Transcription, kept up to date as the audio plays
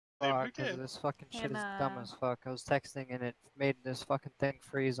Because this fucking shit is dumb as fuck. I was texting and it made this fucking thing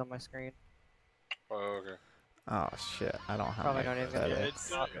freeze on my screen. Oh, okay. Oh shit, I don't have Probably my not even gonna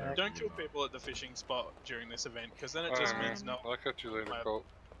credits. Don't kill people at the fishing spot during this event, because then it just Alright, means man. no. I'll catch you later, Colt.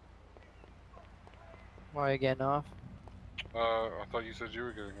 Why are you getting off? I thought you said you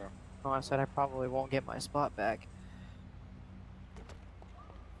were getting off. No, I said I probably won't get my spot back.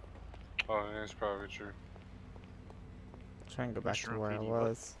 Oh, yeah, it's probably true. Try and go back to where I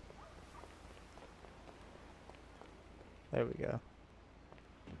was. There we go.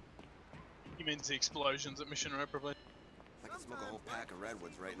 You mean the explosions at Mission Republic? I can smoke a whole pack of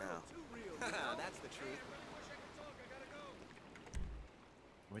redwoods right now. That's the truth.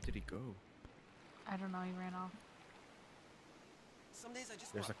 Where did he go? I don't know, he ran off. Some days I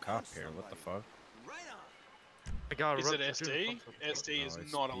just There's a cop here, what the fuck? Right on. I got is it SD? SD is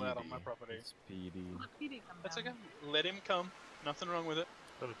not allowed on my property. It's PD. That's okay. Let him come. Nothing wrong with it.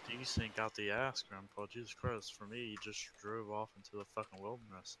 But a decent got the ass, Grandpa. Jesus Christ. For me, you just drove off into the fucking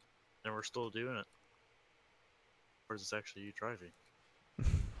wilderness. And we're still doing it. Or is this actually you driving?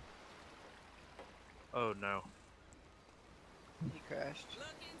 Oh no. He crashed.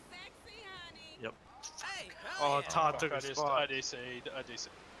 Yep. Oh, Todd took a spot. I DC'd.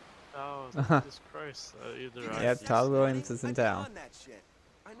 Oh, Jesus Christ. Either Yeah, Todd Williams is in town.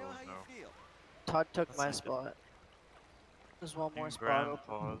 I know how you feel. Todd took my spot. There's one more spot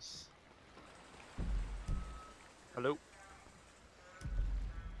open. Hello?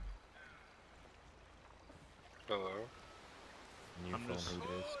 Hello? New phone, who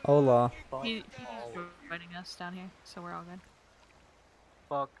it is? Hola. He's joining us down here, so we're all good.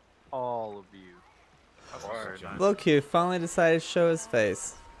 Fuck all of you. Look who finally decided to show his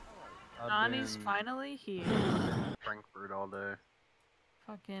face. Johnny's finally here. Frankfurt all day.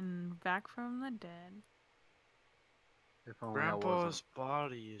 Fucking back from the dead. If only I Grandpa's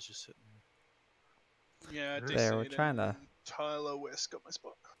body is just sitting there. Yeah, I DC'd. There, we're trying to. Tyler West got my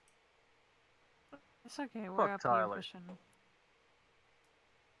spot. It's okay, we're Fuck up Tyler. here fishing.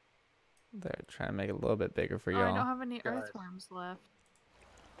 They're trying to make it a little bit bigger for Oh, I y'all. don't have any Guys. earthworms left.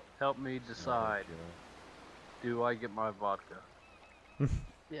 Help me decide. Do I get my vodka?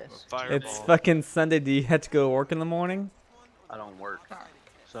 Yes. It's fucking Sunday. Do you have to go to work in the morning? I don't work.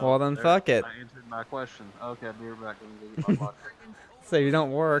 So Well, then fuck it. I answered my question. Okay, I'll be right back. Let me go get my vodka. So you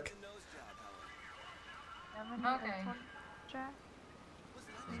don't work. Okay. Jack?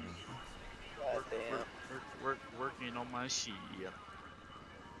 Working on my sheet.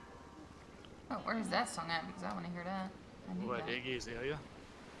 Oh, where's that song at? Because I want to hear that. I need What, that. Iggy's Area?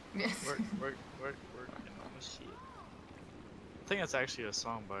 Yes. Working on my sheet. I think that's actually a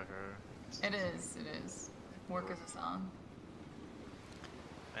song by her. It is, it is. Work is a song.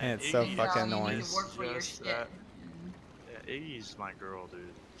 And it's so Iggy fucking is annoying. You work for your just shit. that- Yeah, Iggy's my girl, dude.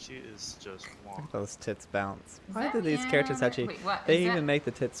 She is just Look one. at those tits bounce. Is Why that do these characters Rihanna? actually? Wait, what? They Is even that- make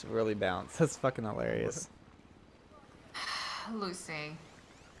the tits really bounce. That's fucking hilarious. Lucy,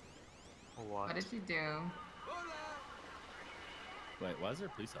 what did you do? Wait, why is there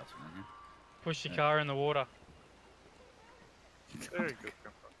a police officer in here? Push your car in the water. Very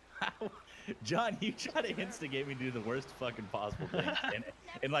good. John, you try to instigate me to do the worst fucking possible things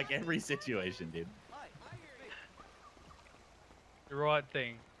in like every situation, dude. The right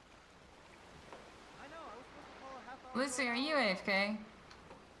thing. Lucy, are you AFK?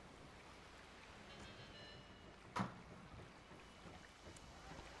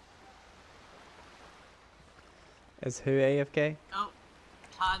 Is who AFK? Oh,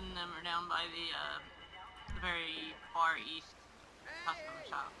 Todd and them are down by the very far east custom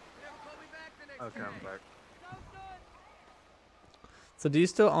shop. Okay, I'm back. So do you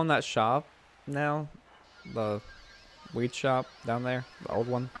still own that shop now? The weed shop down there, the old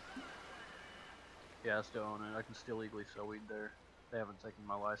one. Yeah, I still own it. I can still legally sell weed there. They haven't taken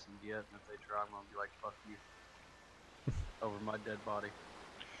my license yet, and if they try, I'm gonna be like, fuck you. Over my dead body.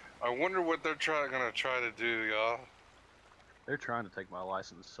 I wonder what they're gonna try to do, y'all. They're trying to take my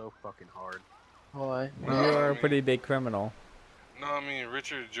license so fucking hard. Why? You are a pretty big criminal. No, I mean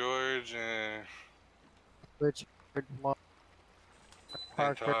Richard George and Richard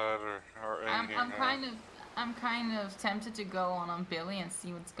Todd are in here now. I'm kind of tempted to go on Billy and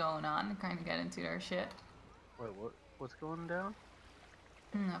see what's going on and kind of get into their shit. Wait, what's going down?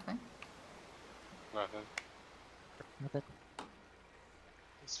 Nothing. Nothing. Nothing.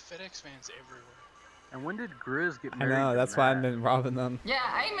 There's FedEx fans everywhere. And when did Grizz get I married? know. to That's why I've Matt? been robbing them. Yeah,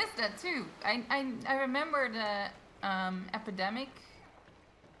 I missed that too. I remember the epidemic.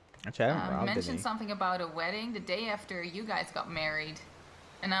 Actually, I haven't robbed Mentioned any. something about a wedding the day after you guys got married,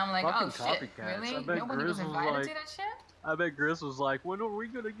 and I'm like, Fucking oh shit, copycats. really? I bet Nobody was Grizz was invited like- to that shit? I bet Chris was like, when are we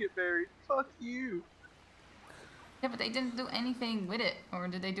gonna get married? Fuck you. Yeah, but they didn't do anything with it, or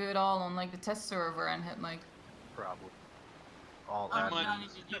did they do it all on like the test server and had like? Probably. All Oh, admin. Johnny,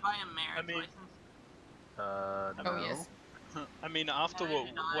 did you buy a marriage license? No. Oh yes. I mean, after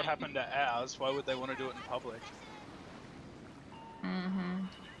what happened at ours, why would they want to do it in public? Mm-hmm.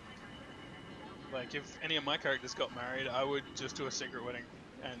 Like, if any of my characters got married, I would just do a secret wedding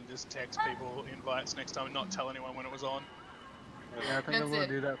and just text people invites next time and not tell anyone when it was on. Yeah, I think I'm gonna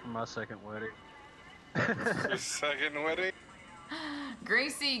do that for my second wedding. Your second wedding?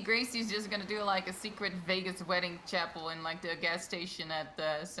 Gracie's just gonna do like a secret Vegas wedding chapel in like the gas station at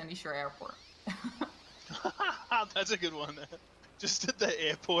the Sandy Shore Airport. That's a good one. Just at the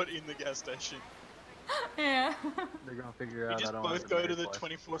airport in the gas station. Yeah. They're gonna figure We out just I don't both have go the to the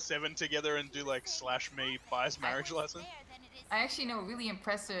marriage 24/7 together and do like /me buys marriage license. I actually know a really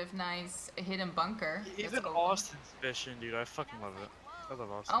impressive, nice hidden bunker. Even Austin's fishing, dude. I fucking love it. I love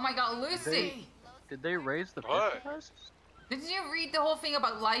Austin. Oh my god, Lucy! Did they raise the What? fish prices? Did you read the whole thing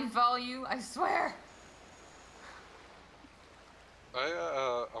about life value? I swear.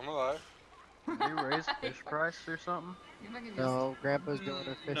 I'm alive. Did they raise fish price or something? No, Grandpa's doing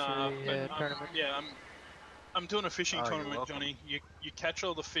a fishery tournament. Yeah, I'm doing a fishing Oh, you're tournament, welcome. Johnny. You catch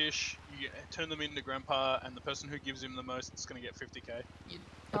all the fish, you turn them into Grandpa, and the person who gives him the most is gonna get 50k.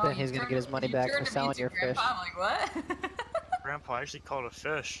 But then he's gonna get his money back for selling your fish. I'm like, what? Grandpa actually caught a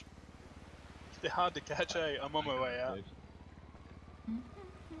fish. They're hard to catch, eh? I'm on my way out.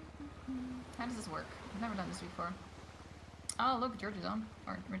 How does this work? I've never done this before. Oh, look, George is on.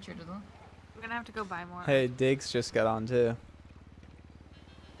 Or Richard is on. We're gonna have to go buy more. Hey, Diggs just got on too.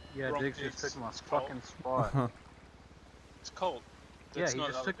 Yeah, Wrong Diggs just Diggs. took my It's cold. fucking spot. It's cold. Yeah, That's he not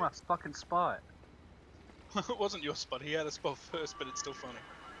just other took my fucking spot. It wasn't your spot. He had a spot first, but it's still funny.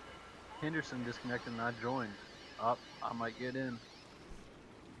 Henderson disconnected and I joined. Up, I might get in.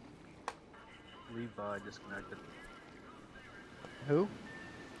 Levi disconnected. Who?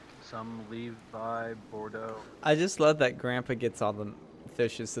 Some Levi, Bordeaux. I just love that Grandpa gets all the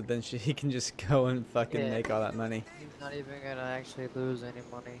fishes, so then he can just go and fucking make all that money. He's not even gonna actually lose any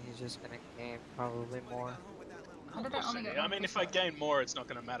money. He's just gonna gain probably more. How did I only get I one mean, if fish? I gain more, it's not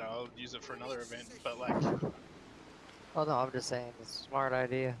gonna matter. I'll use it for another event. But like, Oh no, I'm just saying it's a smart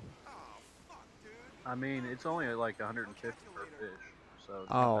idea. I mean, it's only like 150 per fish. So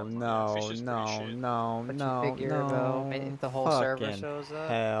it's Oh not that much. no, Fish is no, pretty shit. no, But no, you figure though, no. if the whole server Fucking shows up,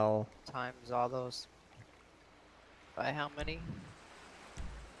 hell. times all those by how many?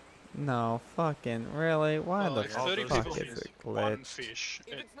 No, fucking really? Why well, the if 30 people fuck is use it one glitched? fish,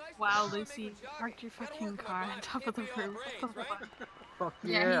 Wow, Lucy, you parked your fucking car on top of the roof. What the fuck? Fuck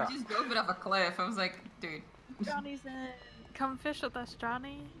Yeah, yeah. he just drove it off a cliff. I was like, dude. Johnny's in. Come fish with us,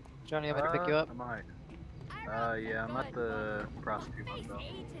 Johnny. Johnny, I'm gonna pick you up. I might. Yeah, I'm at the prostitute myself.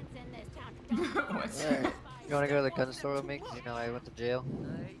 Alright. You wanna go to the gun store with me? 'Cause you know I went to jail.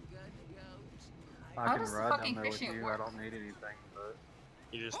 I How can does the ride fucking down there with fishing you. work? I don't need anything, but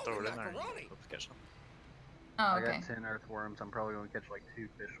You just throw it in there and you catch them. Oh, I okay. got 10 earthworms. I'm probably gonna catch like 2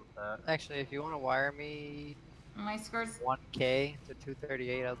 fish with that. Actually, if you wanna wire me My score's 1k to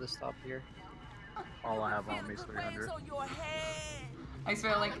 238, I'll just stop here. All I have on me is 300. I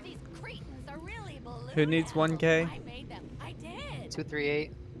swear, like, Who needs 1K?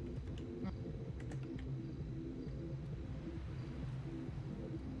 238.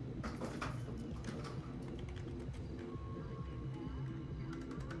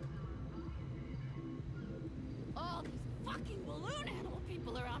 All these fucking balloon animal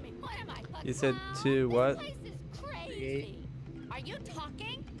people around me. What am I? You said 2 what? This place is crazy. Are you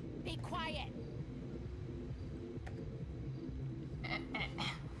talking? Be quiet.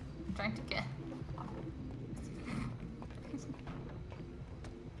 I'm trying to get.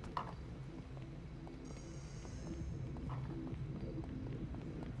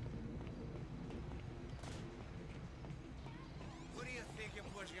 What do you think you're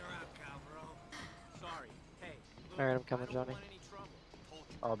pushing around, cowgirl? Sorry. Hey. Alright, I'm coming, Johnny.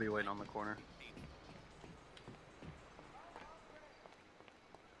 I'll be waiting on the corner.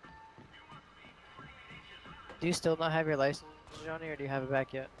 Do you still not have your license, Johnny, or do you have it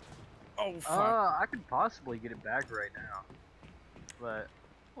back yet? Oh I could possibly get it back right now, but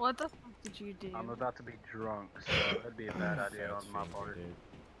What the fuck did you do? I'm about to be drunk, so that'd be a bad idea on my part.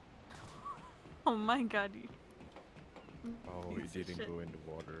 Oh my god, you. Oh, he piece of didn't shit. go in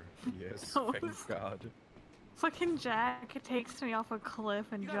the water. Yes, No. thank God. Fucking Jack takes me off a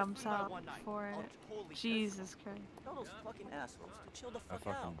cliff and jumps out for it. Jesus Christ. All those fucking assholes. Chill the I've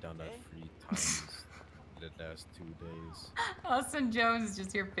fuck fucking out. done that okay? 3 times. the last 2 days. Austin Jones is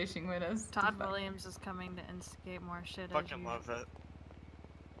just here fishing with us. Todd Williams is coming to instigate more shit. as Fucking usual. love it.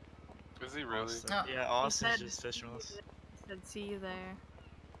 Is he really? Austin. No. Yeah, He Austin's said- just fishing with us. He said, "See you there."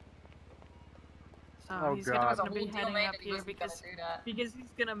 So Oh, he's God. gonna be Whole deal heading made up that he here wasn't gonna do that. because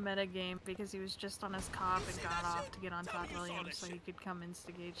he's gonna metagame because he was just on his cop and got off to get on Todd Williams so he could come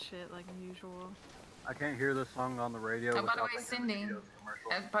instigate shit like usual. I can't hear this song on the radio. Oh, by the without way, thinking of Cindy. Cheetos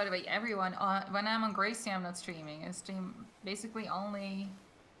commercial. By the way, everyone, when I'm on Gracie, I'm not streaming. I stream basically only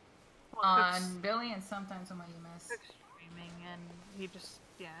on Billy and sometimes on my EMS. Streaming and he just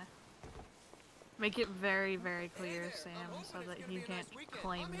make it very, very clear, Sam, so that he can't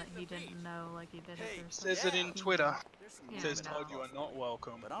claim that he didn't know like he did it or something. Says it in Twitter. Yeah, Says I know. Todd you are not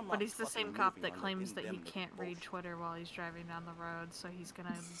welcome. But he's the same cop that claims that he can't read Twitter while he's driving down the road, so he's gonna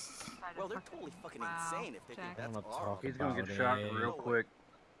try to Well, they're totally fucking insane if they think Jack. that's Wanna all. talk He's gonna get about shot it. real quick.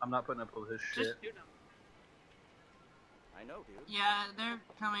 I'm not putting up with his shit. Just shoot him. I know, dude. Yeah, they're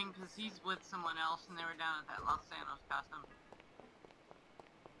coming because he's with someone else and they were down at that Los Santos custom.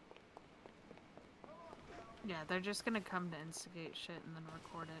 Yeah, they're just gonna come to instigate shit and then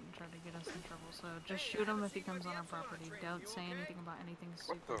record it and try to get us in trouble. So just shoot him if he comes on our property. Don't say anything about anything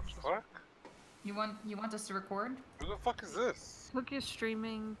stupid. What the Just fuck? You want us to record? Who the fuck is this? Cook is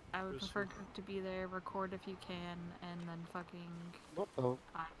streaming. I would Who's prefer Cook to be there. Record if you can, and then fucking. What boat?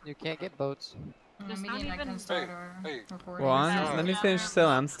 You can't get boats. Just Me not and I even- can start Hey, our hey. recording. Well, Yeah. let me finish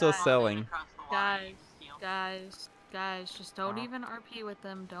selling. I'm still selling. Guys, just don't even RP with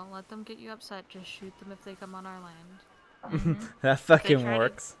them. Don't let them get you upset. Just shoot them if they come on our land. That If they fucking try to-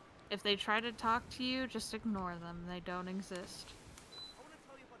 works. If they try to talk to you, just ignore them. They don't exist.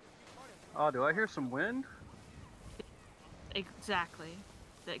 Oh, do I hear some wind? Exactly.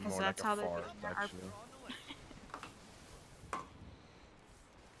 Because More that's like a how they're fart, getting their actually.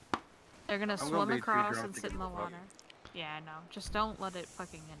 They're gonna I'm gonna swim be too across drunk and to sit in give the a fuck. water. Yeah, no. Just don't let it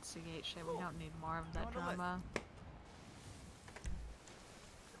fucking instigate shit. We don't need more of that drama.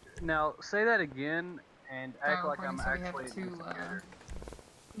 Now, say that again and act Oh, like I'm so we have actually an two, instigator.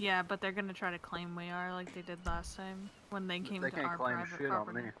 Yeah, but they're gonna try to claim we are like they did last time when they came They to can't our claim private shit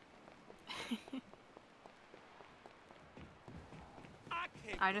property. on me.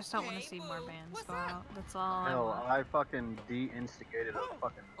 I just don't want to see more bans go out. That's all I Hell, want. I fucking de-instigated a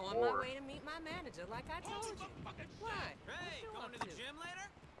fucking On my war. way to meet my manager, like I told you. What? Hey, going to the gym later?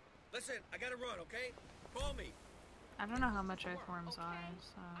 Listen, I gotta run, okay? Call me. I don't know how much earthworms are,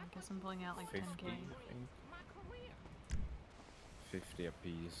 so I guess I'm pulling out like 50, 10k. I think. 50 a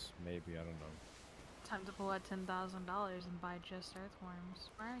piece, maybe, I don't know. Time to pull out $10,000 and buy just earthworms.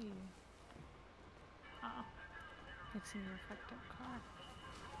 Where are you? Oh, fixing your fucked up car.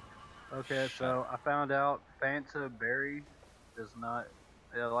 Okay, so I found out Fanta Berry does not,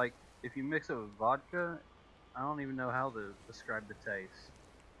 like, if you mix it with vodka, I don't even know how to describe the taste.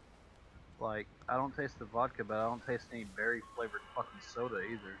 Like, I don't taste the vodka, but I don't taste any berry flavored fucking soda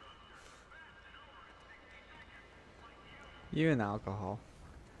either. You and alcohol.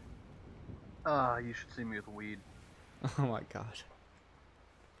 You should see me with weed. Oh my god.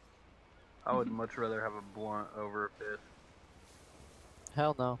 I would much rather have a blunt over a fifth.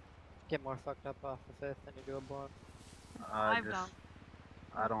 Hell no. Get more fucked up off the fifth than you do a blunt. I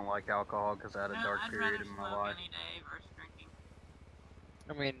don't like alcohol because I had a dark I'd period rather in my smoke life. any day versus drinking.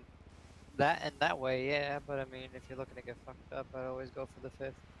 I mean, that and that way, yeah, but I mean, if you're looking to get fucked up, I'd always go for the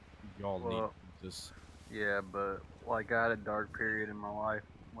fifth. Y'all Well, need this. Yeah, but like I had a dark period in my life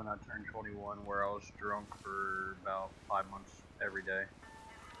when I turned 21 where I was drunk for about 5 months every day.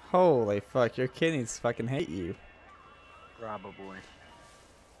 Holy fuck, your kidneys fucking hate you. Probably.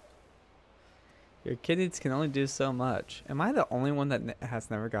 Your kidneys can only do so much. Am I the only one that has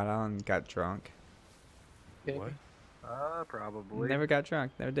never got out and got drunk? What? Probably. Never got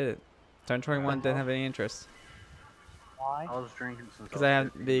drunk. Never did it. Turned 21, didn't have any interest. Why? I was drinking since Because I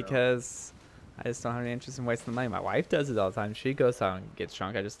have, because I just don't have any interest in wasting the money. My wife does it all the time. She goes out and gets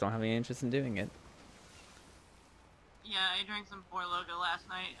drunk. I just don't have any interest in doing it. Yeah, I drank some Four Loko last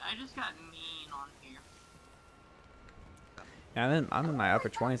night. I just got mean on here. Yeah, I'm in my upper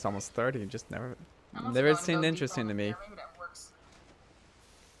 20s, almost 30. Just never seemed interesting to me.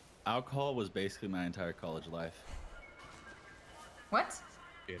 Alcohol was basically my entire college life. What?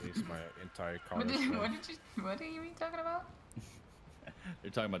 It is my entire What college life. what are you talking about?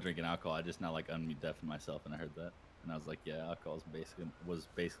 They're talking about drinking alcohol. I just now like deafened myself and I heard that, and I was like, yeah, alcohol was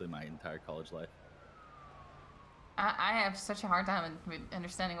basically my entire college life. I have such a hard time with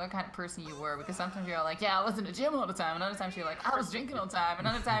understanding what kind of person you were, because sometimes you're like, yeah, I was in the gym all the time, and other times you're like, I was drinking all the time, and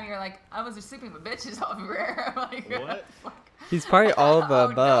other time you're like, I was just sleeping with bitches everywhere. Like, What? He's probably all of the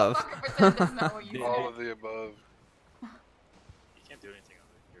above. All of the above. You can't do anything on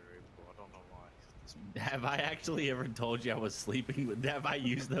the April. I don't know why. Have I actually ever told you I was sleeping with? Have I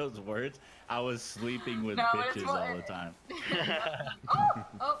used those words? I was sleeping with No, it's bitches more- all the time.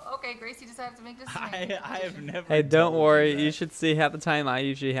 Oh, okay, Gracie decided to make this. I have never. Hey, don't told worry. You You that. should see half the time I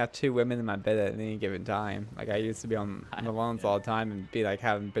usually have 2 women in my bed at any given time. Like I used to be on the loans all the time and be like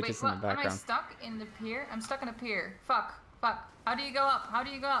having bitches Wait, in what? the Am I background. stuck in the pier? I'm stuck in a pier. Fuck. How do you go up? How do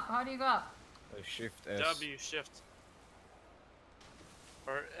you go up? How do you go up? Shift S. W shift.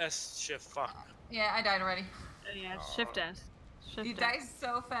 Or S shift. Fuck. Yeah, I died already. Yeah, Shift S. Shift You S. die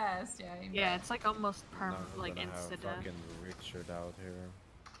so fast. Yeah. Yeah, it's like almost Now permanent, I'm like gonna have instant death. fucking Richard out here.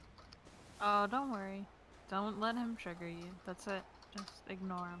 Oh, don't worry. Don't let him trigger you. That's it. Just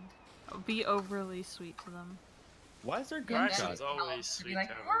ignore him. Be overly sweet to them. Why is there Gunshots gunshots? always Be sweet. like,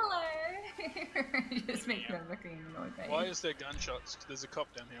 to hello. Just make them looking annoyed by Why you. is there gunshots? There's a cop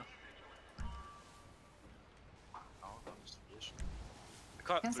down here.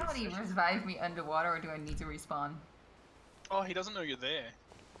 Can somebody revive me underwater, or do I need to respawn? Oh, he doesn't know you're there.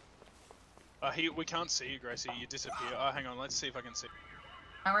 We can't see you, Gracie. You disappear. Oh, hang on. Let's see if I can see.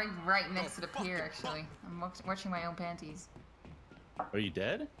 I'm right next to the pier, actually. I'm watching my own panties. Are you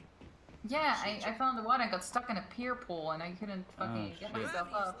dead? Yeah, I fell in the water and got stuck in a pier pool, and I couldn't fucking get shit. myself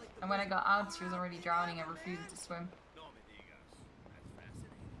up. And when I got out, she was already drowning and refused to swim.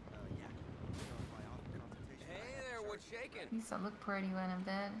 Hey there, what's shaking? At least I look pretty when I'm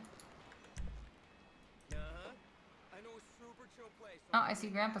dead. I know a super chill place. Oh, I see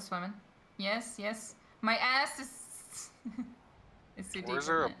Grandpa swimming. Yes, yes. My ass is... it's too deep. Where's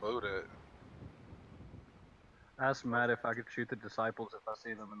there a isn't it? boat at? Ask Matt if I could shoot the disciples if I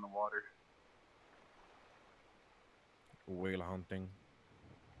see them in the water. Whale hunting.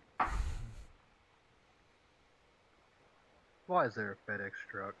 Why is there a FedEx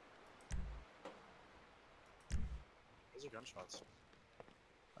truck? Those are gunshots.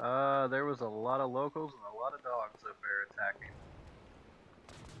 There was a lot of locals and a lot of dogs up there attacking.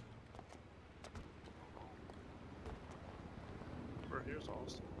 Or here's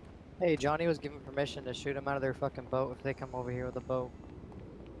Austin. Hey, Johnny was given permission to shoot them out of their fucking boat if they come over here with a boat.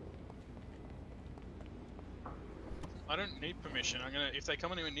 I don't need permission. If they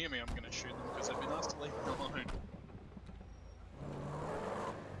come anywhere near me, I'm gonna shoot them because it'd be nice to leave them alone.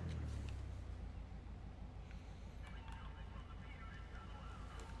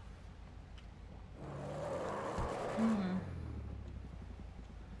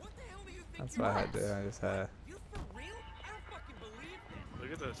 That's what I had to do. I just had.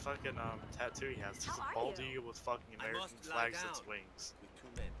 Look at the fucking tattoo he has. It's a bald eagle with fucking American flags in its wings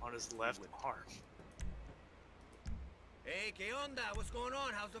on his left arm. Hey, que onda? What's going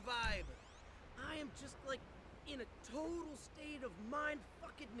on? How's the vibe? I am just like in a total state of mind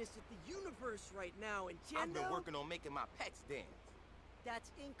fuckedness at the universe right now, and I've been working on making my pets dance.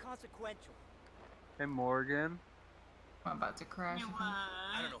 That's inconsequential. Hey Morgan, I'm about to crash.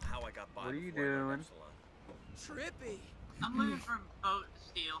 I don't know how I got by. what are you before I went doing? Epsilon. Trippy. I'm looking for boat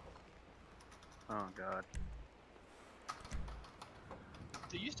steel. Oh god.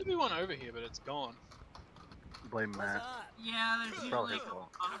 There used to be one over here, but it's gone. Blame Matt. Yeah, there's usually Probably a couple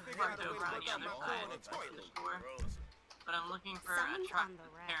cool. boats parked over on the other side of the shore. But I'm looking for a truck that's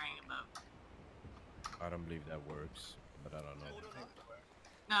carrying a boat. I don't believe that works, but I don't know.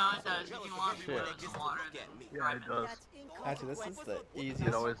 No, it does. If you want to put it in the water, Yeah, it does. Actually, this is the It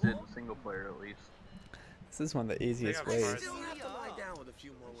easiest. always did in single player at least. This is one of the easiest I've ways. tried. Still have to lie down with a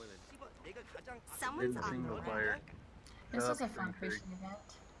few more women. Someone's In on single the player. This Shut is a up, fun String fishing event.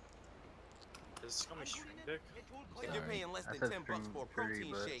 Is this gonna be string dick? If you're paying less I than said $10 for a string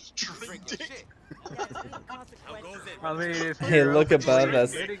protein tree, shake, you're drinking shit. How goes it? I mean, if Hey, you're look up for above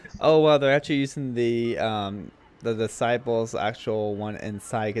us. getting- Oh wow, they're actually using the disciples actual one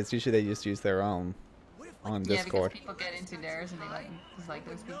inside, because usually they just use their own on Yeah, Discord. because people get into theirs and they like dislike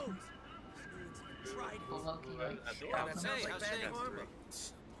those people. People low-key, like, Yeah, that's them. hey, how's that karma?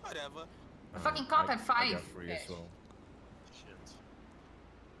 Whatever. The fucking cop had I 5 got 3 as fish. well. Shit.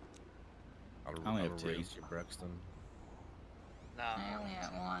 I only have I'll 2. raise you, Braxton. I only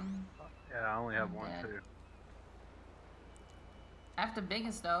have 1. Yeah, I only have one dead. too. I have the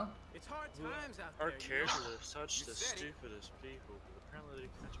biggest though. It's hard times out Our there. characters are such the stupidest people, but apparently they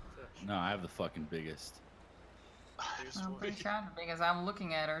catch fish. No, I have the fucking biggest. Biggest I'm one. pretty sure I have the biggest. I'm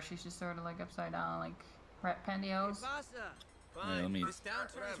looking at her. She's just sort of like upside down, like rat pantyhose. Vasa, Yeah, fine. let me- This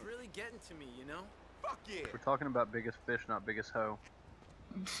downturn's really getting to me, you know? We're talking about biggest fish, not biggest hoe.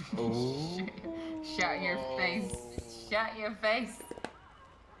 Oh. Shut your face. Shut your face.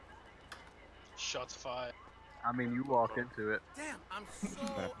 Shots fired. I mean, you walk into it. Damn, I'm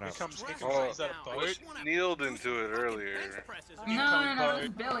so Is that a boat? Kneeled into it earlier. No, that was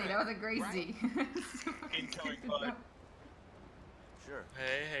Billy. That was a Gracie. Incoming boat. Sure.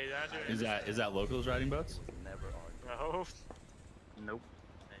 Hey, that dude. Is that locals riding boats? No. Nope.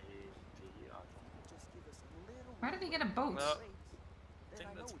 Where did he get a boat? No. I think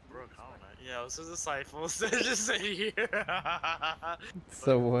that's Brooke, I don't know. Yeah, this is disciples. They're just sitting here.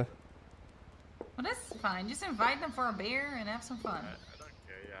 So what? Well, that's fine. Just invite them for a beer and have some fun. I don't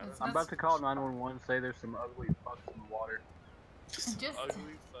care, yeah. I'm about to call 911 and say there's some ugly fucks in the water. Just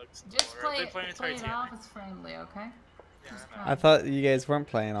ugly fucks. play it Titanic. off as friendly, okay? Just I thought you guys weren't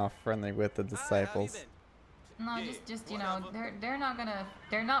playing off friendly with the disciples. No, just you know, they're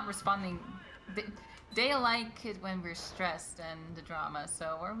not responding. They like it when we're stressed and the drama.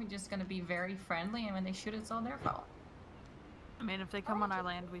 So are we just gonna be very friendly, and when they shoot, it's all their fault? I mean, if they come on our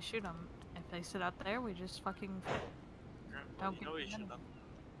land, we shoot them. If they sit out there, we just fucking don't You know what you should have done?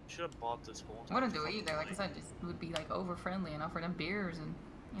 You should have bought this whole I wouldn't do it either. Like I said, just would be like over friendly and offer them beers and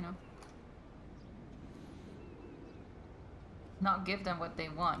you know, not give them what they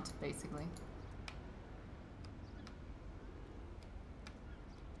want, basically.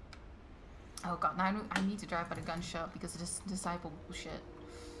 Oh god, now I need to drive by the gun shop because of this disciple bullshit.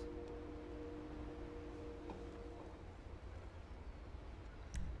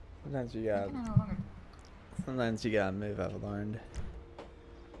 Sometimes you gotta. Sometimes you gotta move. I've learned.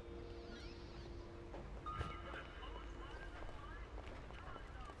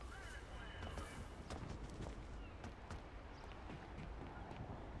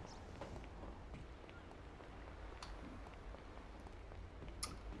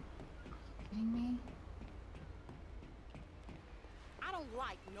 Kidding me? I don't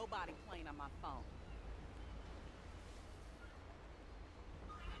like nobody playing on my phone.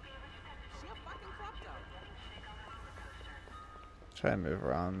 She a fucking klepto. Try to move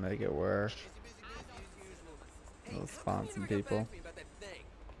around, make it work. We'll spawn some people.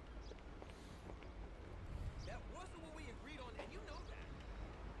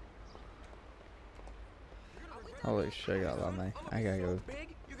 Holy shit, I got a lot of money. I gotta go.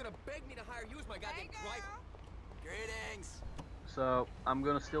 You're gonna beg me to hire you as my goddamn driver. Greetings. So, I'm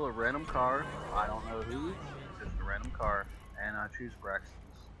gonna steal a random car. I don't know who. Just a random car. And I choose Braxton's.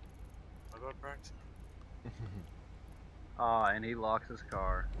 I'll go with Braxton. And he locks his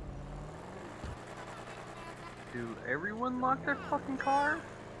car. Do everyone lock their fucking car?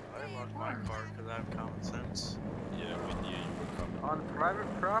 I locked my car because I have common sense. Yeah, but yeah, you were coming. On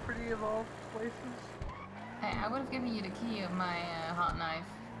private property of all places? Hey, I would have given you the key of my hot knife,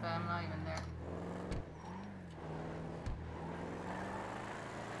 but I'm not even there.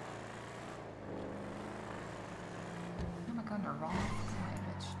 Oh my god, they're wrong.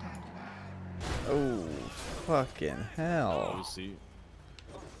 Oh, fucking hell. You see?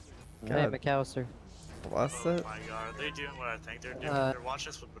 Hey, McAllister. Bless it. Oh my god, are they doing what I think they're doing? They're watching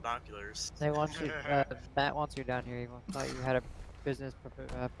us with binoculars. They want you. Matt wants you down here. He thought you had a business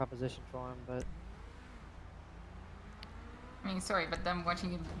proposition for him, but. I mean, sorry, but them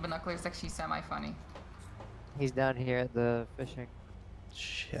watching you with binoculars is actually semi-funny. He's down here at the fishing.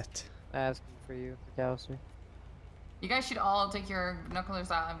 Shit. Asking for you, McAllister. You guys should all take your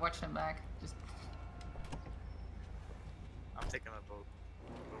binoculars out and watch them back. Just. I'm taking a boat.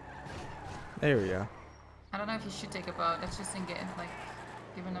 There we go. I don't know if you should take a boat. That's just in getting like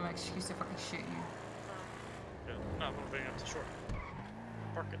giving them an excuse to fucking shoot you. Yeah, no, I'm moving up to shore.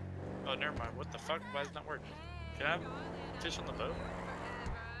 Park it. Oh, never mind. What the fuck? Why is it not working? Can I have fish on the boat?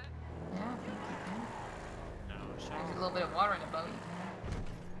 Yeah, I think you can. No, There's a little bit of water in the boat.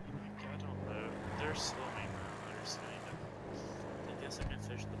 I don't know. They're swimming now. They're swimming. I guess I can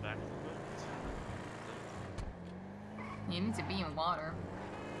fish in the back of the boat. You need to be in water.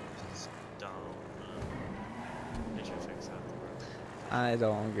 It's dumb. They should fix that. I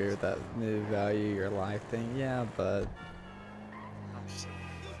don't agree with that new value your life thing. Yeah, but I'm just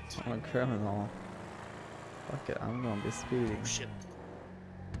I'm a criminal. Fuck it, I'm gonna be speeding. Oh shit.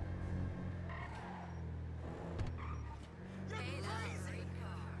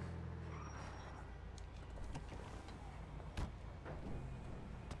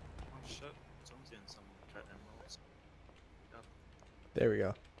 Oh shit. Someone's getting some cut emeralds. Yep. There we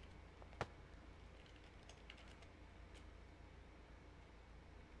go.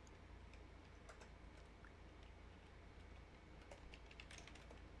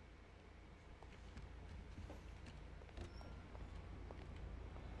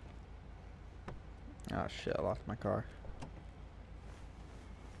 Oh shit, I lost my car.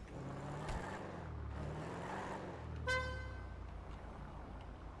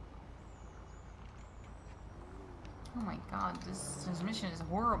 Oh my god, this transmission is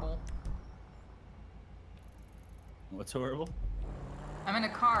horrible. What's horrible? I'm in a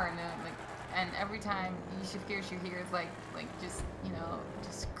car and every time you shift gears, you hear it's like just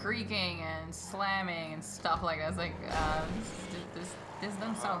just creaking and slamming and stuff like that. It's like this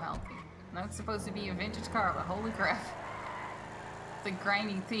doesn't sound healthy. Now it's supposed to be a vintage car, but holy crap, it's like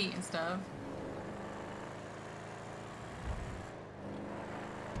grinding teeth and stuff.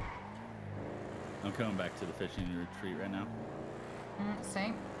 I'm coming back to the fishing retreat right now.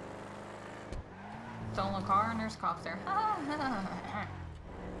 Same. Stolen car and there's cops there.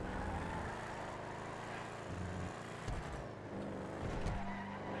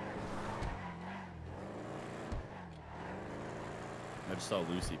 I just saw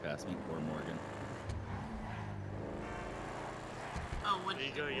Lucy pass me, or Morgan. Oh, what? There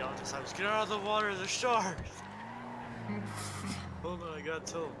you go, y'all. Just have to get out of the water. There's sharks. Hold on, I got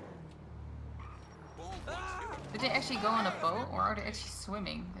told. Did they actually go on a boat or are they actually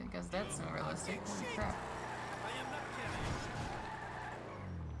swimming? Because that's unrealistic. Holy crap.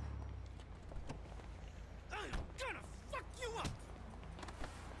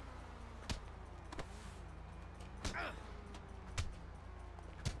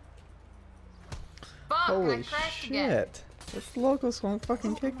 Holy shit. This loco's gonna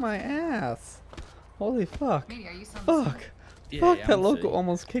fucking kick my ass. Holy fuck. Maybe, are you Fuck. Yeah, Fuck, yeah, that I'm loco safe.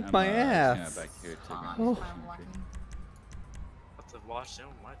 almost kicked I'm, my just ass. back here to Oh. Have to watch them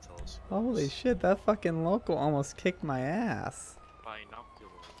with my telescope. Holy shit, that fucking loco almost kicked my ass.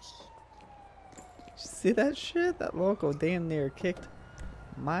 Binoculars. Did you see that shit? That loco damn near kicked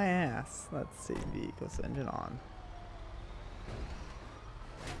my ass. Let's see, vehicles engine on.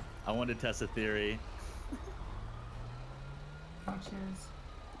 I want to test a theory. Pouches.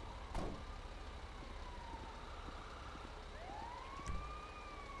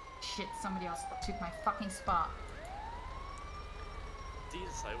 Shit, somebody else took my fucking spot. These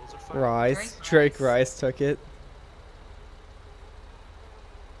disciples are fucking Rice. Drake Rice took it.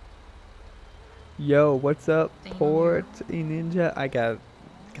 Yo, what's up, Port Ninja? I gotta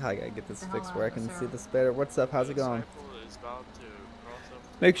get this fixed where I can see this better. What's up? How's it going?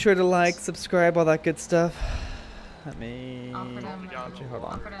 Make sure to like, subscribe, all that good stuff. Let me. Offer them, Actually, hold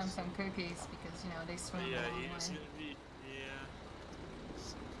on. offer them some cookies because they swim. Yeah, a long he's way. gonna be. Yeah.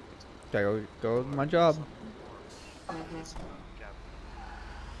 Gotta go to my job.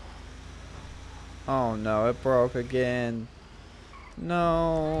 Oh no, it broke again.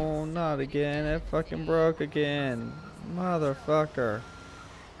 No, not again. It fucking broke again. Motherfucker.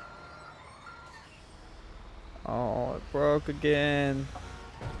 Oh, it broke again.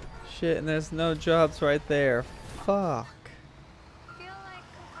 Shit, and there's no jobs right there. Fuck.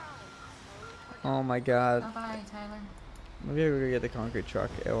 Oh my god. Bye-bye, Tyler. Maybe we're gonna get the concrete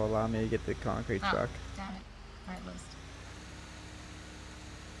truck. It will allow me to get the concrete truck. Damn it. Alright, list.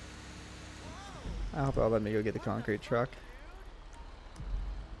 I hope it'll let me go get the concrete truck.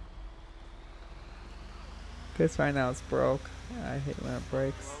 Because right now it's broke. I hate when it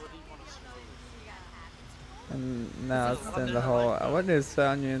breaks. And now it's in the whole, what news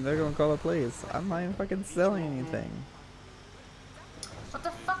found you? And they're gonna call the police. I'm not even fucking selling anything. What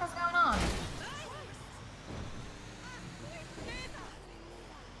the fuck is going on?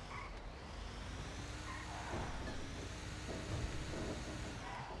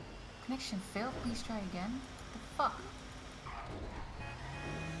 Connection failed. Please try again. What the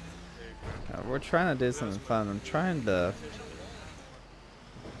fuck? We're trying to do something fun. I'm trying to.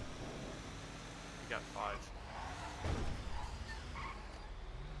 We got 5.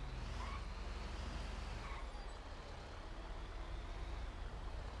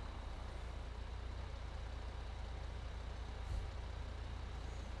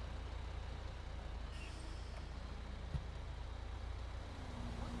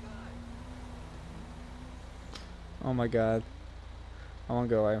 Oh my god. I want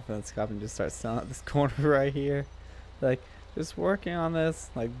to go right from this cop and just start selling at this corner right here. Like, just working on this.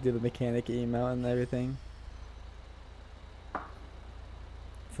 Like, do the mechanic email and everything.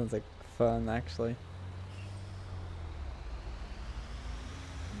 Sounds like fun, actually.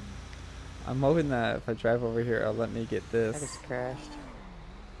 I'm hoping that if I drive over here, it'll let me get this. I just crashed.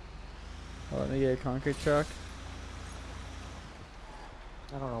 Let me get a concrete truck.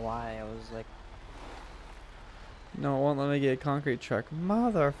 I don't know why. I was like, No, it won't let me get a concrete truck.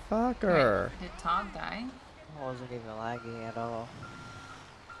 Motherfucker. Wait, did Todd die? I wasn't even lagging at all.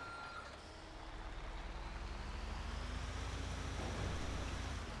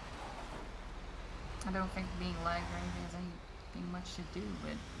 I don't think being lagged or anything has anything much to do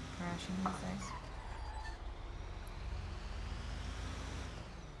with crashing these days.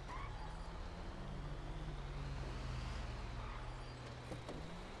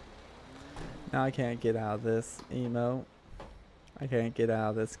 Now I can't get out of this emo. I can't get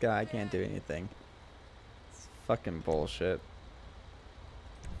out of this guy. I can't do anything. It's fucking bullshit.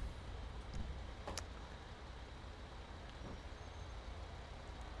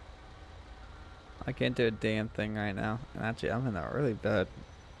 I can't do a damn thing right now. And actually, I'm in a really bad.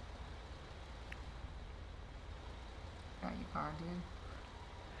 Got your car, dude.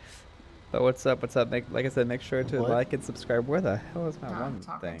 But what's up? What's up? Like I said, make sure to like and subscribe. Where the hell is my No, I'm one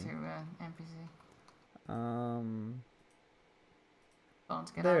talking thing? to NPC.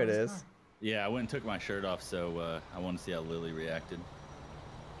 Phones get There out it of his is. car. Yeah, I went and took my shirt off, so I want to see how Lily reacted.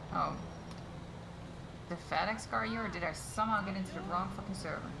 Oh. Did FedEx car you, or did I somehow get into the wrong fucking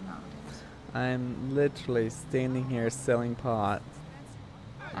server? No, I didn't. I'm literally standing here selling pot.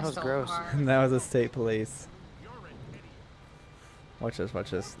 That was gross. And that was the state police. Watch this, watch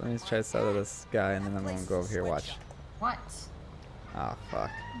this. Let me try to sell to this guy and then I'm gonna go over here, watch. What? Oh,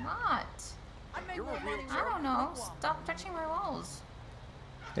 fuck. What? I don't know. Stop touching my walls.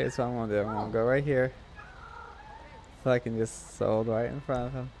 Here's what I'm gonna do. I'm gonna go right here. Fucking just sold right in front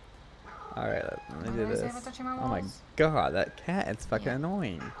of him. Alright, let me do this. Oh my god, that cat is fucking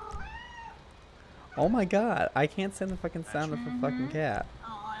annoying. Oh my god, I can't stand the fucking sound of a fucking cat.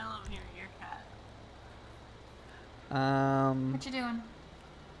 Oh, I love hearing your cat. What you doing?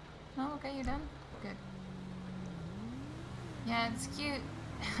 No, okay, you're done? Good. Yeah, it's cute.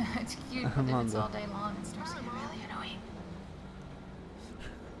 It's cute, but if it's all day long, it starts to get really annoying.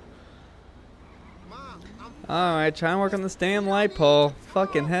 Alright, trying to work on this damn light pole.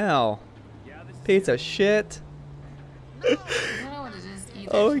 Fucking hell. Piece of shit. I don't know what it is either.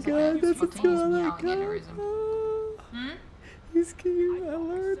 Oh my She's god, like, that's what's going on. meowing God. aneurysm. Hmm? He's cute.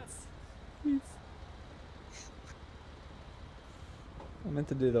 Alerts. He's... I meant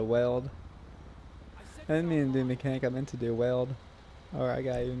to do the weld. I didn't mean to do mechanic. I meant to do weld. Alright, I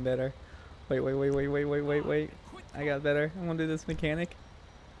got even better. Wait. I got better. I'm gonna do this mechanic.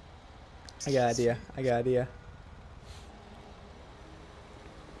 I got idea.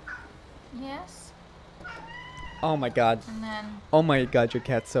 Yes. Oh my god. And then Oh my god, your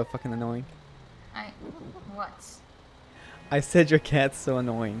cat's so fucking annoying. what? I said your cat's so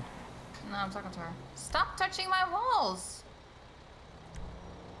annoying. No, I'm talking to her. Stop touching my walls!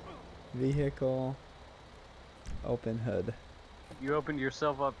 Vehicle. Open hood. You opened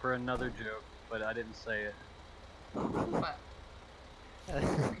yourself up for another joke, but I didn't say it. What?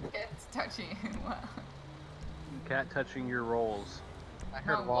 It's touching what? Cat touching your rolls. I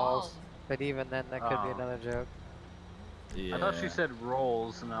heard Oh, walls, but even then, that could be Oh. another joke. Yeah. I thought she said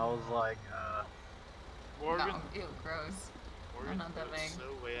rolls, and I was like, No, ew, gross. I'm not that big. So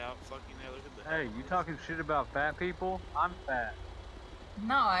way out fucking there. Look at the hey, you talking shit about fat people? I'm fat.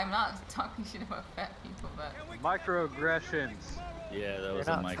 No, I'm not talking shit about fat people, but... Microaggressions. Yeah, that was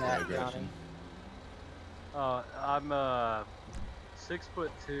You're a not fat, microaggression. Johnny. I'm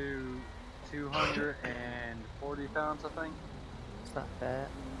 6'2", 240 pounds, I think. It's not fat.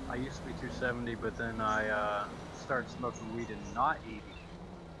 I used to be 270, but then I started smoking weed and not eating.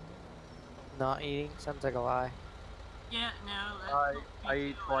 Not eating sounds like a lie. Yeah, no. I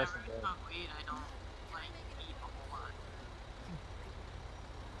eat twice a day. Smoke weed, I don't like eat a whole lot.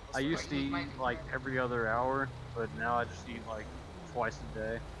 I used to eat like every other hour, but now I just eat like twice a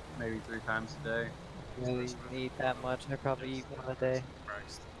day, maybe 3 times a day. Really even eat that much? I probably eat one a day.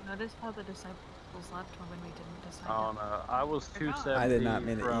 Notice how the disciples left when we didn't decide. I don't know. I was 270 I did not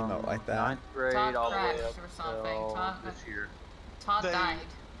mean to from emote like that. 9th grade Todd all the way crashed up or something. till Todd- this year. Todd They- died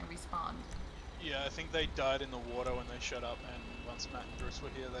and respawned. Yeah, I think they died in the water when they shut up, and once Matt and Bruce were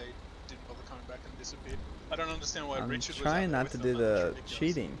here, they didn't bother coming back and disappeared. I don't understand why I'm Richard was trying out there not with to them. do That was the ridiculous.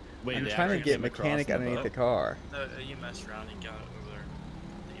 cheating. Wait, I'm they trying to actually get came across mechanic in the underneath boat? the car. No, you messed around and got it over there.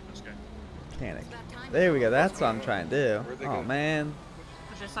 The Emos guy. Mechanic. There we go. That's what I'm trying to do. Where'd they Oh go? man.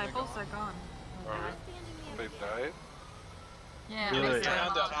 The disciples are gone. They died? Yeah, Really? they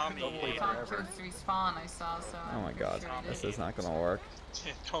Found out Tommy Tommy chose to respawn, I saw, so... Oh my I'm god. sure he This did. is not gonna work.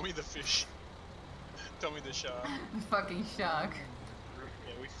 Yeah, Tommy the fish. Tommy the shark. The fucking shark.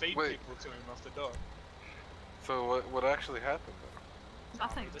 Yeah, we feed Wait. people to him off the dock. So what actually happened though?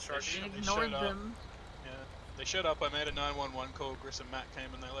 Nothing. They They showed ignored up. them. Yeah, they showed up, I made a 911 call, Gris and Matt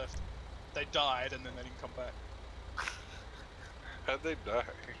came and they left. They died and then they didn't come back. How'd they die?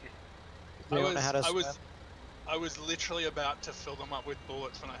 They don't know how to swim. I was literally about to fill them up with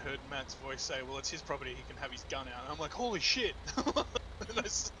bullets when I heard Matt's voice say, well, it's his property, he can have his gun out. And I'm like, holy shit! And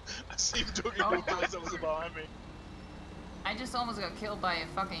I see him doing it because that was behind me. I just almost got killed by a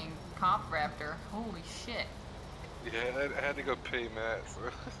fucking cop raptor. Holy shit. Yeah, I had to go pay Matt. So.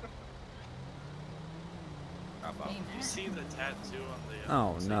 You see the tattoo on the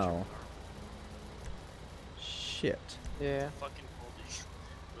Oh no. Shit. Yeah. fucking holding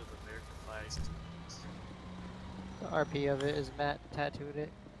with American flags. The RP of it is Matt tattooed it.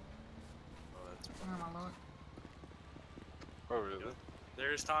 Oh, that's Oh my lord. Oh really?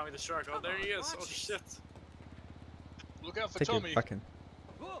 There's Tommy the Shark. Oh, there he is. Oh shit. Look out for Take Tommy. it fucking.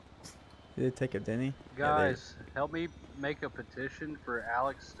 Did it take it, didn't he? Guys, help me make a petition for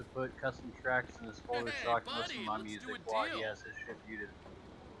Alex to put custom tracks in his folder so I can listen to my music while he has his shit muted.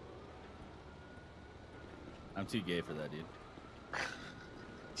 I'm too gay for that, dude.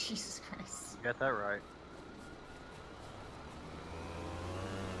 Jesus Christ. You got that right.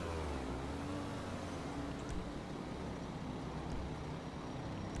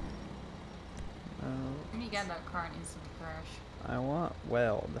 When you get that car and instantly crash. I want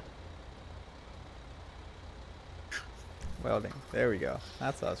weld. Welding. There we go.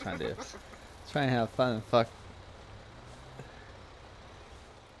 That's what I was trying to do. Trying to have fun and fuck.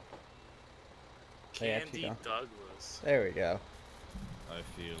 Candy Douglas. There we go. I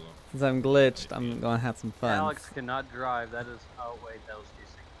feel. Since I'm glitched, I'm gonna have some fun. Alex cannot drive. That is. Oh wait, that was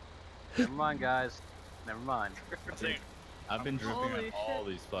GC. Never mind, guys. Never mind. I've been dripping Holy on all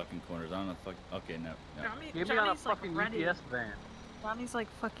these fucking corners. I don't know. Fuck. Okay, no. Get me on a Johnny's, like, fucking ready. UPS van. Johnny's like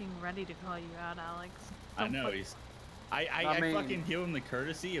fucking ready to call you out, Alex. I know he's. I mean, fucking give him the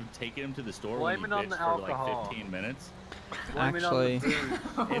courtesy of taking him to the store blame when it he on the bitched for like alcohol. 15 minutes. Blame it on the Actually, booze.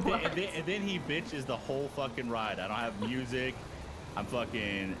 and then he bitches the whole fucking ride. I don't have music. I'm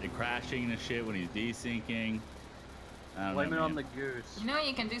fucking crashing and shit when he's desyncing. I don't Blame know, it on man. the goose. You know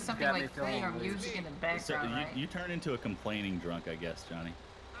you can do something got me like play your feeling music in the So background, right? you turn into a complaining drunk, I guess, Johnny.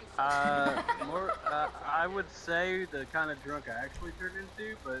 I would say the kind of drunk I actually turned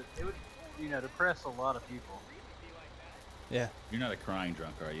into, but it would, depress a lot of people. yeah. You're not a crying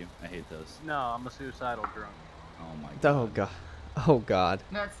drunk, are you? I hate those. No, I'm a suicidal drunk. Oh my god. Oh god. Oh god.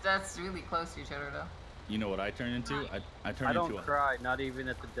 That's really close to each other though. You know what I turn into? I turn I don't into a. cry, not even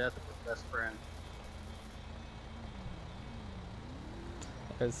at the death of a best friend.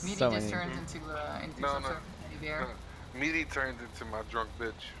 There's Meaty so just many. turns into No, some no. sort of teddy bear. Meaty turned into my drunk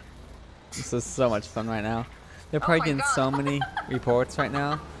bitch. This is so much fun right now. They're Oh probably my getting God. so many reports right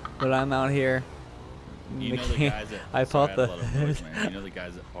now, but I'm out here. You know the guys that. I sorry, fought had the. a lot of noise, man. You know the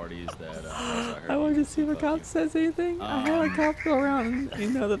guys at parties that. I wanted to see if a fuck cop you. says anything. I had a cop go around, and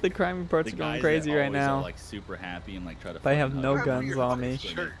you know that the crime reports The are going guys crazy that right always now. Are, like super happy and like try to. But I have fucking no hug guns everybody. on me.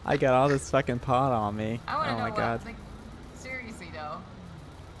 Shirt. I got all this fucking pot on me. I wanna Oh know my god. what, like, seriously though.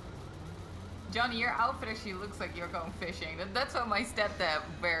 Johnny, your outfit actually looks like you're going fishing. That's what my stepdad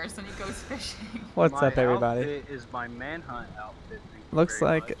wears when he goes fishing. What's My up, everybody? outfit is my manhunt outfit. Thank you Looks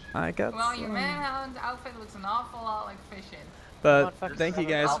very like much. I got Well, your some. manhunt outfit looks an awful lot like fishing. But Fucking thank you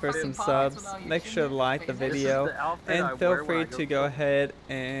guys for some subs. Make sure to like the This is video the outfit I and feel wear when I free go to go fishing. ahead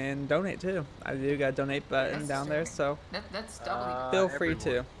and donate too. I do got a donate button That's down there, so That's doubly. feel free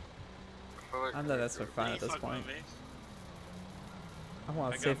everyone. to. I'm done this for fun at this point. I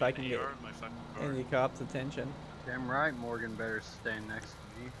want I to see if got I my can get AR in my fucking car. any cops' attention. Damn right, Morgan better stand next to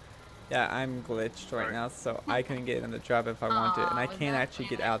me. Yeah, I'm glitched right now, so I couldn't get in the job if I want to, and I can't actually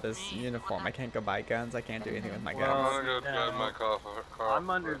get out of this uniform. I can't go buy guns. I can't do anything with my I'm guns. gonna go drive my car. I'm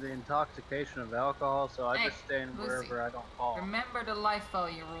under the intoxication of alcohol, so I Hey, just stand Lucy, wherever I don't fall. Remember the life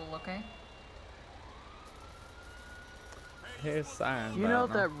value rule, okay? Here's sirens. You I know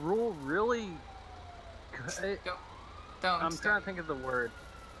don't that rule really. Don't. I'm trying to think of the word.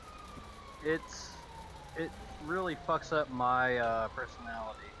 It really fucks up my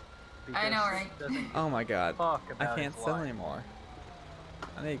personality. I know, because right? it doesn't Oh my god. fuck I about can't his sell life. anymore.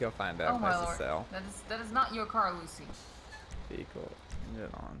 I need to go find out Oh a my place to lord. sell. That is not your car, Lucy. Vehicle, engine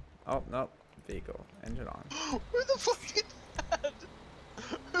on. Oh, nope. Vehicle, engine on. Who the fuck is that?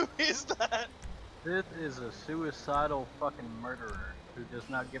 Who is that? This is a suicidal fucking murderer who does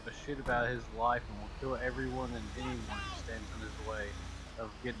not give a shit about his life and will kill everyone and anyone who stands in his way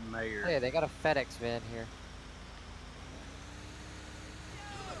of getting mayor. Hey, they got a FedEx van here.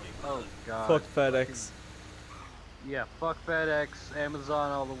 Oh god. Fuck FedEx. Yeah, fuck FedEx,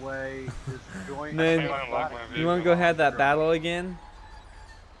 Amazon all the way. This joint. Man, you want to go have that battle again?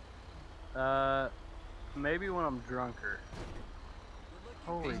 Maybe when I'm drunker.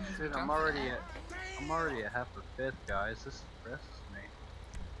 Holy shit, I'm already at half a fifth, guys. This stresses me.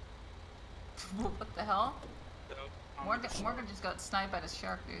 What the hell? Morgan just got sniped by the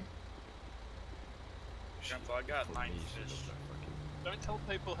shark, dude. I got 9 fish. Don't tell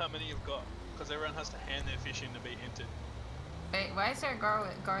people how many you've got, because everyone has to hand their fish in to be entered. Wait, why is there a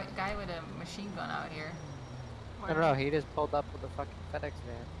guy with a machine gun out here? I don't know, he just pulled up with a fucking FedEx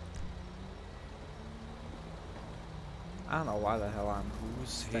van. I don't know why the hell I'm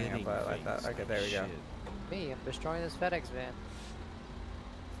standing about it like that. Okay, there we go. Me, I'm destroying this FedEx van.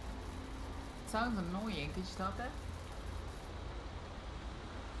 Sounds annoying. Could you stop that?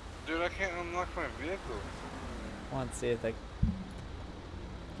 Dude, I can't unlock my vehicle. I want to see if they...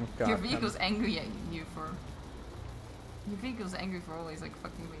 Oh, God, Your vehicle's angry at you for... Your vehicle's angry for always like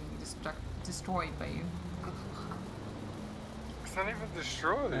fucking being destroyed by you. It's not even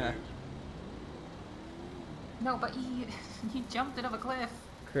destroyed. Yeah. No, but he jumped it off a cliff.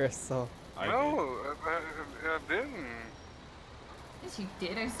 Crystal. No, I didn't. Yes, you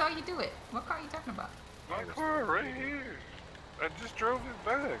did. I saw you do it. What car are you talking about? My car right here. I just drove it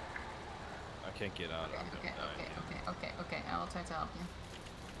back. I can't get out. I'm gonna die. Okay. I'll try to help you.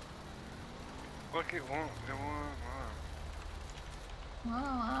 Look, it won't.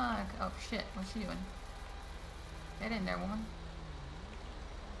 Oh shit, what's she doing? Get in there, woman.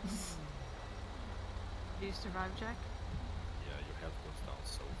 Do you survive, Jack? Yeah, your health goes down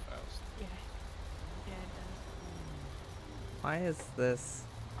so fast. Yeah. Yeah, it does. Why is this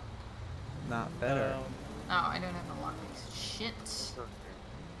not better? Oh, I don't have the lockpicks. Shit.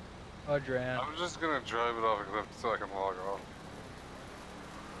 Oh, Dran. I'm just gonna drive it off a cliff so I can log off.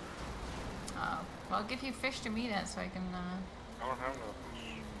 Well, I'll give you fish to meet at so I can, I don't have no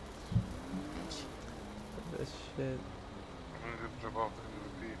fish. Bitch. This shit. I'm gonna just jump off into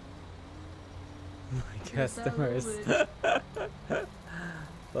the sea. My customers.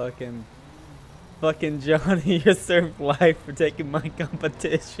 Fucking Johnny, you're served life for taking my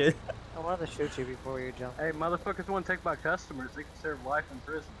competition. I wanted to shoot you before you jump. Hey, motherfuckers want to take my customers. They can serve life in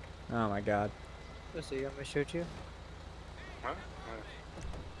prison. Oh my God. So you want me to shoot you? Huh?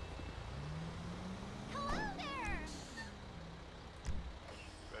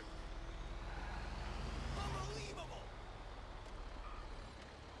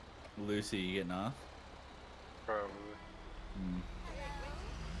 Lucy, you getting off? Probably.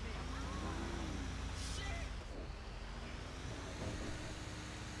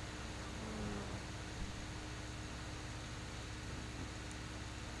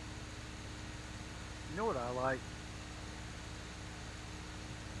 You know what I like?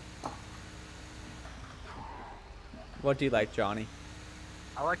 What do you like, Johnny?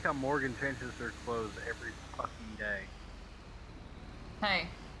 I like how Morgan changes her clothes every fucking day. Hey.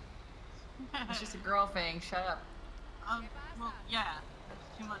 It's just a girl thing. Shut up. Well, yeah.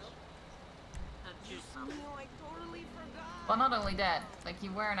 There's too much to choose from. Well, not only that. Like,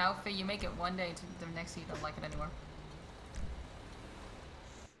 you wear an outfit, you make it one day, to the next you don't like it anymore.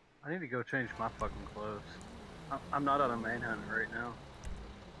 I need to go change my fucking clothes. I'm not on a manhunt right now.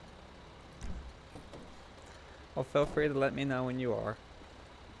 Well, feel free to let me know when you are.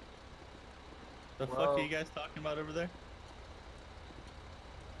 The fuck are you guys talking about over there?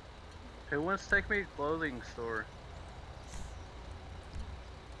 Who wants to take me to a clothing store?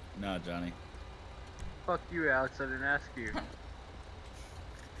 No, Johnny. Fuck you, Alex. I didn't ask you.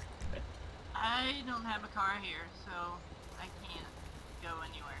 I don't have a car here, so I can't go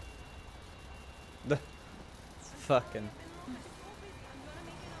anywhere. It's fucking...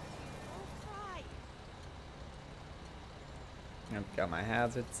 I've got my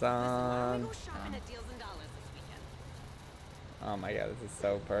hazards on. Oh my God, this is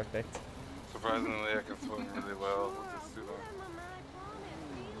so perfect. Surprisingly, I can swim really well with this suit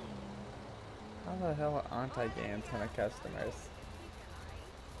on. How the hell aren't I getting a ton of customers?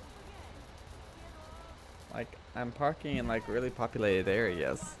 Like, I'm parking in like really populated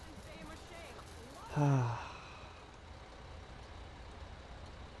areas.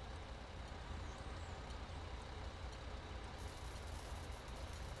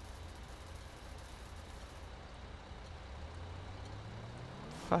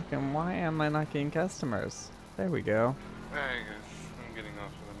 Fucking why am I not getting customers? There we go. Hey guys, I'm getting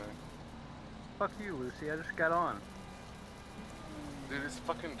off for the night. Fuck you, Lucy. I just got on. Dude, it's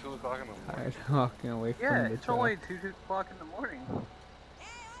fucking 2 o'clock in the morning. I'm walking away from Yeah, the it's truck. only 2 o'clock in the morning.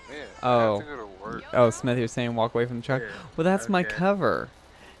 Yeah, Oh. I have to go to work. Oh, Smith, you're saying walk away from the truck? Yeah, Well, that's my okay. cover.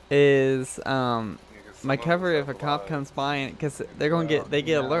 Is my of cover us if a have cop lives. comes by, and because they're gonna get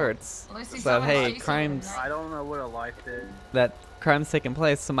No. alerts Lucy, that someone's hey, chasing crimes I don't know what a life is. that crime's taking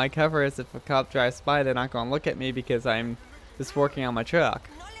place. So my cover is if a cop drives by, they're not gonna look at me because I'm just working on my truck.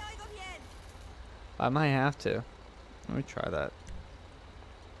 I might have to. Let me try that.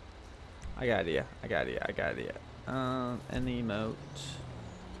 I got idea. An emote.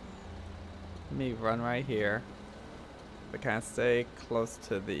 Let me run right here. but kind of stay close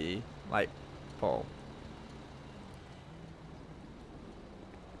to the light pole.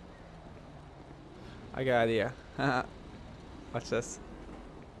 I got an idea. Watch this.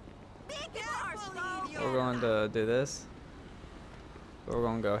 We're going to do this. We're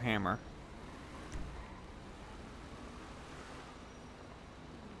going to go hammer.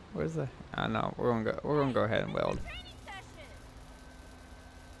 Where's the? I don't know. We're gonna go ahead and weld.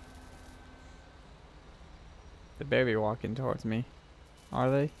 They better be walking towards me.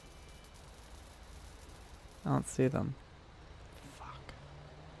 Are they? I don't see them. Fuck.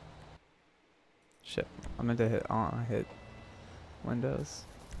 Shit. I meant to hit on. I hit windows.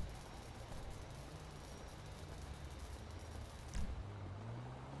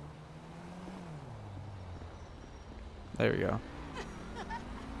 There we go.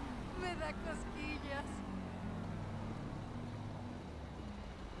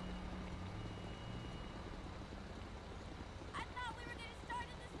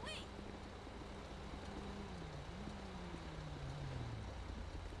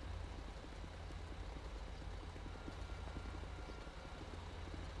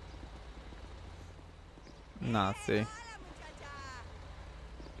 Nazi.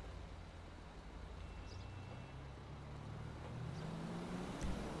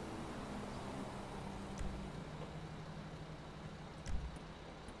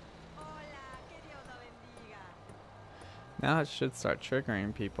 Now it should start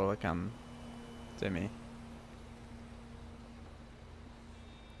triggering people to come to me.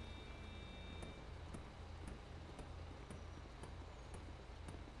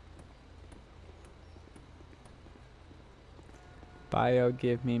 Bio,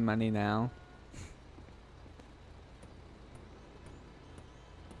 give me money now.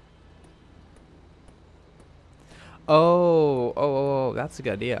 Oh, that's a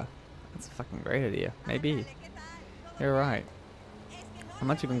good idea. That's a fucking great idea. Maybe. You're right. I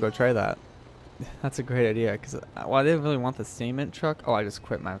might even go try that. That's a great idea, because well, I didn't really want the cement truck. Oh, I just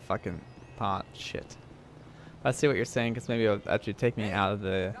quit my fucking pot. Shit. I see what you're saying, because maybe it'll actually take me out of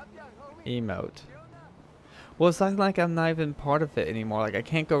the emote. Well, it's not like I'm not even part of it anymore. Like, I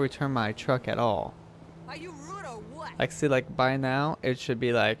can't go return my truck at all. Are you rude or what? Like, see, like, by now, it should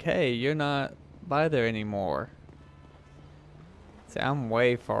be like, hey, you're not by there anymore. See, I'm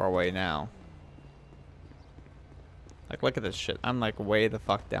way far away now. Like, look at this shit. I'm, like, way the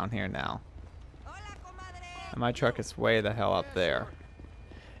fuck down here now. And my truck is way the hell up there.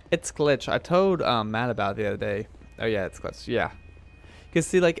 It's glitch. I told Matt about it the other day. Oh, yeah, it's glitch. Yeah. Because,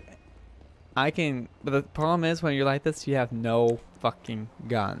 see, like, I can... But the problem is, when you're like this, you have no fucking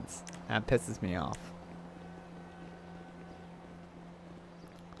guns. That pisses me off.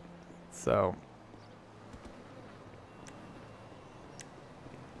 So...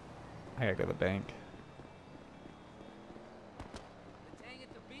 I gotta go to the bank.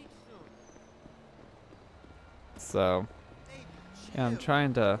 So, yeah, I'm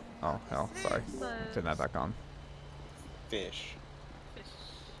trying to... Oh, hell, sorry. Turn that back on. Fish.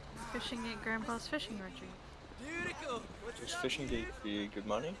 Fishing at Grandpa's fishing retreat. Does fishing get you good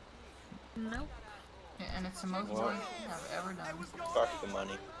money? Nope. Yeah, and it's the most fun I've ever done. Fuck the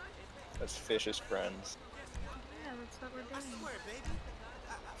money. That's fish as friends. Yeah, that's what we're doing.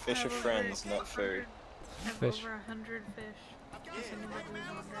 Fish are friends, not food. Fish. Over 100 fish.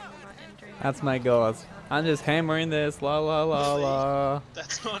 That's my goal. I'm just hammering this. La la la la.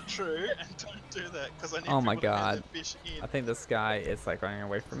 That's not true, and don't do that, because I need Oh my people to hand god. the fish in. I think this guy is like running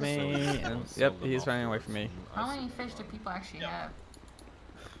away from me. And yep, he's running away from me. How many fish do people actually have?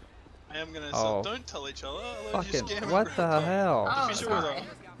 I am gonna Oh. don't tell each other. Otherwise you Fucking, scam what everyone. the hell? Oh, Fish are sorry.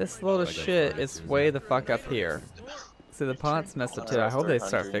 This load of shit is way the fuck up here. See, the pot's messed up too. I hope they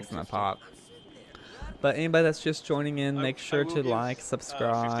start fixing the pot. But anybody that's just joining in, make sure to like,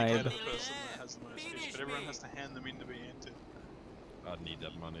 subscribe. The person that has the most fish, but everyone has to hand them in to be entered. I need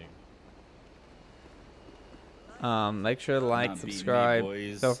that money. Make sure to like, Not beating me, subscribe.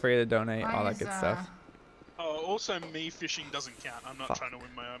 boys. Feel free to donate, Why all that is, good stuff. Oh, also me fishing doesn't count. I'm not Fuck. trying to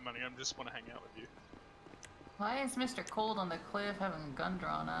win my own money. I just want to hang out with you. Why is Mr. Cold on the cliff having a gun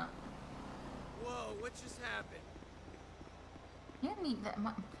drawn up? Whoa, what just happened? You didn't need that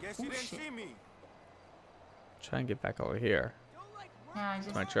much. Guess you didn't see me. Try and get back over here. Yeah, I It's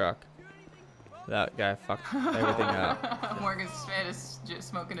just... my truck. That guy fucked everything up. Morgan Smith is just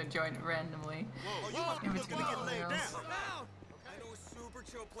smoking a joint randomly. In between the rails. I know a super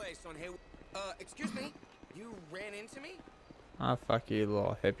chill place on Hay. Excuse me. You ran into me? Oh, fuck you,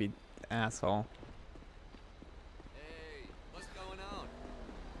 little hippie asshole. Hey, what's going on?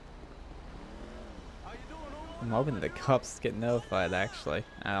 How you doing, I'm hoping the cops get notified, actually.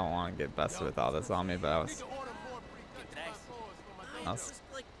 I don't want to get busted with all this on me, but I was... I was,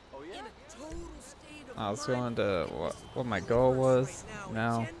 oh, yeah? In a total state of I was going to what my goal was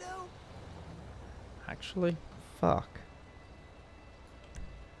now. Actually, fuck.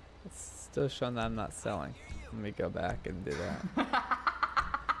 It's still showing that I'm not selling. Let me go back and do that.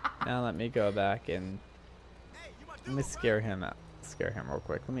 Now let me go back and let me scare him out. Scare him real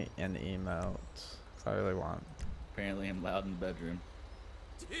quick. Let me end the emote. 'Cause I really want. Apparently I'm loud in the bedroom.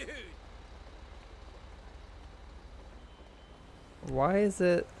 Dude. Why is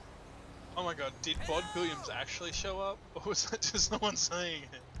it? Oh my god, did Bod Williams actually show up? Or was that just someone saying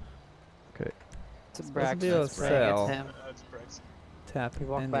it? Okay. It's a Supposed to be Braxton able to saying it's sell. him. It's Braxton. Tap He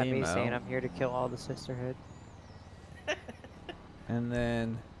walked in by the me saying emote. I'm here to kill all the sisterhood. And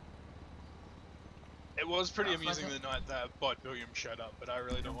then It was pretty amusing the night that Bod Williams showed up, but I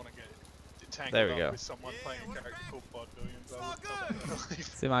really don't want to get tangled there we up go. with someone playing a character called Bod Williams. I would tell that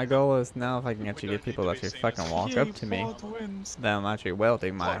See, my goal is now if I can actually get people to actually fucking walk up to me, then I'm actually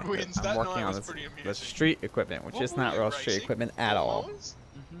welding my. I'm working on the street equipment, which is not real street equipment at all.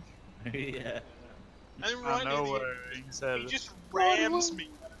 Yeah. And right near the he just rams me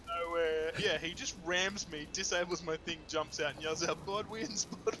out of nowhere. Yeah, he just rams me, disables my thing, jumps out and yells out, Bod wins,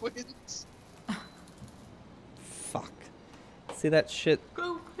 Bod wins. Fuck. See that shit?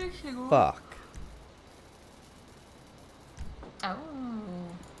 Go fishing. Fuck. Oh.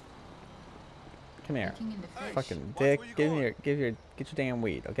 Come here. Looking into fish. Fucking dick. Get your damn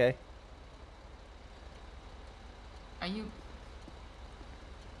weed, okay? Are you?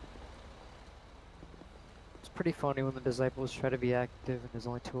 It's pretty funny when the disciples try to be active and there's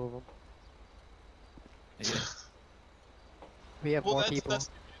only 2 of them. Yeah. We have more people.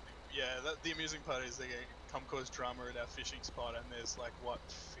 The amusing part is they come cause drama at our fishing spot, and there's like what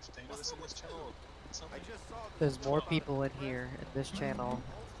 15 of us in this channel or something. There's more people in here in this channel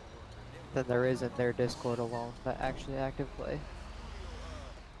than there is in their Discord alone that actually active play.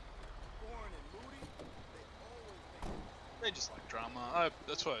 They just like drama.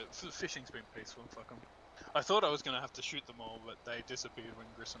 That's why fishing's been peaceful. Fuck them. I thought I was gonna have to shoot them all, but they disappeared when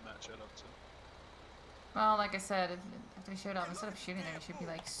Gris and Matt showed up. So. Well, like I said, if they showed up, instead of shooting them, you should be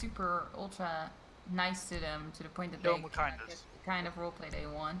like super ultra nice to them to the point that they get the kind of roleplay they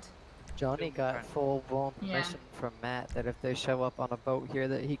want. Johnny got full-blown permission from Matt that if they show up on a boat here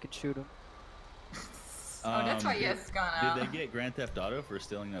that he could shoot them. Oh, that's why yes, gone out. Did they get Grand Theft Auto for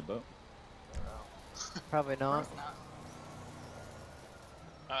stealing that boat? Probably not.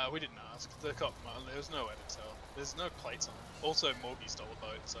 We didn't ask. The cop, there was no way to tell. There's no plates on it. Also, Morgie stole a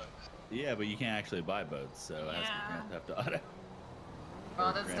boat, so. Yeah, but you can't actually buy boats, so it has to be Grand Theft Auto.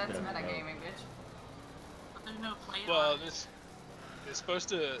 Well, that's metagaming, bitch. But there's no plate well, on it. there's supposed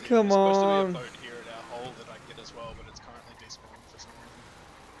to. Come there's supposed on. to be a boat here at our hole that I get as well, but it's currently despawned for some reason.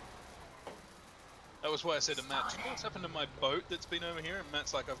 That was why I said to Matt, do you know what's happened to my boat that's been over here? And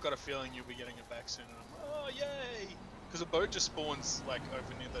Matt's like, I've got a feeling you'll be getting it back soon. And I'm like, oh, yay! Because a boat just spawns, like,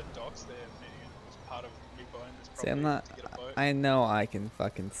 over near the docks there. It was part of me buying this property. See, I'm not. To get a boat. I know I can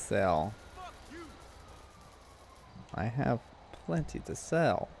fucking sell. I have plenty to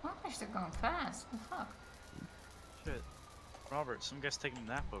sell. Oh, they're going fast. What the fuck? Shit. Robert, some guy's taking a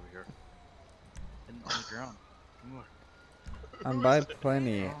nap over here. On the ground. Come on. I'm by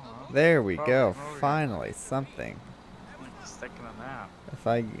plenty. There we go. Finally, something. He's taking a nap. If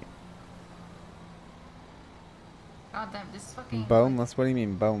I. God damn, this fucking. Boneless? What do you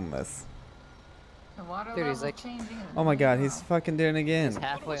mean boneless? The water Dude, he's level like. changing. Oh my god, he's fucking doing it again. He's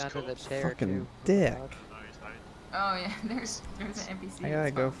halfway under the chair. Fucking too. dick. Oh yeah, there's an NPC. I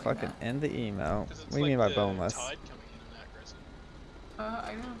gotta go fucking end the email. What do you mean by boneless?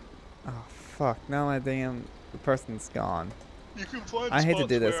 I know. Oh fuck! Now my damn person's gone. You can find I hate to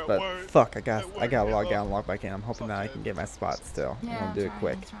do this, spots but where it fuck! I gotta won't log get out and log back in. I'm hoping that I can get my spot still. I'm gonna do it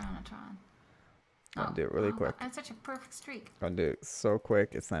quick. I'm trying. Gonna do it really quick. That's such a perfect streak. Gonna do it so quick.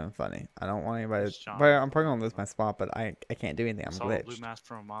 It's not even funny. I don't want anybody. Well, I'm probably gonna lose my spot, but I can't do anything. I'm Saw a blue glitched. mask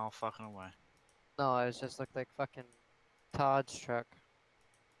from a mile fucking away. No, it just looked like fucking Todd's truck.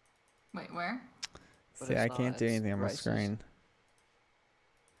 Wait, where? But See, it's I not, can't do it's anything on my Rice's. screen.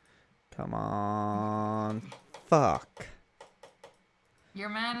 Come on. Fuck. Your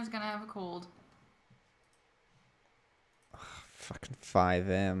man is gonna have a cold. Fucking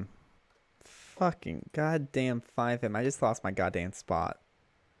FiveM. Fucking goddamn FiveM. I just lost my goddamn spot.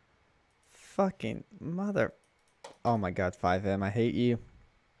 Fucking mother. Oh my god, FiveM. I hate you.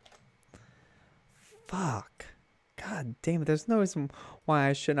 Fuck. God damn it. There's no reason why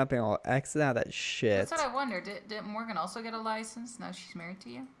I should not be able to exit out of that shit. That's what I wondered. Did Morgan also get a license? Now she's married to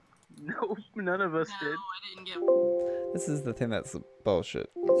you? No, none of us did. I didn't get. This is the thing that's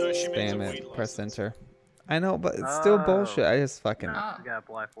bullshit. No, she means a Spam weed it. Press enter. I know, but it's still bullshit. I just fucking. No, you gotta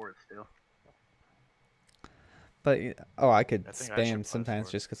apply for it still. But I could I think I should spam apply sometimes for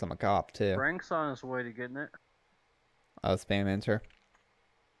it. just because I'm a cop too. Frank's on his way to getting it. Oh, spam enter.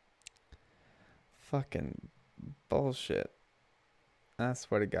 Fucking bullshit. I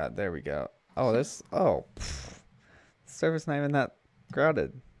swear to God. There we go. Oh, this. Oh, pff. Server's not even that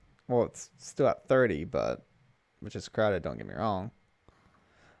crowded. Well, it's still at 30, but which is crowded. Don't get me wrong.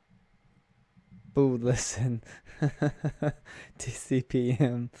 Boo, listen.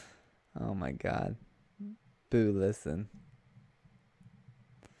 TCPM. Oh my God. Boo, listen.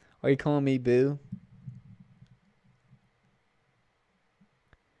 Are you calling me Boo?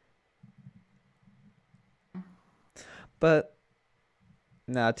 But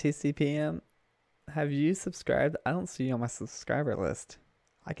now TCPM, have you subscribed? I don't see you on my subscriber list.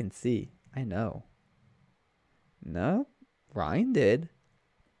 I can see. I know. No? Ryan did.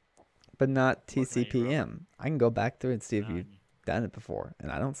 But not TCPM. I can go back through and see if you've done it before.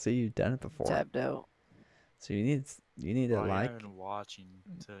 And I don't see you've done it before. Tapped out. So you need to like. I've been watching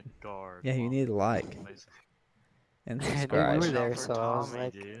to guard. Yeah, you need to like. And subscribe. You were there, so I was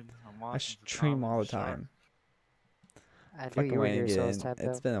like, I stream all the time. I knew Fucking you were waiting here, to so I get was in. tapped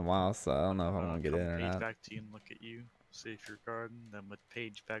It's out. been a while, so I don't know if I'm gonna get in or Page not. back to you and look at you. See if you're guarding. Then with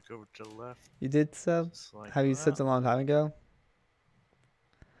page back over to the left. You did sub? Just like Have you that. subbed a long time ago?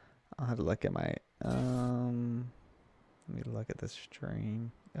 I'll have to look at my let me look at this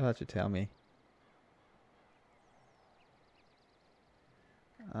stream. I'll let you tell me.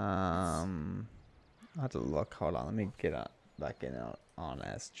 I'll have to look. Hold on, let me get back in on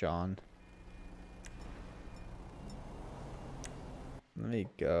as John. Let me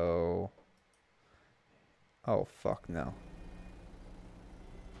go. Oh fuck no.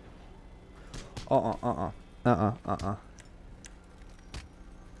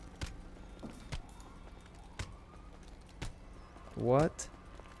 What?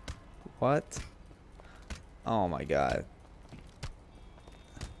 What? Oh my God.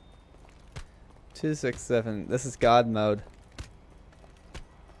 267. This is God mode.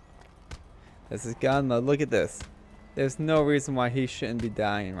 This is God mode. Look at this. There's no reason why he shouldn't be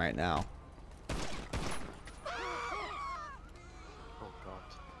dying right now. Oh God.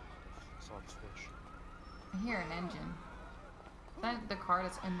 Saw the fish. I hear an engine. Is that the car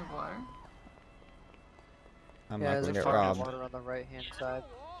that's in the water? I'm yeah, not there's gonna a get car in robbed. the water on the right hand side.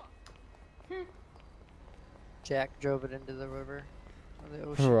 Jack drove it into the river. Or the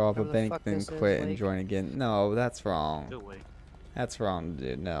ocean. Rob a whatever the bank, fuck then this is, quit and lake. join again. No, that's wrong. Good lake. That's wrong,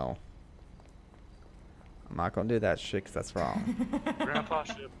 dude. No. I'm not gonna do that shit because that's wrong. Grandpa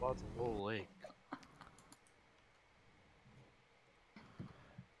should have bought the whole lake.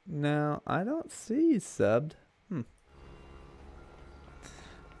 No, I don't see you subbed.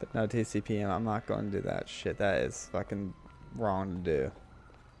 But no TCPM, I'm not going to do that shit. That is fucking wrong to do.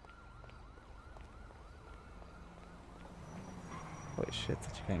 Holy shit,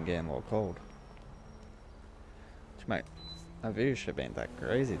 that you can't get in a little cold. My viewership ain't that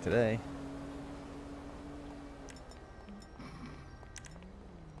crazy today.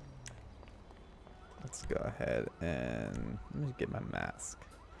 Let's go ahead and let me get my mask.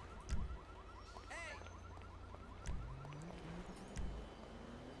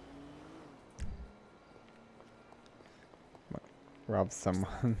 Rob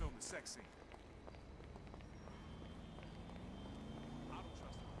someone.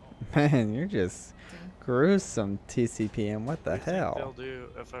 Man, you're just gruesome, TCPM. What the What do you think hell? they'll do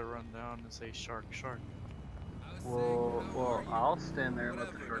if I run down and say shark, shark? Well, I'll stand there and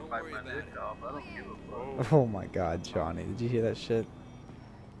let the shark bite my dick off. I don't give a fuck. Oh my God, Johnny, did you hear that shit?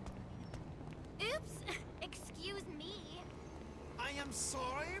 Oops! Excuse me. I am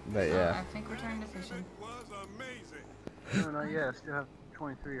sorry. But yeah. I think we're turning to fishing. No, not yet. I still have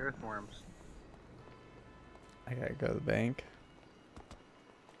 23 earthworms. I gotta go to the bank.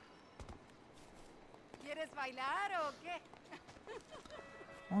 ¿Quieres bailar o qué?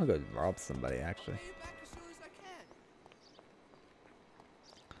 I wanna go rob somebody actually.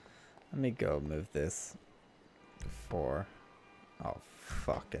 Let me go move this before. Oh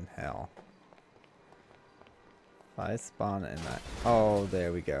fucking hell. If I spawn in that. Oh,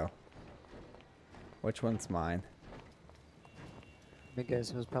 there we go. Which one's mine? I guess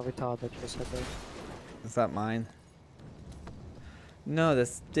it was probably Todd that just said that. Is that mine? No, the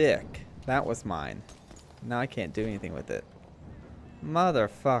stick. That was mine. Now I can't do anything with it.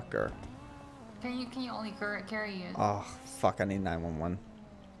 Motherfucker. Can you only carry it? Oh, fuck, I need 911.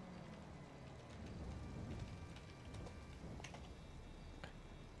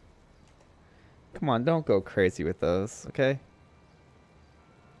 Come on, don't go crazy with those, okay?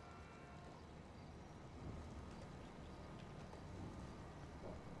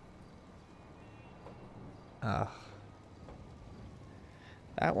 Ugh.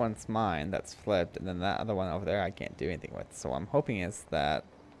 That one's mine, that's flipped, and then that other one over there I can't do anything with. So I'm hoping is that...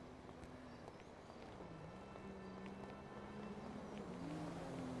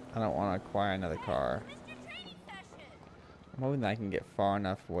 I don't want to acquire another car. I'm hoping that I can get far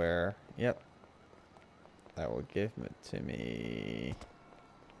enough where... Yep. That will give it to me...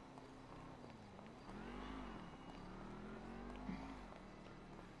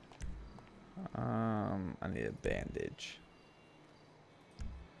 I need a bandage.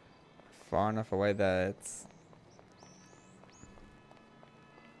 Far enough away that it's...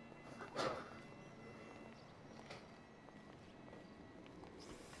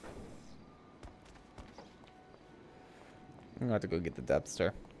 I'm gonna have to go get the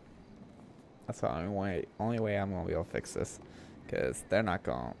dubster. That's the only way I'm gonna be able to fix this. Because they're not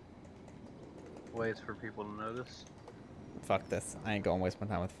gonna... Ways for people to notice. Fuck this. I ain't gonna waste my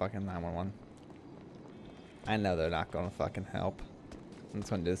time with fucking 911. I know they're not gonna fucking help. I'm just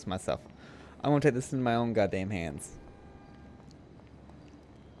gonna do this myself. I'm gonna take this in my own goddamn hands.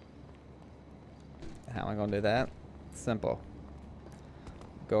 How am I gonna do that? Simple.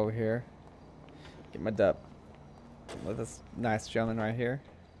 Go over here. Get my dub. With this nice gentleman right here.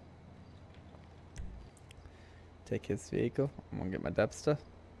 Take his vehicle. I'm gonna get my dub stuff.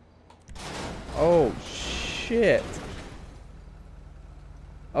 Oh shit.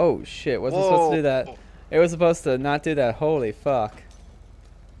 Oh shit. Wasn't supposed to do that. It was supposed to not do that. Holy fuck.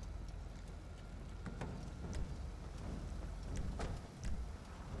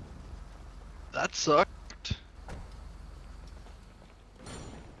 That sucked.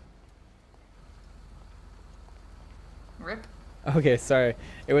 Rip. Okay, sorry.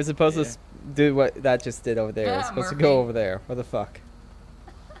 It was supposed to do what that just did over there. It was supposed to go over there. What the fuck?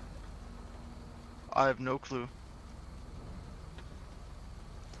 I have no clue.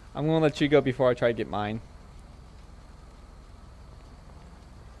 I'm gonna let you go before I try to get mine.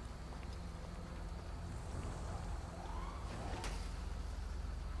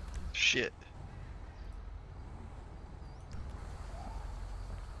 Shit.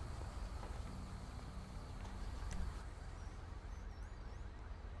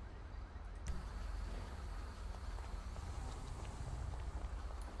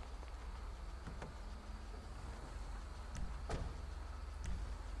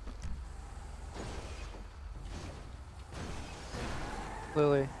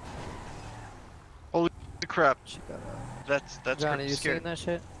 Lily. Holy crap. That's Johnny, you scary. seen that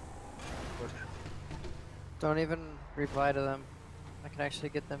shit? Don't even reply to them. I can actually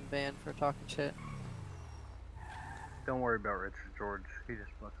get them banned for talking shit. Don't worry about Richard George. He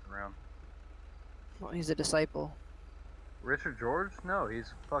just fucking around. Well, he's a disciple. Richard George? No,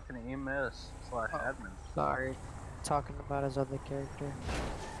 he's fucking EMS/admin. Sorry. Talking about his other character.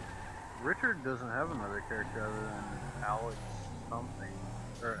 Richard doesn't have another character other than Alex something.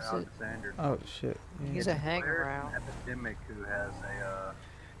 Or Alexander. Oh shit. Yeah. He's a hang-around. Epidemic who has a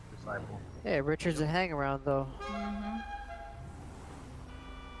disciple. Yeah, Richard's a hang-around though.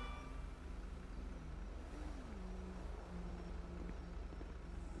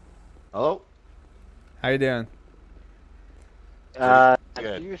 Hello? How you doing? Do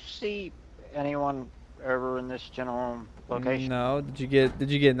you see anyone ever in this general location? No. Did you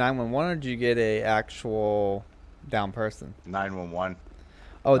get 911 or did you get a actual down person? 911.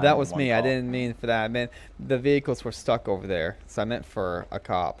 Oh, that was me. call. I didn't mean for that. I meant the vehicles were stuck over there. So I meant for a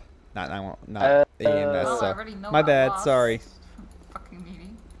cop, not 911, not EMS. Well, I So already know my I bad. lost. Sorry. Fucking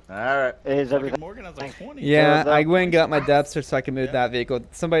meeting. Alright. Is everything... Morgan has like 20. Yeah, I went and got my dubster so I can move that vehicle.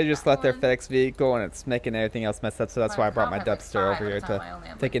 Somebody just left their FedEx vehicle and it's making everything else messed up. So that's why I brought my dubster over here to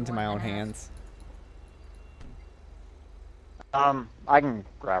take it into my own hands. I can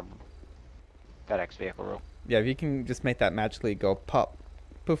grab FedEx vehicle real. Yeah, if you can just make that magically go pop,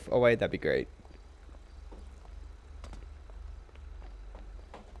 poof away, that'd be great.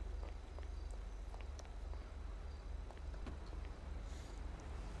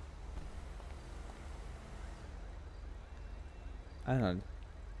 I don't know.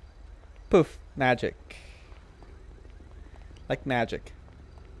 Poof, magic. Like magic.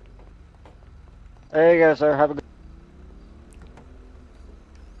 There you go, sir. Have a good...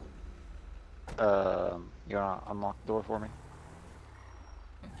 You wanna unlock the door for me?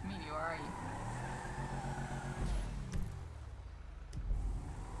 What do you mean, where are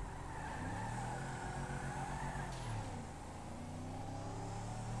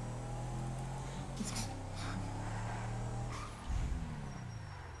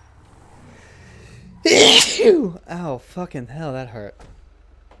you? Ow, fucking hell, that hurt.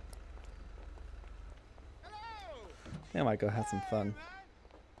 I might go have some fun.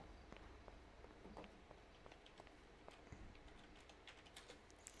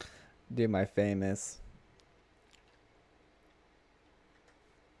 do my famous.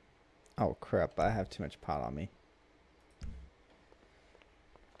 Oh crap! I have too much pot on me.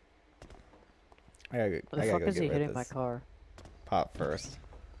 I gotta What the go fuck is get he rid hitting of my this car? pot first.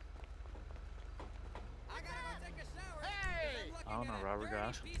 I don't know, Robert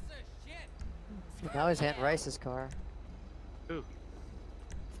Gosh. Now he's hitting Rice's car. Who?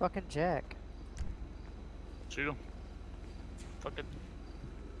 Fucking Jack. Shoot him. Fuck it.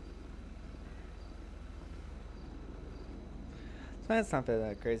 So it's not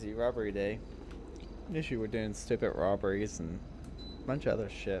that crazy robbery day. Usually we're doing stupid robberies and a bunch of other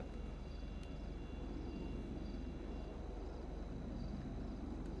shit.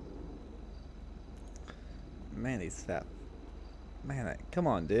 Man, he's fat. Man, come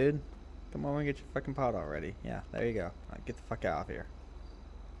on, dude. Come on and get your fucking pot already. Yeah, there you go. Get the fuck out of here.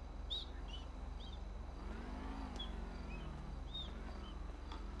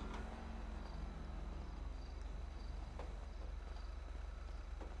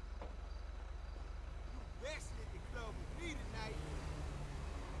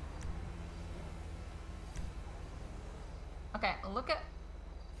 Okay, look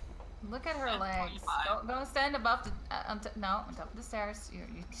at her legs. Go stand above the no, on top of the stairs. You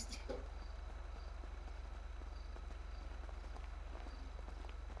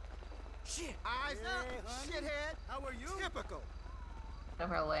Shit! Eyes up, shithead! How are you? Typical. of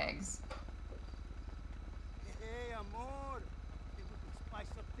her legs. Hey, amor. Think we can spice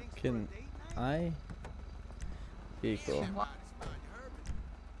up things Can for a date night? I be cool?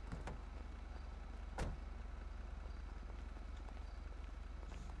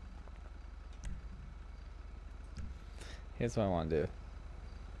 Here's what I want to do.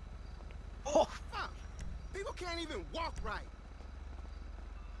 Oh, fuck! People can't even walk right.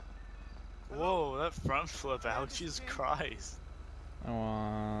 Whoa, that front flip out, Jesus Christ. I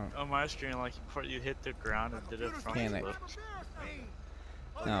want... On my screen, like, before you hit the ground and did a front Mechanic. flip.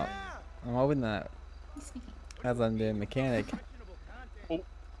 No, I'm hoping that as I'm doing mechanic. Oh.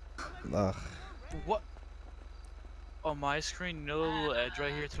 Ugh. What? On my screen, you know the little edge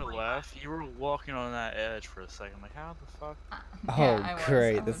right here to the left? You were walking on that edge for a second. Like, how the fuck? Oh,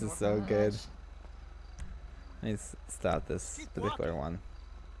 great. This is so good. Let me stop this particular one.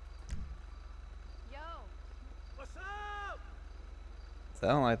 So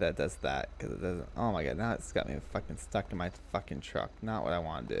I don't like that it does that, because it doesn't... Oh my god, now it's got me fucking stuck in my fucking truck. Not what I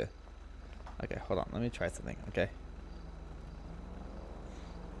want to do. Okay, hold on. Let me try something, okay?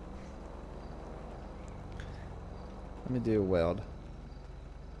 Let me do a weld.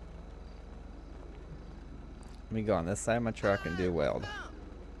 Let me go on this side of my truck and do a weld.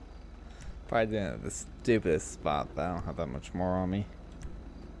 Probably doing it at the stupidest spot, but I don't have that much more on me.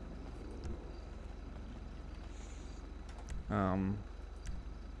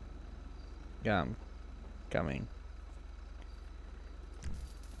 Yeah, I'm coming.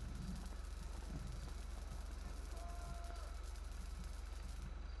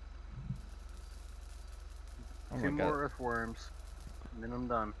 Oh my Two god. more earthworms, and then I'm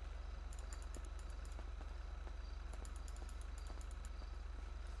done.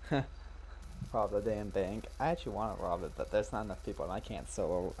 Rob the damn bank. I actually want to rob it, but there's not enough people, and I can't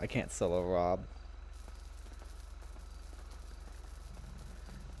solo rob.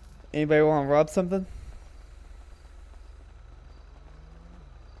 Anybody want to rob something?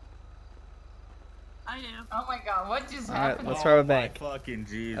 I do. Oh my god, what just All right, happened? let's rob a bank. Fucking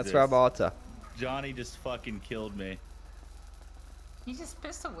Jesus. Let's rob Alta. Johnny just fucking killed me. He just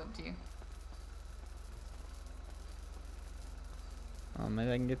pistol whipped you. Oh, maybe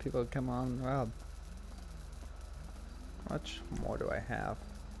I can get people to come on and rob. How much more do I have?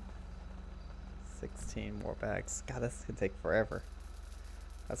 16 more bags. God, this could take forever.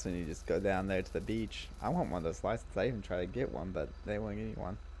 That's when you just go down there to the beach. I want one of those licenses. I even tried to get one, but they won't give me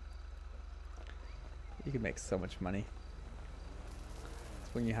one. You can make so much money.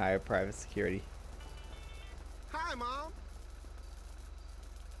 It's when you hire private security. Hi, Mom.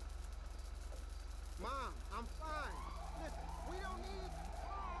 Mom, I'm fine. Listen, we don't need...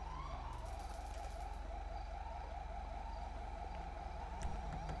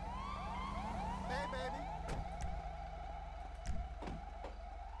 Hey, baby.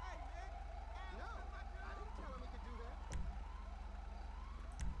 No, I didn't tell him he could do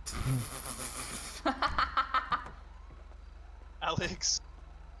that. Alex.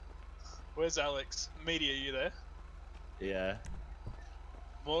 Where's Alex? Media, you there? Yeah.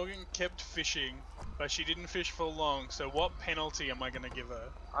 Morgan kept fishing, but she didn't fish for long, so what penalty am I gonna give her?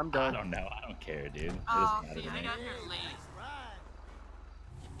 I'm done. I don't know. I don't care, dude. It Oh, doesn't matter see, to I me. got here late.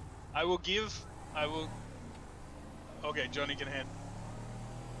 I will... Okay, Johnny can hand.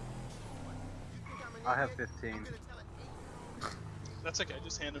 I have 15. That's okay,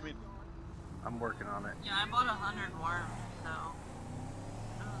 just hand them in. I'm working on it. Yeah, I bought 100 worms, so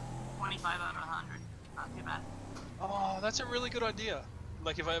it was 25 out of 100. Not too bad. Oh, that's a really good idea.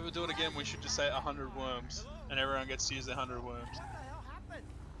 Like, if I ever do it again, we should just say 100 worms, and everyone gets to use their 100 worms.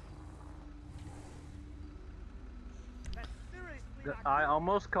 I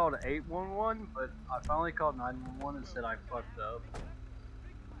almost called 811, but I finally called 911 and said I fucked up.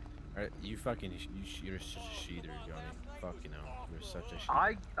 Alright, you fucking, you're such a cheater, Johnny. Fucking hell, you're such a cheater.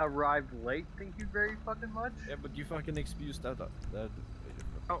 I arrived late, thank you very fucking much. Yeah, but you fucking excused that.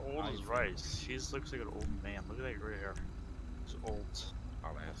 How old is Rice? He looks like an old man. Look at that gray hair. He's old.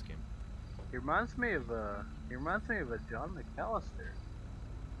 I'll ask him. He reminds me of a John McAllister.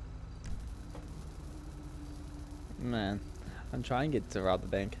 Man, I'm trying to get to rob the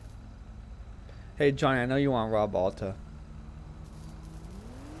bank. Hey Johnny, I know you want to rob Alta.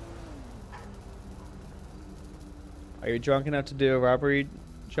 Are you drunk enough to do a robbery,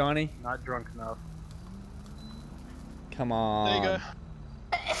 Johnny? Not drunk enough. Come on. There you go.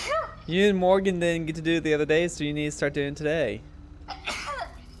 You and Morgan didn't get to do it the other day, so you need to start doing it today.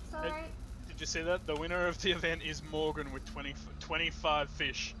 Did you see that? The winner of the event is Morgan with 25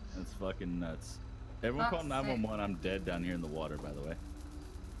 fish. That's fucking nuts. Everyone call 911. I'm dead down here in the water, by the way.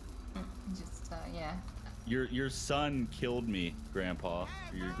 Just, yeah. Your son killed me, Grandpa. Or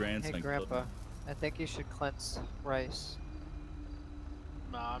your grandson Hey, killed me. Grandpa. I think you should cleanse Rice.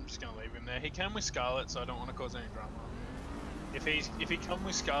 Nah, I'm just gonna leave him there. He came with Scarlet, so I don't want to cause any drama. If he come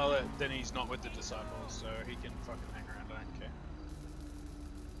with Scarlet, then he's not with the disciples, so he can fucking hang around. I don't care.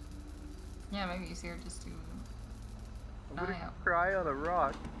 Yeah, maybe he's here just to. I'm gonna cry on a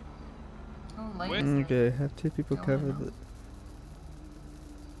rock. Oh, late. Okay, have two people cover the.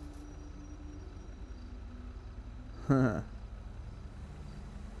 Huh.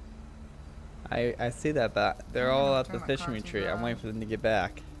 I see that, but they're all at the fishing retreat. I'm waiting for them to get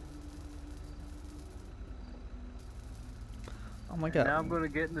back. Oh my god. Now I'm gonna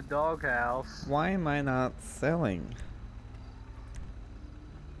get in the doghouse. Why am I not selling?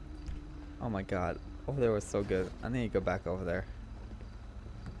 Oh my god. Over there was so good. I need to go back over there.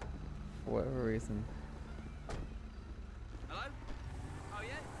 For whatever reason. Hello? Oh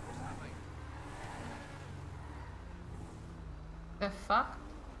yeah? What's that, mate? The fuck?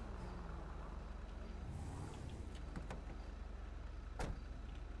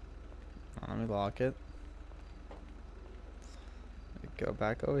 Let me lock it. Go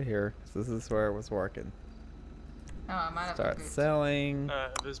back over here, 'cause this is where it was working. Oh, I might have Start been good. selling.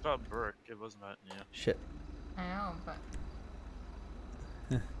 It was about Burke. It wasn't about you. Shit. I know,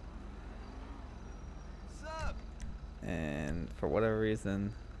 but. And for whatever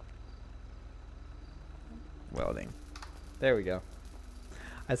reason, welding. There we go.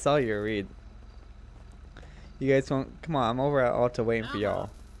 I saw your read. You guys won't. Come on, I'm over at Alta waiting for y'all.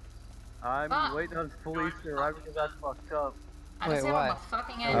 I'm waiting on police to arrive because I fucked up. Wait, why?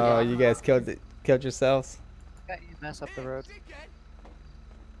 Oh, you guys killed yourselves? Yeah, you mess up the road.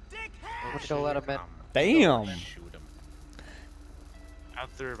 I'm gonna go let him in. Damn!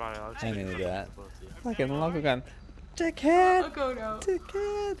 After about I knew that. both of you. Fucking local gun. Dickhead! I'll go now.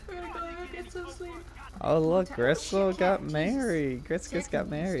 Dickhead! I'm gonna go get some sleep. Oh look, Gristle got married. Griskus got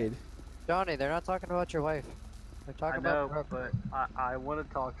married. Johnny, they're not talking about your wife. They're talking I know, about but I want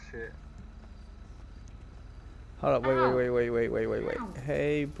to talk shit. Hold up, wait.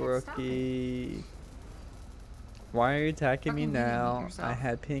 Hey, Brookie. Why are you attacking me now? I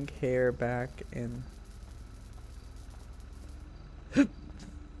had pink hair back in.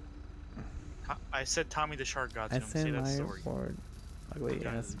 I said Tommy the Shark got to I him. See said that my story. word. Ugly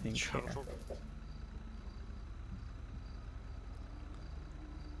God, ass pink hair. trouble.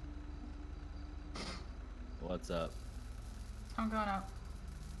 What's up? I'm going out.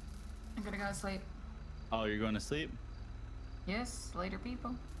 I'm gonna go to sleep. Oh, you're going to sleep? Yes, later,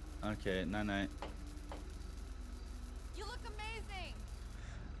 people. Okay, night-night. You look amazing.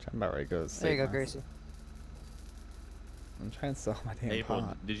 I'm about ready to go to sleep. There you go, now. Gracie. I'm trying to sell my damn April,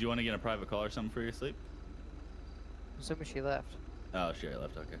 pot. did you want to get a private call or something for your sleep? Assuming she left. Oh, she already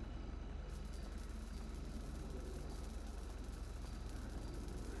left. Okay.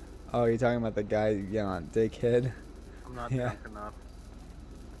 Oh, you're talking about the guy yelling at dickhead? I'm not Yeah. drunk enough.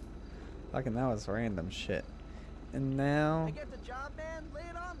 Fucking that was random shit. And now, I get the job, man. Lay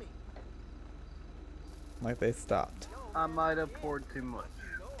it on me. like they stopped. I might have poured too much.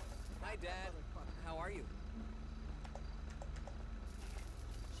 Hi, Dad. How are you?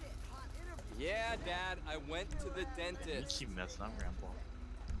 Yeah, Dad. I went to the You dentist. keep messing up, Grandpa.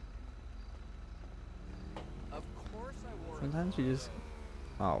 Of course I wore. Sometimes you just.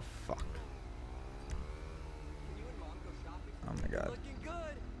 Oh fuck. god.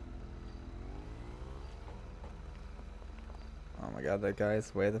 Oh my god, that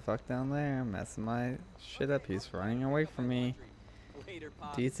guy's way the fuck down there, messing my shit up. He's running away from me.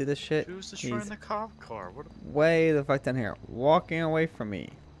 Do you see the shit? Who's destroying He's the cop car? What? way the fuck down here, walking away from me.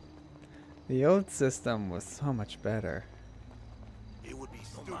 The old system was so much better. It would be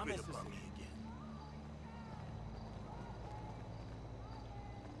stupid about me again.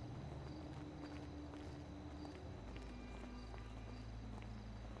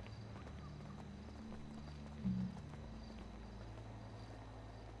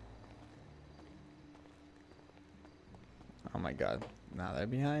 Oh my god, now they're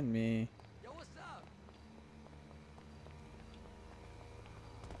behind me. Yo, what's up?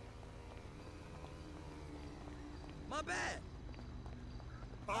 My bad.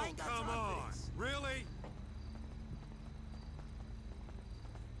 Oh, come on. Really?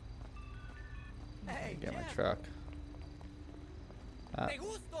 Hey, Get my truck.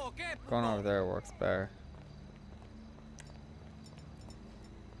 Going over there works better.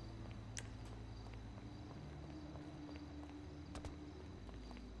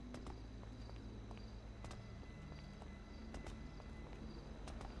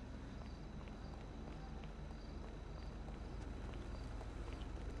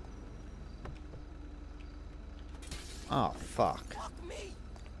 Oh, fuck.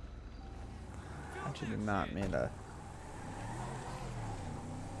 I did not mean to.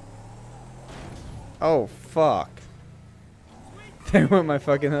 Oh, fuck. There went my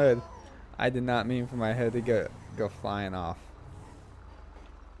fucking hood. I did not mean for my head to go flying off.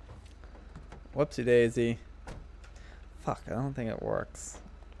 Whoopsie daisy. Fuck, I don't think it works.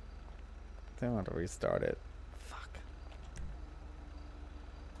 I think I want to restart it.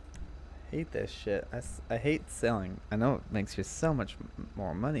 Hate this shit. I hate selling. I know it makes you so much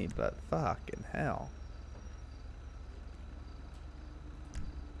more money, but fucking hell.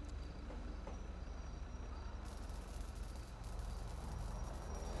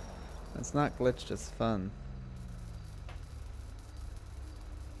 It's not glitched, it's fun.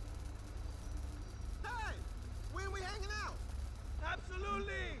 Hey, when are we hanging out?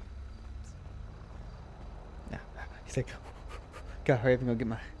 Absolutely. Yeah, he's like, go hurry up and go get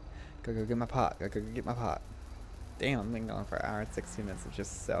my. Go get my pot. Go get my pot. Damn, I've been going for an hour and 16 minutes of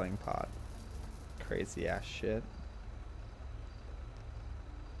just selling pot. Crazy ass shit.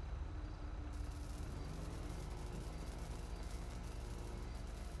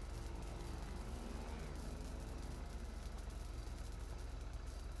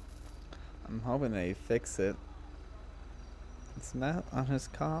 I'm hoping they fix it. Is Matt on his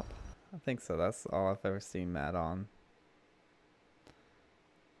cop? I think so. That's all I've ever seen Matt on.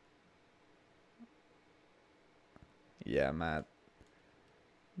 Yeah, Matt.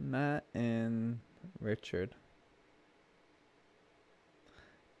 Matt and Richard.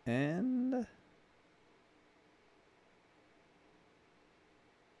 And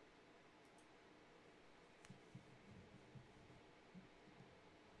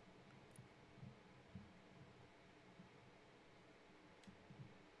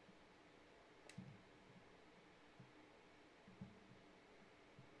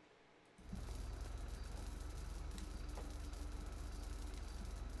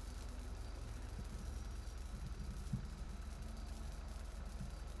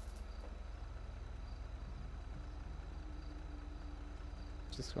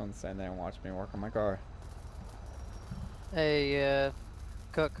just going to stand there and watch me work on my car. Hey,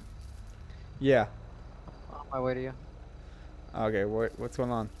 Cook. Yeah. On my way to you. Okay, what's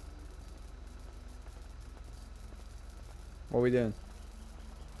going on? What are we doing?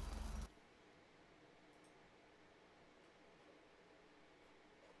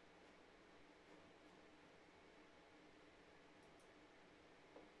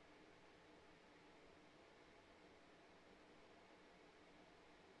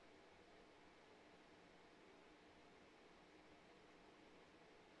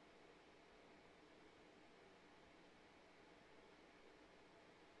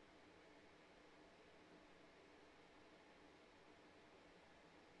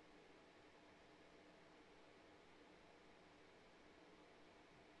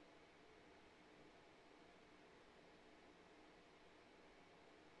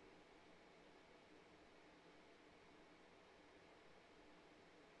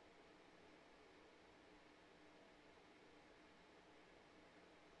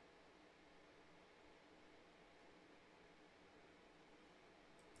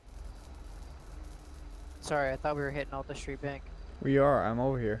 Sorry, I thought we were hitting Alta Street Bank. We are. I'm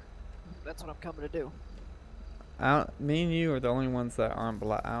over here. That's what I'm coming to do. Me and you are the only ones that aren't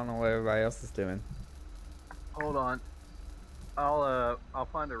black. I don't know what everybody else is doing. Hold on. I'll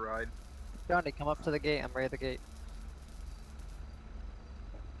find a ride. Johnny, come up to the gate. I'm right at the gate.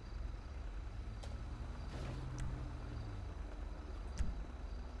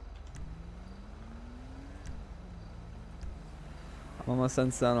 I'm almost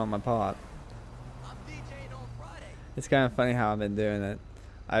done on my pot. It's kind of funny how I've been doing it.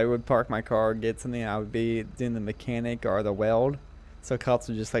 I would park my car, get something, I would be doing the mechanic or the weld, so cops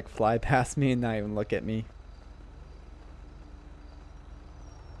would just like fly past me and not even look at me.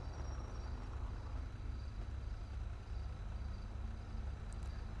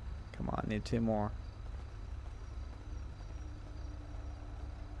 Come on, need 2 more.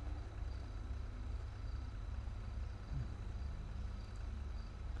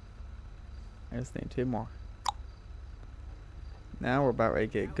 I just need 2 more. Now we're about ready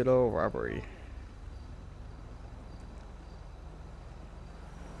to get good old robbery.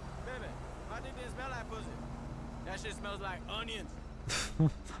 Baby, I think this smell like pussy. That shit smells like onions.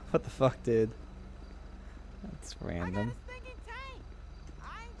 What the fuck, dude? That's random. I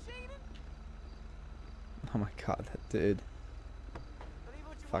ain't cheating. Oh my god, that dude. Believe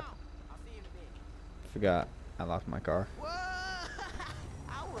what you Fuck. want. I'll see you in a bit. Forgot. I locked my car. Whoa!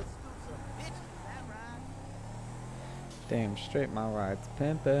 I was scoop some bitches that ride. Damn straight my ride's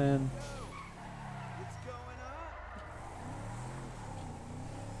pimpin'. What's going on?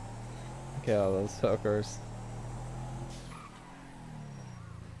 Look at all those hookers.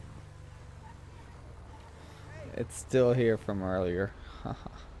 It's still here from earlier.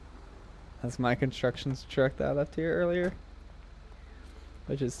 That's my construction truck that I left here earlier,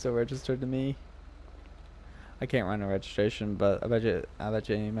 which is still registered to me. I can't run a registration, but I bet you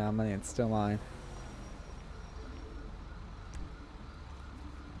any amount of money, it's still mine.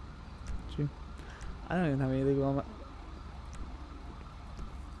 I don't even have any legal on my...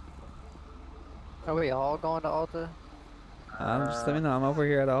 Are we all going to Alta? I'm just letting you know, I'm over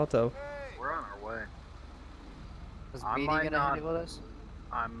here at Alto. We're on our way. Was I Beanie might gonna not- handle this?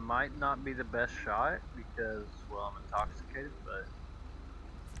 I might not be the best shot because, well, I'm intoxicated, but...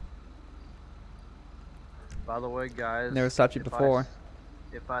 By the way, guys... Never stopped you before.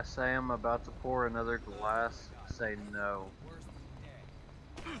 If I say I'm about to pour another glass, say no.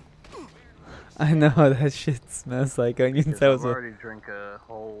 I know, that shit smells like onions. Because That I've was a... already drank a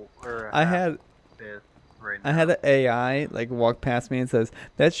whole, or a I half had... fifth right I now. had an AI like walk past me and says,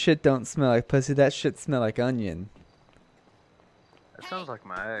 "That shit don't smell like pussy. That shit smell like onion." That sounds like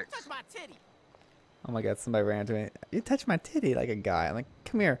my ex. Touch my titty. Oh my god! Somebody ran to me. You touched my titty like a guy. I'm like,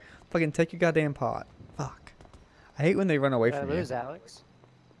 come here, fucking take your goddamn pot. Fuck. I hate when they run away Did I from you. lose Alex?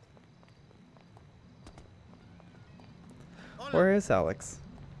 Where is Alex?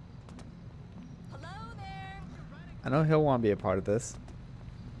 I know he'll want to be a part of this.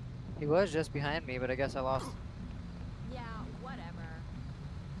 He was just behind me, but I guess I lost. Yeah, whatever.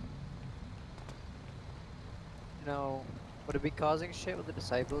 You know, would it be causing shit with the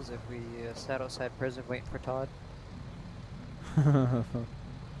disciples if we sat outside prison waiting for Todd?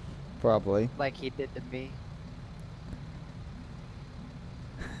 Probably. Like he did to me.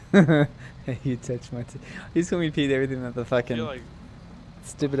 You touched my titty. He's gonna repeat everything that the fucking like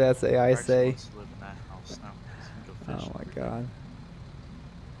stupid ass AI Rex say. wants to live in that house now. He can go Oh fishing. my god.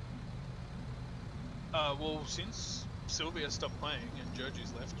 Well, since Sylvia stopped playing and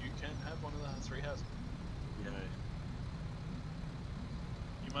Joji's left, you can have one of the 3 houses. Yeah.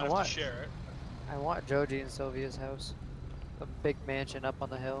 You might have to share it. I want Joji and Sylvia's house. A big mansion up on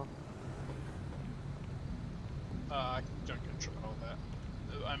the hill. I don't control that.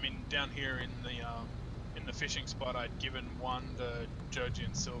 I mean, down here in the fishing spot, I'd given one to Joji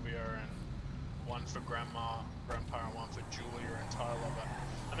and Sylvia, and one for Grandma, Grandpa, and one for Julia and Tyler. But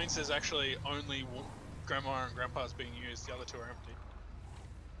that means there's actually only Grandma and Grandpa's being used. The other 2 are empty.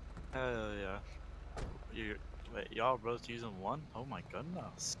 Hell yeah. Wait, y'all both using one? Oh my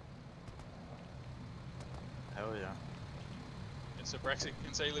goodness. Hell yeah. And so Brexit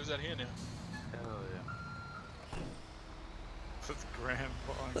can say he lives out here now. Hell yeah. With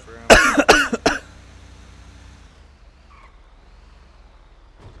Grandpa and Grandma.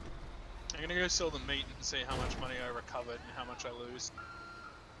 I'm gonna go sell the meat and see how much money I recovered and how much I lose.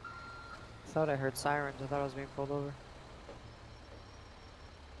 I thought I heard sirens. I thought I was being pulled over.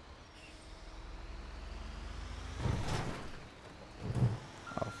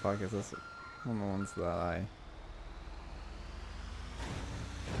 Oh fuck, is this one of the ones that I...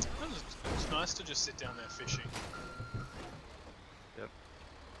 It's nice to just sit down there fishing. Yep.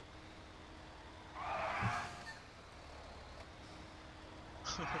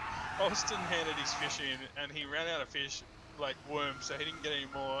 Austin handed his fish in and he ran out of fish like worm, so he didn't get any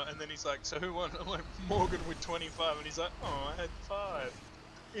more. And then he's like, so who won? I'm like, Morgan with 25, and he's like, oh, I had 5.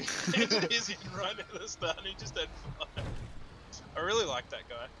 He entered his in right at the start, and he just had 5. I really like that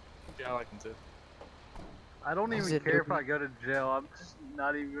guy. Yeah, I like him too. I don't even care if I go to jail. I'm just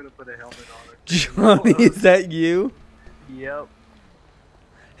not even gonna put a helmet on it. Johnny, is that you? Yep.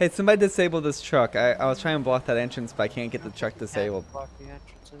 Hey, somebody disable this truck. I was trying to block that entrance, but I can't get the truck disabled. Block the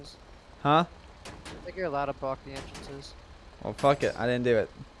entrances. Huh? I think you're allowed to block the entrances. Well, fuck it. I didn't do it.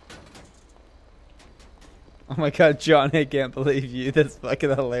 Oh my god, Johnny, I can't believe you. That's fucking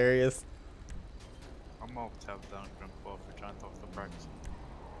hilarious. I'm all tapped down, Grandpa, for trying to talk to practice.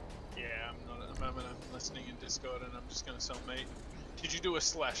 Yeah, I'm not at the moment. I'm listening in Discord, and I'm just gonna sell meat. Did you do a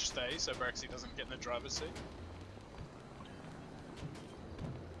 /stay so Braxy doesn't get in the driver's seat?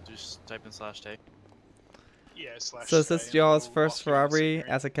 Just type in /stay. Yeah, /stay. So is this y'all's we'll first lock you in robbery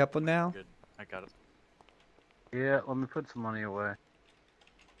secret. as a couple now? Good, I got it. Yeah, let me put some money away.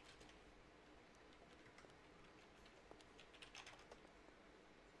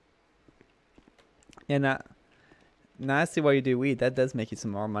 Yeah, now I see why you do weed. That does make you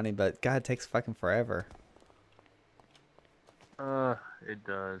some more money, but God, it takes fucking forever. It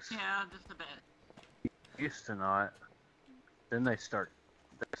does. Yeah, just a bit. Used to not. Then they started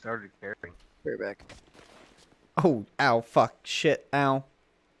carrying. Right back. Oh, ow, fuck, shit, ow.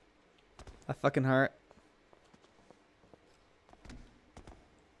 That fucking hurt.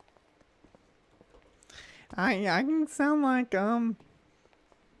 I can sound like,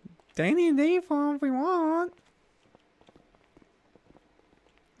 Danny Default if we want.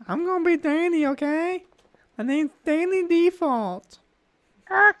 I'm gonna be Danny, okay? My name's Danny Default.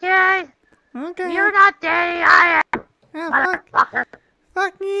 Okay. Okay. You're not Danny, I am. Yeah, Motherfucker.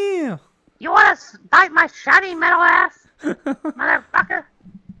 Fuck you. You wanna bite my shiny metal ass? Motherfucker.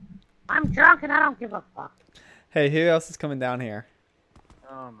 I'm drunk and I don't give a fuck. Hey, who else is coming down here?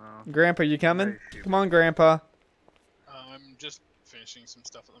 Oh no. Grandpa, you coming? Come on, Grandpa. I'm just finishing some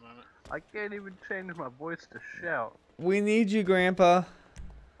stuff at the moment. I can't even change my voice to shout. We need you, Grandpa.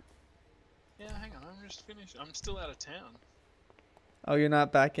 Yeah, hang on, I'm just finished. I'm still out of town. Oh, you're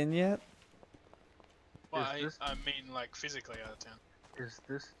not back in yet? Well, I mean, like, physically out of town. Is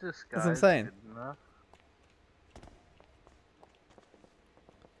this disguise That's what I'm saying. good enough?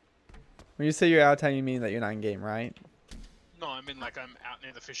 When you say you're out of town, you mean that you're not in game, right? No, I mean, like, I'm out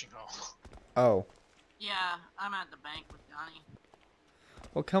near the fishing hole. Oh. Yeah, I'm at the bank with Johnny.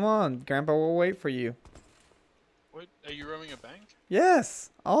 Well, come on, Grandpa. We'll wait for you. What? Are you roaming a bank?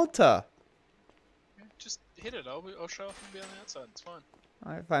 Yes, Alta. Yeah, just hit it. I'll show off and be on the outside. It's fine.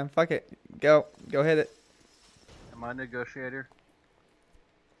 All right, fine. Fuck it. Go hit it. Am I a negotiator?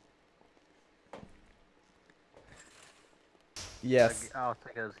 Yes. I'll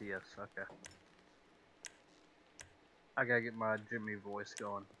take it as a yes. Okay. I gotta get my Jimmy voice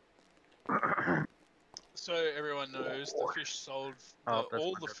going. So everyone knows the fish sold. Oh, that's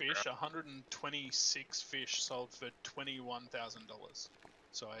All my the good fish, crap. 126 fish, sold for $21,000.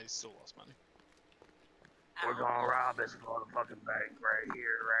 So I still lost money. We're gonna rob this motherfucking bank right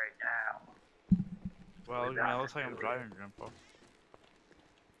here, right now. Well, look at me, it looks like I'm driving, Grandpa.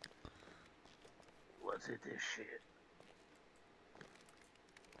 Let's hit this shit.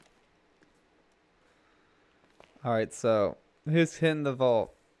 All right. So, who's hitting the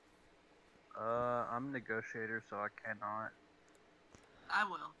vault? I'm a negotiator, so I cannot. I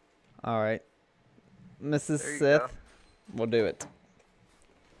will. All right. Mrs. There you Sith, go. we'll do it.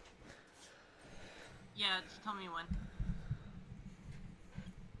 Yeah, just tell me when.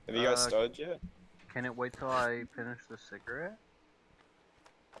 Have you guys started yet? Can it wait till I finish the cigarette?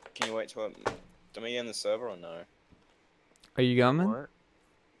 Can you wait till am I in the server or no? Are you coming? What?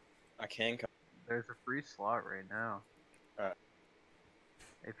 I can come. There's a free slot right now. Alright.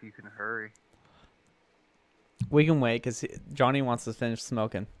 If you can hurry. We can wait because Johnny wants to finish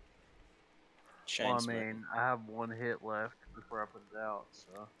smoking. Well, I mean, I have one hit left before I put it out,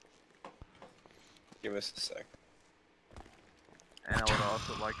 so. Give us a sec. And I would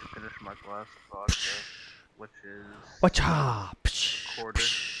also like to finish my glass of vodka, which is Whatcha? quarter.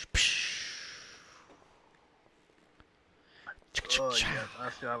 Oh yeah, I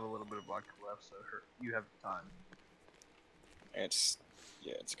still have a little bit of vodka left, so you have time. It's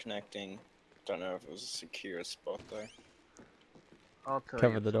connecting. Don't know if it was a secure spot though. I'll tell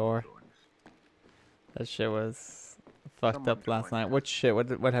Cover you the if door. someone joins. That shit was fucked Someone up last joined. night. What shit? What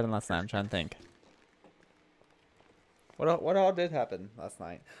happened last night? I'm trying to think. What all did happen last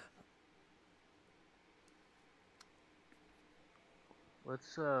night?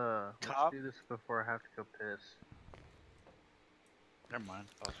 Let's do this before I have to go piss. Never mind.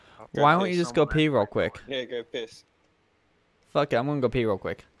 Why don't you just go pee real quick? Yeah, go piss. Fuck it, I'm gonna go pee real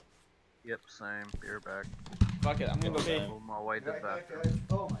quick. Yep, same. Be right back. Fuck it, I'm gonna go pee. On my way to the bathroom.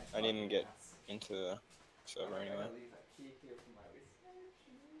 Oh my. I didn't even get into the server anyway.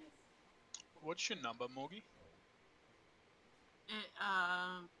 What's your number, Morgie?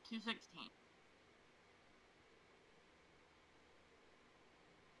 216.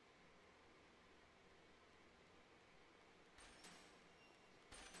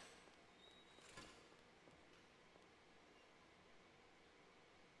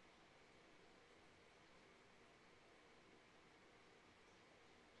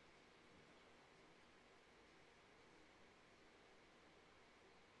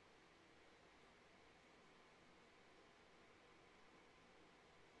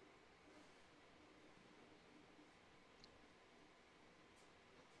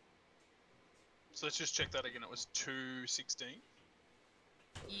 So let's just check that again. It was 216.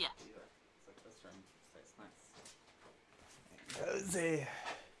 Yeah. Cozy.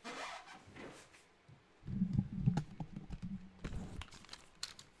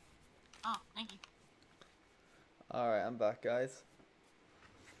 Oh, thank you. Alright, I'm back, guys.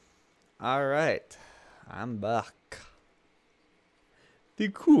 Alright, I'm back. The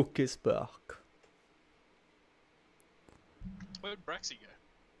cook is back. Where'd Braxy go?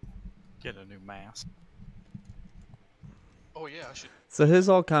 Get a new mask. Oh yeah, I should. So who's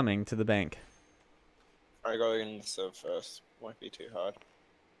all coming to the bank? I gotta get in the serve first. Won't be too hard.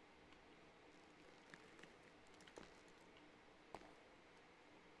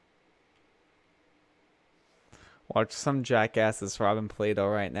 Watch some jackasses robbing Play-Doh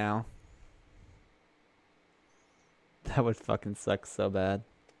right now. That would fucking suck so bad.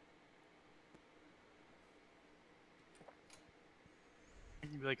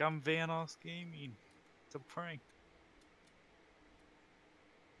 You'd be like, I'm Vanoss Gaming. It's a prank.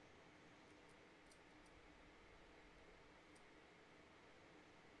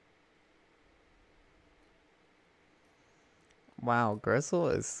 Wow, Gristle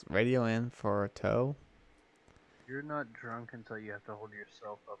is radio in for a tow. You're not drunk until you have to hold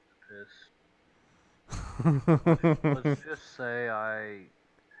yourself up to piss. Let's just say I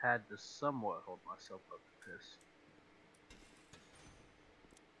had to somewhat hold myself up to piss.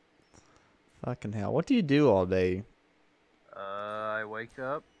 Fucking hell, what do you do all day? I wake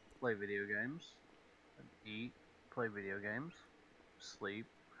up, play video games, eat, play video games, sleep,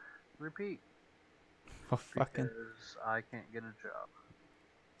 repeat. Oh, fucking. Because I can't get a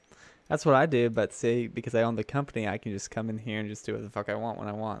job. That's what I do, but see, because I own the company, I can just come in here and just do what the fuck I want when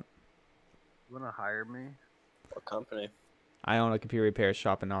I want. You wanna hire me? What company? I own a computer repair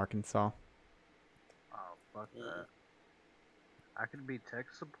shop in Arkansas. Oh, fuck that. I could be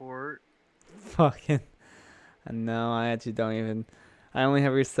tech support. Fucking. No, I actually don't even. I only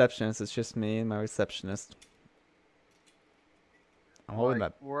have a receptionist. It's just me and my receptionist. I'm holding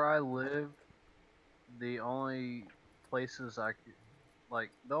Like, that. where I live, the only places the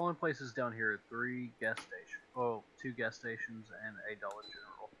only places down here are 3 gas stations. Oh, 2 gas stations and a Dollar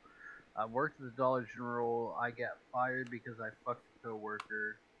General. I worked at the Dollar General. I got fired because I fucked a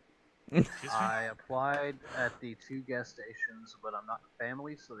coworker. I applied at the 2 gas stations, but I'm not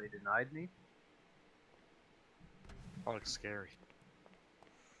family, so they denied me. That looks scary.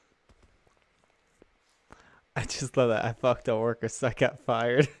 I just love that. I fucked a worker, so I got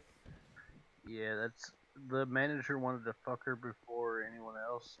fired. Yeah, that's the manager wanted to fuck her before anyone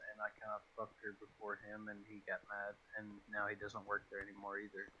else, and I kind of fucked her before him, and he got mad, and now he doesn't work there anymore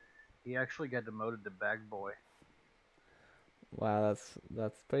either. He actually got demoted to bag boy. Wow,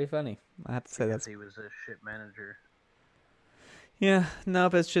 that's pretty funny. I have to say because that's. he was a shit manager. Yeah,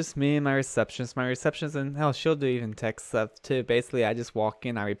 nope, it's just me and my receptionist. My receptionist, and hell, she'll do even tech stuff too. Basically, I just walk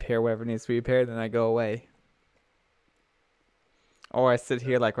in, I repair whatever needs to be repaired, then I go away. Or I sit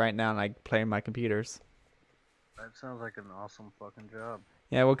here like right now and I play my computers. That sounds like an awesome fucking job.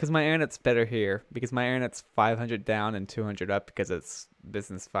 Yeah, well, because my internet's better here. Because my internet's 500 down and 200 up because it's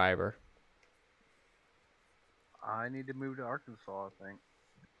business fiber. I need to move to Arkansas, I think.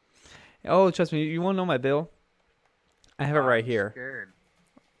 Oh, trust me, you want to know my bill? I have it right here. Scared.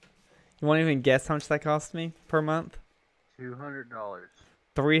 You won't even guess how much that cost me per month? $200.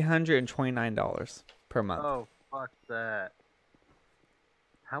 $329 per month. Oh, fuck that.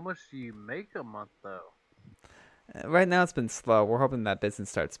 How much do you make a month, though? Right now it's been slow. We're hoping that business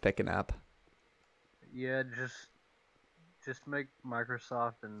starts picking up. Yeah, just make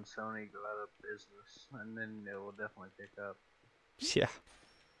Microsoft and Sony go out of business, and then it will definitely pick up. Yeah.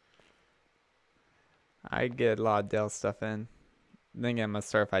 I get a lot of Dell stuff in. Then again, I'm a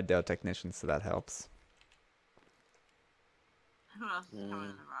certified Dell technician, so that helps. Who else is coming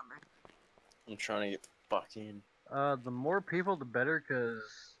to the robbery? I'm trying to get back in. The more people, the better, because,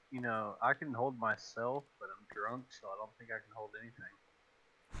 you know, I can hold myself, but I'm drunk, so I don't think I can hold anything.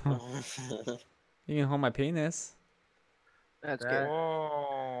 You can hold my penis. That's That-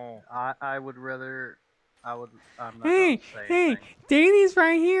 good. I would rather. I'm not Hey, gonna say hey, anything. Danny's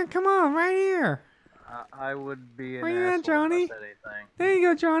right here. Come on, right here. I would be an Where you at, asshole Johnny? if I said anything. There you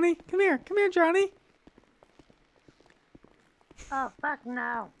go, Johnny. Come here, Johnny. Oh, fuck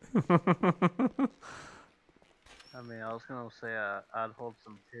no. I mean, I was gonna say I'd hold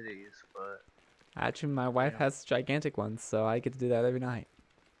some titties, but Actually, my wife has gigantic ones, so I get to do that every night.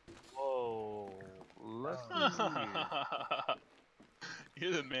 Whoa.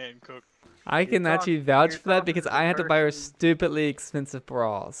 You're the man, Cook. I can actually vouch for that because I had to buy her stupidly expensive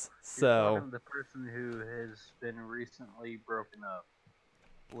bras. you're So, talking to the person who has been recently broken up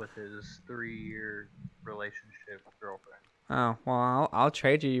with his 3-year relationship girlfriend. oh well, I'll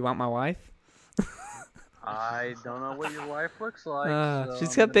trade you. You want my wife? I don't know what your wife looks like. So She's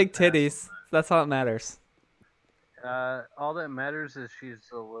I'm got gonna big pass on titties. That's all that matters. that. All that matters is she's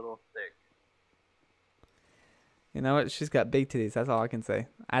a little thick. You know what? She's got big titties. That's all I can say.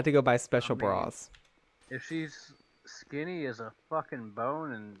 I had to go buy special mean, bras. If she's skinny as a fucking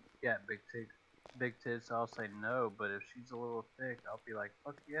bone and got big tits, I'll say no. But if she's a little thick, I'll be like,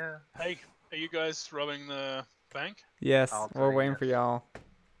 fuck yeah. Hey, are you guys robbing the bank? Yes, I'll we're say waiting yes. for y'all.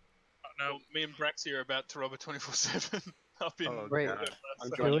 No, me and Braxy are about to rob a 24/7 up in. Wait,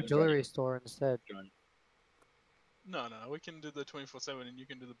 do a jewelry store instead. No, we can do the 24/7 and you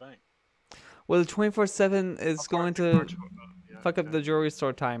can do the bank. Well, the 24/7 is going to fuck up the jewelry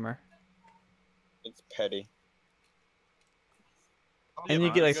store timer. It's petty. And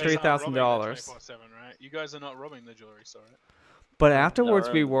you get like $3,000. 24/7, right? You guys are not robbing the jewelry store, right? But afterwards,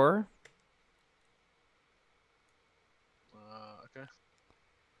 we No. were. Okay.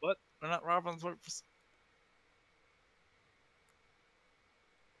 What? We're not robbing the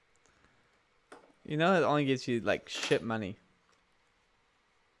You know, it only gets you like shit money.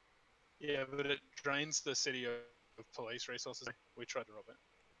 Yeah, but it drains the city of police resources. We tried to rob it.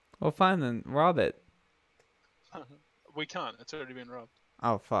 Well, fine then, rob it. We can't. It's already been robbed.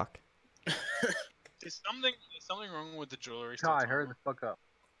 Oh fuck. There's something wrong with the jewelry store. Kai, hurry the fuck up.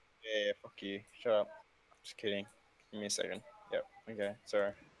 Yeah, fuck you. Shut up. Just kidding. Give me a second. Yep. Okay.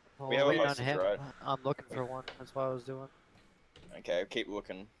 Sorry. Well, we have a waiting on hostage, him. right? I'm looking for one. That's what I was doing. Okay. Keep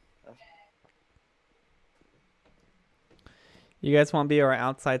looking. You guys want to be our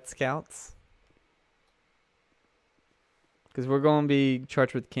outside scouts? Because we're going to be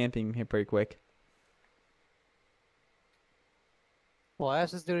charged with camping here pretty quick. Well, I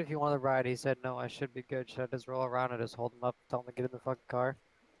asked this dude if he wanted to ride. He said no, I should be good. Should I just roll around and just hold him up, tell him to get in the fucking car?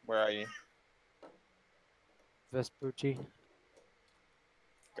 Where are you? Vespucci.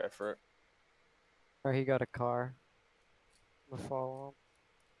 Go for it. Or he got a car. I'm gonna follow him.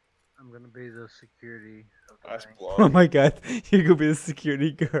 I'm gonna be the security of the Nice bank. block. Oh my god, you're going to be the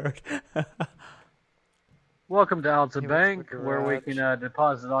security guard. Welcome to Alta He went to Bank, the where we garage. can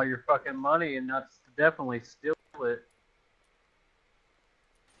deposit all your fucking money and not definitely steal it.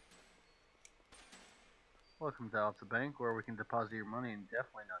 Welcome to Alta Bank, where we can deposit your money and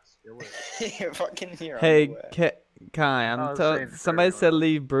definitely not steal it. You're fucking here. Hey, Kai, I was saying for somebody everyone said else.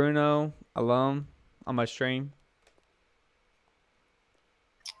 leave Bruno alone on my stream.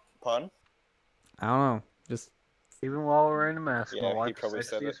 Pardon? I don't know. Just Even while we're in a mask, Yeah, my he wife's probably said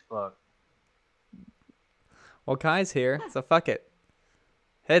sexy it. as fuck. well, Kai's here, so fuck it.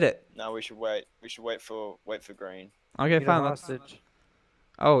 Hit it. No, we should wait. We should wait for green. Okay, Need a fine. Let's... hostage.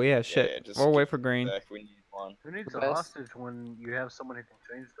 Oh yeah, shit. Yeah, just we'll wait give for green. back. We need one. Who needs The a best. hostage when you have someone who can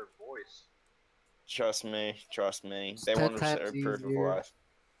change their voice? Trust me. Trust me. They 10 want to times show proof of easier. life.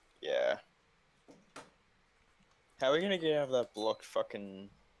 Yeah. How are we gonna get out of that blocked fucking?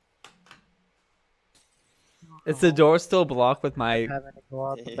 Is the door still blocked with my? Having to go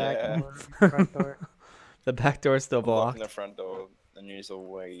out the Yeah. back door, front door. The back door is still Blocking blocked. the front door. The Noozle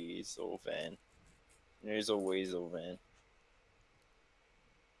Weasel van. Noozle Weasel van.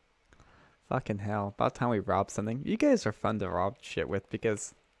 Fucking hell! About time we rob something. You guys are fun to rob shit with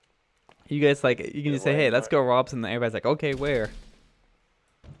because you guys like you can just say, lame, "Hey, let's right? go rob something." Everybody's like, "Okay, where?"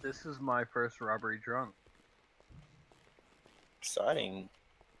 This is my first robbery drunk. Exciting.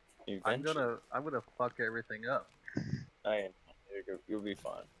 I'm Adventure. gonna fuck everything up. You'll be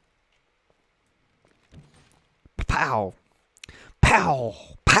fine. Pow, pow,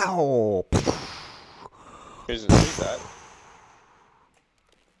 pow. Who's that?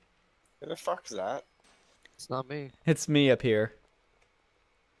 Who the fuck's that? It's not me. It's me up here.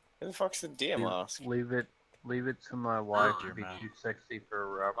 Who the fuck's the deer mask? Leave it to my wife to dear be man. too sexy for a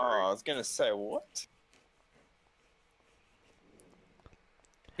robbery. Oh, I was gonna say what?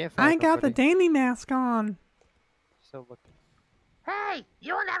 Can't I find ain't got the nobody. dandy mask on. Still looking. Hey,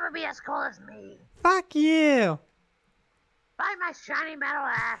 you'll never be as cool as me. Fuck you. Bite my shiny metal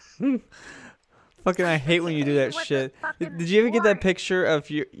ass. Fucking, I hate when you do that With shit. the fucking Did you ever get that warning. picture of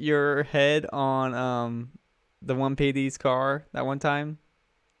your head on the one PD's car that one time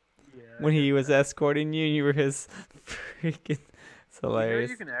Yeah. when he was escorting you? You were his freaking. It's You know hilarious.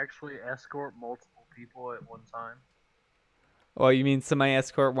 you can actually escort multiple people at one time. Well, you mean somebody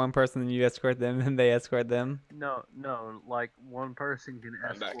escort one person and you escort them and they escort them? No, like one person can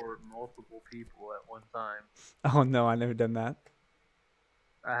escort multiple people at one time. Oh no, I never done that.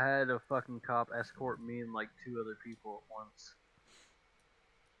 I had a fucking cop escort me and like 2 other people at once.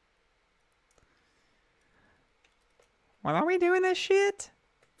 Well, are we doing this shit?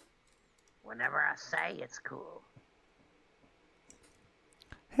 Whenever I say it's cool.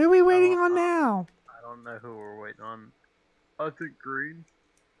 Who are we waiting on now? I don't know who we're waiting on. I think Green.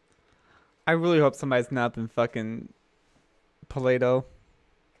 I really hope somebody's not been fucking Paleto.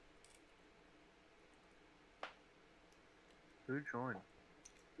 Who joined?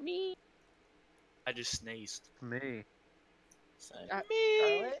 Me. I just sneezed. Me.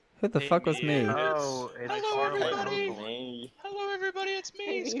 Me. Who the fuck was me? Oh, it's Hello, Scarlet. everybody. Hello, everybody. It's I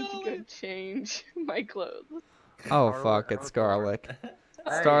me, need to Scarlet. go change my clothes. Oh Scarlet, fuck, it's Scarlick.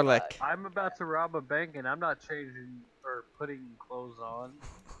 Hey, Starlick. I'm about to rob a bank and I'm not changing or putting clothes on.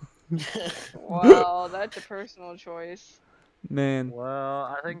 Wow, that's a personal choice. Man. Well,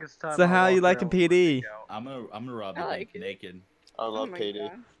 I think it's time. So I how you walk liking around with PD? I'm gonna rob I the like bank naked. I love my PD.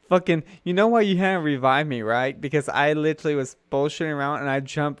 God. Fucking, you know why you haven't revived me, right? Because I literally was bullshitting around and I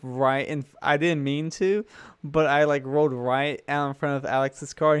jumped right in. I didn't mean to, but I like rolled right out in front of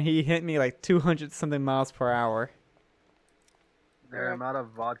Alex's car and he hit me like 200 something miles per hour. There, I'm out of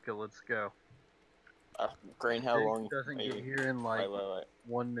vodka. Let's go. Green, how Jake long? doesn't are get you- here in like wait.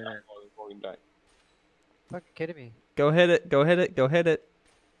 1 minute. Fucking kidding me. Go hit it. Go hit it. Go hit it.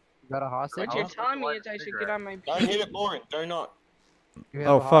 You got a hostage? What you're telling me is I should get on my Don't hit it, Morgan. Do not. You have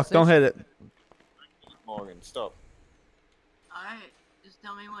Oh a fuck! Don't hostage? hit it. Morgan, stop. Alright, just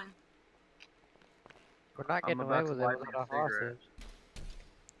tell me when. We're not I'm getting away about to with it light without me a a cigarette. hostage.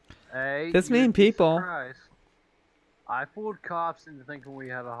 Hey, This you'd mean be people. surprised. I fooled cops into thinking we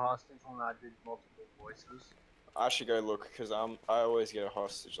had a hostage when I did multiple voices. I should go look because I always get a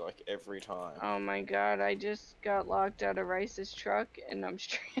hostage like every time. Oh my god, I just got locked out of Rice's truck and I'm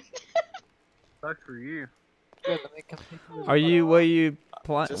stranded. Sucks for you. Good, let me come pick you up. Are you? What are you?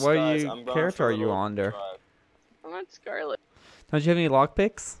 Just What guys, you I'm going character for are a you little under? drive. I'm on Scarlet. Don't you have any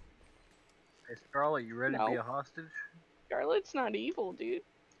lockpicks? Hey Scarlet, you ready to be a hostage? Scarlet's not evil, dude.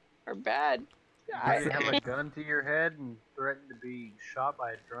 Or bad. You have a gun to your head and threaten to be shot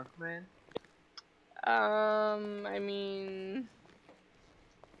by a drunk man? I mean,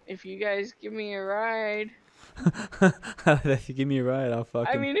 if you guys give me a ride. If you give me a ride, I'll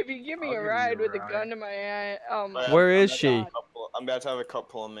fucking. I mean, if you give me a ride with a gun to my eye, Where I'm is about to she? have a couple- I'm about to have a cop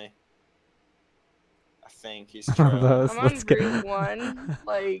pull on me. I think he's One of trailing. those. I'm on Let's go. Route 1,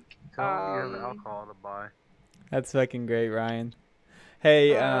 like, Tell me you have alcohol to buy. That's fucking great, Ryan.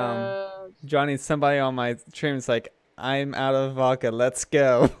 Hey, Johnny, somebody on my stream is like, I'm out of vodka. Let's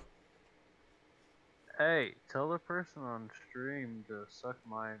go. Hey, tell the person on stream to suck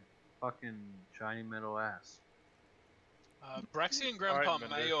my fucking shiny metal ass. Braxy and Grandpa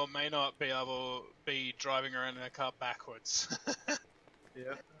may or may not be driving around in a car backwards.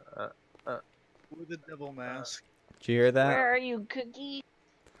 Yeah. With a devil mask. Did you hear that? Where are you, Cookie?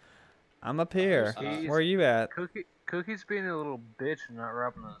 I'm up here. He's- Where are you at? Cookie's being a little bitch and not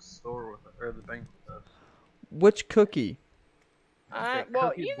robbing the store with or the bank with us. Which cookie? Well,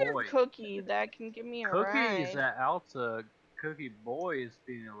 Cookie either Boy. Cookie that can give me a Cookie's ride. at Alta. Cookie Boy is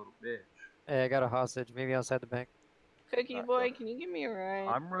being a little bitch. Hey, I got a hostage. Maybe outside the bank. Cookie Boy, can you give me a ride?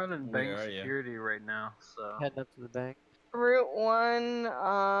 I'm running bank Where are you? security right now, so. Heading up to the bank. Route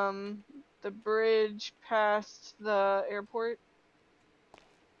 1, the bridge past the airport.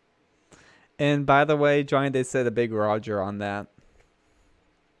 And by the way, Johnny, they said a big Roger on that.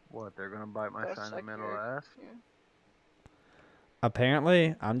 What, they're gonna bite my Go shiny suck metal your- ass? yeah.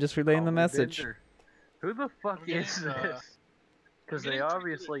 Apparently, I'm just relaying the Call me message. Bender. Who the fuck I'm getting, is this? Because I'm they getting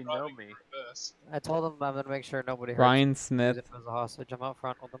obviously know driving me. reverse. I told them I'm gonna make sure nobody hurts Ryan me, Smith. If it was a hostage, I'm out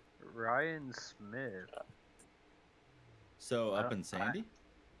front with them. Ryan Smith. So up in Sandy?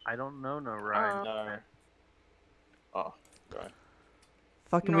 I don't know no Ryan No. Smith. Oh, right.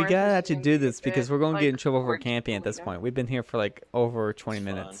 Fucking, we North gotta is actually gonna do be a this because bit, we're gonna get in like, trouble for towards camping at this Toledo. point. We've been here for like over 20 It's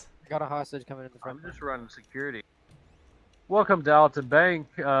fine. minutes. I got a hostage coming in the front. I'm just running security. Welcome to Alta Bank,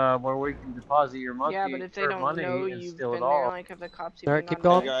 where we can deposit your money, Yeah, but if they don't money know and you've steal been it there, all. like, have the cops Alright, even keep not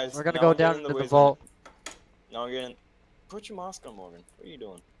going. Hey guys, We're gonna now go get down in to the ways vault. Now get in. Put your mask on, Morgan. What are you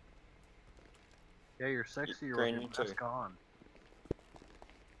doing? Yeah, you're sexy. You're Green, with your you too. mask on.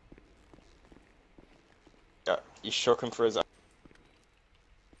 Yeah, you shook him for his.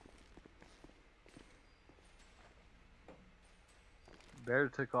 Bear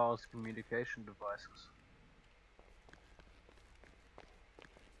took all his communication devices.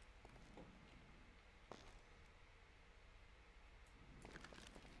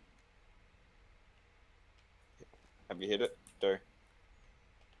 Have you hit it? There.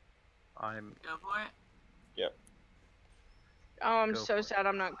 I'm. Go for it. Yep. Oh, I'm Go so for it. sad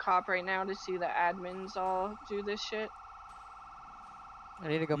I'm not cop right now to see the admins all do this shit. I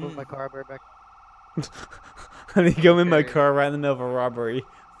need to go move my car. I'll be right back. I need to go in my Okay. car right in the middle of a robbery.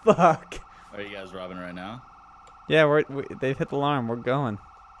 Fuck. Are you guys robbing right now? Yeah, they've hit the alarm. We're going.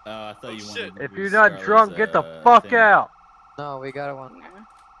 Oh, I thought you wanted to If do you're not Scarlet's, drunk, get the fuck thing. out. No, we got one.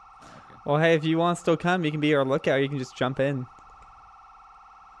 Well, hey, if you want to still come, you can be our lookout. You can just jump in.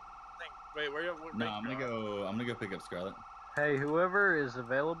 Wait, where? No, I'm gonna go pick up Scarlet. Hey, whoever is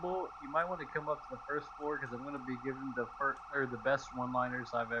available, you might want to come up to the first floor because I'm going to be giving the best one-liners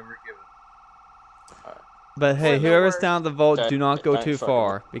I've ever given. But hey, Or the whoever's worst. down at the vault, Dad, do not go don't too fuck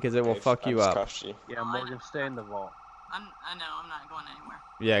far because it will Dave, fuck I you just up. cuffed you. Yeah, Morgan, stay in the vault. I know, I'm not going anywhere.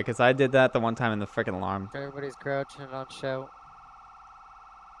 Yeah, because I did that the one time in the freaking alarm. Everybody's crouching on shout.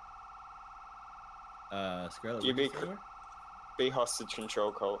 Scarlet, You what'd you say? be hostage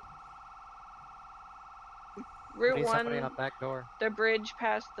control, Colt. I Route need somebody 1, on back door. the bridge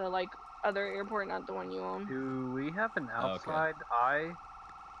past the, like, other airport, not the one you own. Do we have an Okay. outside eye?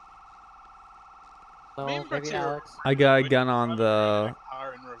 No, Me and maybe Brexy Alex. I got a gun on the.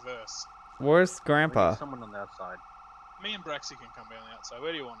 Car in reverse. Where's We Grandpa? need someone on the outside. Me and Braxy can come down the outside.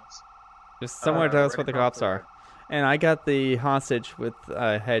 Where do you want us? Just somewhere to tell us right what the across cops the are. road. And I got the hostage with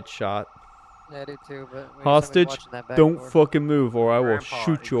a headshot. Yeah, I do too, but we need somebody Hostage, watching that back don't door. fucking move or I will Grandpa,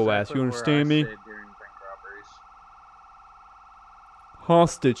 shoot your ass. exactly You where understand I me? stayed during bank robberies.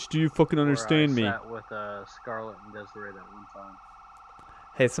 Hostage, do you fucking Where understand I me? sat with Scarlet and Desiree that one time.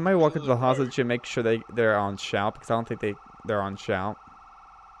 Hey, somebody walk up to the Middle of the road. hostage and make sure they're on shout because I don't think they're on shout.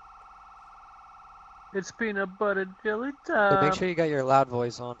 It's peanut butter jelly Hey, time. make sure you got your loud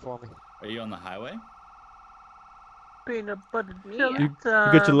voice on for me. Are you on the highway? Peanut butter Yeah. jelly You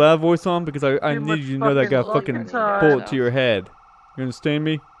time. got your loud voice on because I Too need much you to know that I got a fucking fucking time. bullet to your head. You understand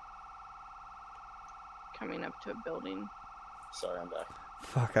me? Coming up to a building. Sorry, I'm back.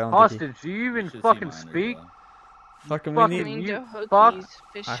 Fuck, I don't think Hostage, do you even should see fucking mine as speak? well. fucking we fucking need. Coming you to fuck. Hookie's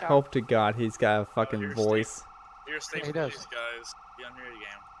fish I shop. hope to God he's got a fucking here's voice. Here, stay He for does. these guys. Be on here again.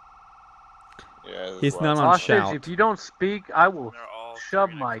 Yeah, there's He's lots not of on Hostage, shout. if you don't speak, I will They're all shove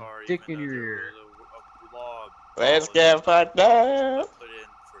three in a my car, dick even in though your there ear. was a law Let's abolished get fucked up. put in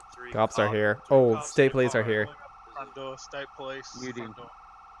for three Cops are here. Three Oh, cops state in a police are car. here. Front door, state police. Muting. Front door.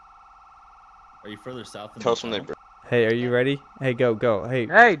 Are you further south than Tell the us when they tunnel? Hey, are you ready? Hey, go. Hey,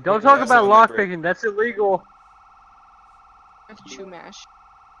 Hey, don't Yeah, talk that's about the one they lockpicking. That's illegal. With chew mash.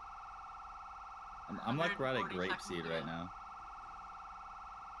 I'm like right at 140 Grapeseed seconds right in. now.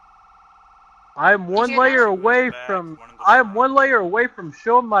 I'm one you layer know- away Back, from. one in the I'm front. one layer away from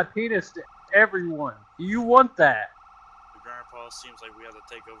showing my penis to everyone. Do you want that? The grandpa seems like we have to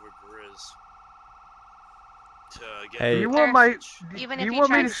take over Grizz to get. Hey. Do you Sir, want my? Even Do if you you want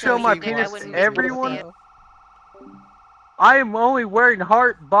me tried to to show show my your dick, I penis wouldn't to be able to see everyone? it. I am only wearing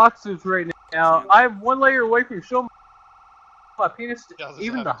heart boxers right now. I'm one layer away from showing my penis to Yeah, I was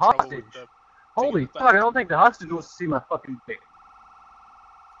even having the trouble hostage. with the Holy thing fuck! I don't think the hostage wants to see my fucking dick.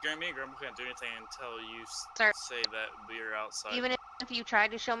 Me and Grandma can't do anything until you Sir, say that we're outside. even if you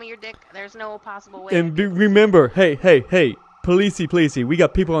tried to show me your dick, there's no possible way. and remember, hey, policey, we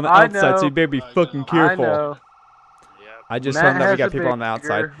got people on the I outside, so know. you better be I fucking know. careful. I know. Yep. I just Matt told him that we has got a people on the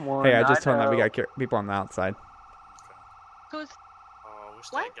outside. bigger one, Hey, I just I told him that we know. got people on the outside. Who's? Oh, I wish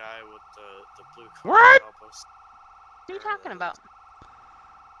What? that guy with the blue car What? would help us. What are you talking about?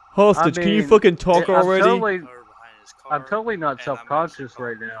 Hostage, can you mean, fucking talk I'm already? totally, Cover behind his car, I'm totally not and I'm self-conscious actually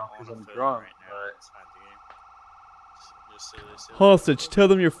right calling now on because the I'm phone drunk. right now But inside the game. Just so they say- Hostage, tell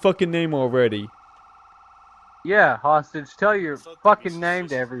them your fucking name already. yeah, hostage, tell your I thought that fucking was name to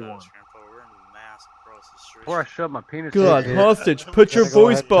just everyone us, Grandpa. We're in mass across the street. before I shove my penis. God, in your ear. hostage, put your Gotta go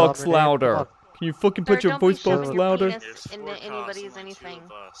voice ahead and tell box them your name. Come louder. on. Can you fucking Sir, put your don't be voice box shoving your louder? penis There's into four cops anybody's and, like, anything. 2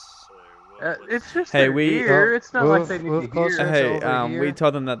 of us, so It's just Hey, their we- ear. It's not like they move need to closer. hear. Hey, over we here.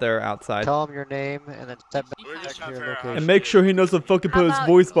 told them that they're outside. Tell him your name and then step We're back just to trying to your figure out how location. And make sure he knows to fucking How put his about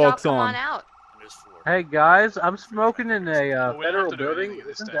voice y'all box come on. on out? There's 4. Hey guys, I'm smoking in a We don't have federal to do building. anything at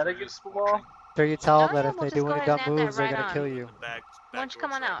this Isn't stage, that we're against just the law? Sure, you tell them Oh that yeah, if we'll they just do go any ahead dumb and add that moves, they're right gonna on. kill you. Back Why don't you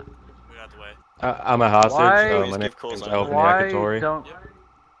come on out? Move out the way. I'm a hostage. Why? My name's Alvin Why Yakitori. don't?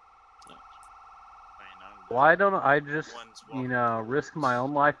 Why don't I just, you know, risk my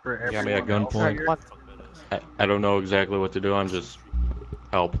own life for You got me at everyone else gunpoint. here? I don't know exactly what to do. I'm just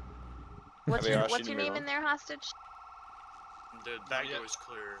help. What's your name in there, hostage? The back door is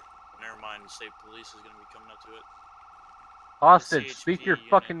clear. Never mind, state police is gonna be coming up to it. Hostage, speak your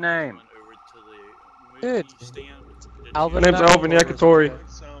fucking name. Over to the Dude. movie stand. My name's Alvin Yakitori.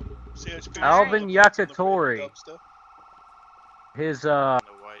 Alvin Yakitori. His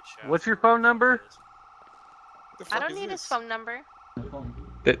what's your phone number? I don't need his phone number.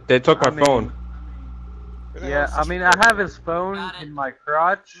 They took my phone. Yeah, I mean, I have his phone in my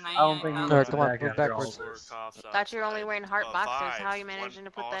crotch. I don't think he Alright, wants come on, back move after all backwards. this. Thought you were only wearing heart boxers. How are you managing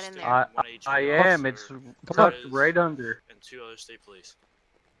to put that in there? I am. It's tucked right under. And 2 other state police.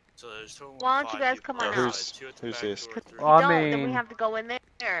 So there's total Why don't you guys come on out? Who's this? If you Well, I don't, then we mean- have to go in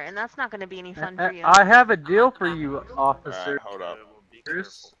there, and that's not going to be any fun for you. I have a deal for you, officer. Hold up. How Who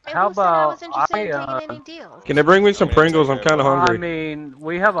said I was about interested in taking any deals? Can they bring me some Pringles? I'm kind of I hungry. mean,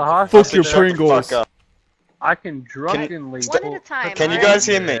 we have a hostage. Fuck your that Pringles. I can drunkenly. One at a time. Can you alright? guys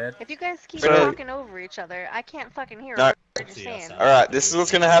hear me? If you guys keep So- talking over each other, I can't fucking hear No. what you're saying. Alright, this is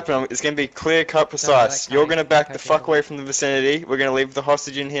what's gonna happen. It's gonna be clear cut, precise. You're gonna back the fuck away from the vicinity. We're gonna leave the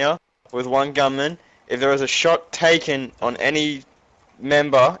hostage in here with one gunman. If there is a shot taken on any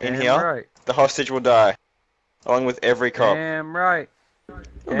member in Damn here, right. the hostage will die. Along with every cop. Damn right.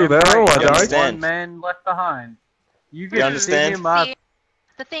 Don't do that. I don't want You to die. understand? One man left behind. You You get to understand? see my. See,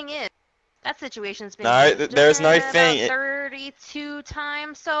 the thing is, that situation's been No, used there's no about thing. 32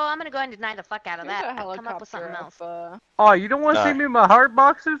 times, so I'm gonna go ahead and deny the fuck out of There's that. a Come up with something else. Oh, you don't want to No. see me in my heart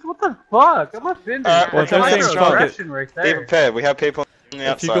boxers? What the fuck? I'm offended. Alright, Well, That's if they're saying fuck it, aggression right Be there. prepared. We have people on the if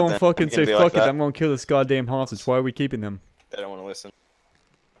outside. you're gonna then. fucking It's say gonna be fuck like it, that. I'm gonna kill this goddamn hostage. Why are we keeping them? They don't want to listen.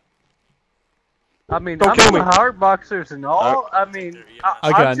 I mean, Don't I'm kill in me. my heart boxers and all. I mean,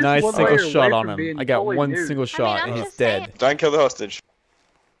 I got I'm a just nice one single layer shot away on from him. being I got fully one nude. single shot I'm and he's just dead. Don't kill the hostage.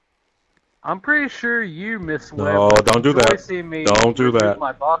 I'm pretty sure you, Miss Webb, No, would don't do enjoy that. seeing me Don't do remove that.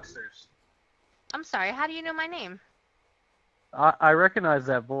 my boxers. I'm sorry, how do you know my name? I recognize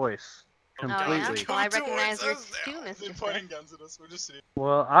that voice Oh, yeah? completely. Well, I recognize yours too, They're Mr. pointing Smith. guns at us. We're just sitting.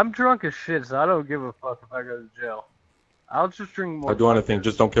 Well, I'm drunk as shit, so I don't give a fuck if I go to jail. I'll just drink more. I'll do anything. vodka.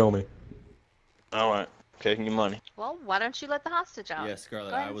 Just don't kill me. Alright. Taking your money. Well, why don't you let the hostage out? Yeah,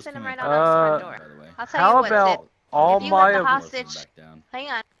 Scarlett, Go ahead I and was send him coming right on up to the front door. by the way. I'll tell How you what, about Sid. all If you my let the Doors are hostage, back down. hang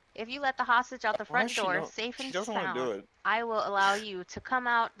on. If you let the hostage out the Why front is she door, not- safe she and doesn't want to do sound, it. I will allow you to come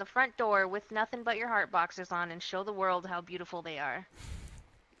out the front door with nothing but your heart boxers on and show the world how beautiful they are.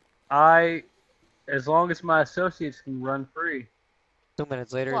 As long as my associates can run free. 2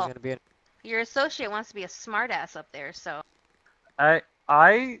 minutes later, Well, he's gonna be in. Your associate wants to be a smartass up there, so I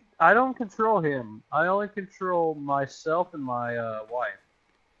don't control him. I only control myself and my wife.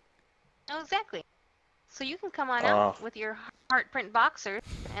 oh, exactly. So you can come on Oh. out with your heart print boxers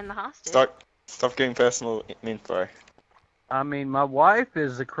and the hostage. Stop getting personal info. I mean, my wife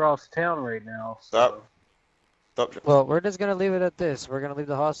is across town right now. So. Stop. Well, we're just gonna leave it at this. We're gonna leave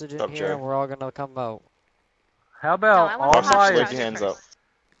the hostage in Stop, here, Joe. and we're all gonna come out. How about I all want the Hostage, hostage my? leave your hands up.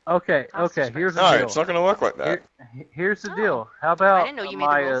 Okay, Hostage okay. Here's the No, deal. it's not going to work like that. Here's the Oh. deal. How about I didn't know you made the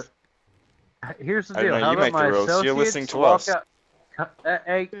my? rules. Here's the I deal. know, How you about make the my rules. You're associates listening to walk us. out?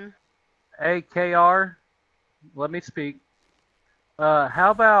 Mm. AKR, let me speak.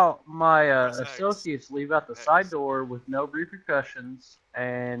 How about my Press X. associates leave out the X. side door with no repercussions,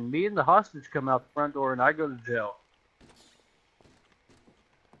 and me and the hostage come out the front door, and I go to jail?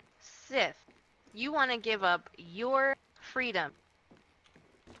 Sith, you want to give up your freedom.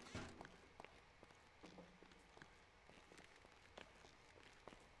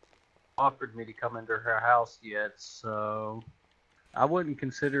 Offered me to come into her house yet, so I wouldn't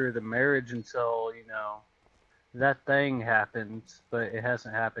consider it a marriage until, you know, that thing happens, but it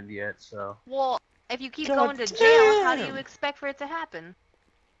hasn't happened yet, so. Well, if you keep God going to jail, how do you damn. expect for it to happen?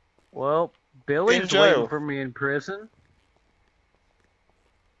 Well, In Billy's jail. waiting for me in prison.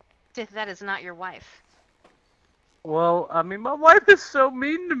 Sith, that is not your wife. Well, I mean, my wife is so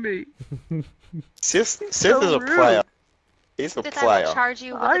mean to me. Sith So is a rude. player. He's a Sith, I player. will charge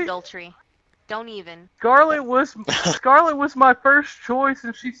you with I- adultery. Don't even. Scarlett was my first choice,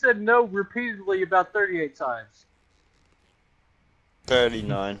 and she said no repeatedly about 38 times.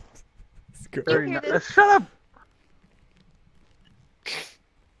 39. You hear this? Shut up!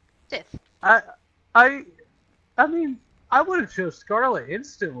 Sith. I mean, I would have chose Scarlet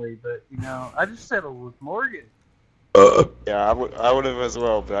instantly, but you know, I just settled with Morgan. Yeah, I would have as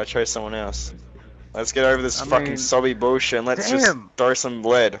well, but I chose someone else. Let's get over this I fucking mean, sobby bullshit and let's just damn. throw some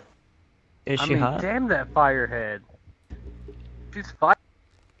lead. I mean, damn that firehead. She's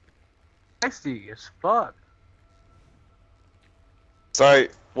feisty as fuck. So,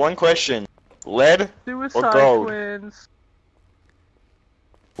 one question. Lead or Suicide gold? twins.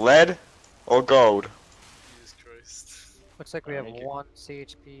 Lead or gold? Jesus Christ. Looks like we have one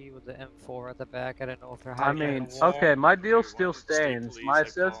CHP with the M4 at the back. I don't know if they're I hiding mean, in the wall. okay, my deal still stands. My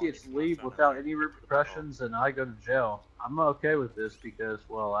associates leave without any repercussions, and I go to jail. I'm okay with this because,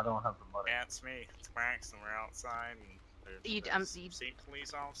 well, I don't have the money. Yeah, it's me. It's Max, and we're outside, and there's state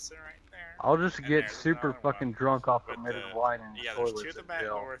police officer right there. I'll just And get there's super another fucking one drunk off with fermented the- wine and Yeah, there's toilets 2 at the in back jail.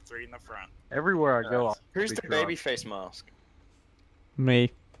 door, 3 in the front. Everywhere I go, I'll Who's be the drunk. baby face mask?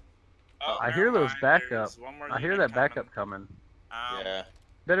 Me. Oh, I never hear those mind, backup. there's one more I hear unit that backup coming. Yeah.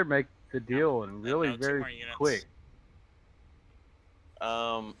 Better make the deal and really no, 2 very more units. quick.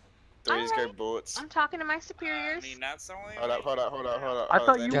 Do we just go bullets? I'm talking to my superiors. I mean, that's the only Hold up. I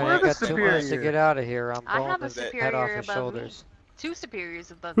thought you Johnny, were I the got 2 minutes to superior. get out of here. I'm I going have a to head off superior his above shoulders. me. 2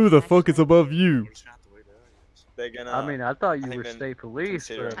 superiors above Who me. the fuck is above you? They're gonna. I mean, I thought you think were then state police,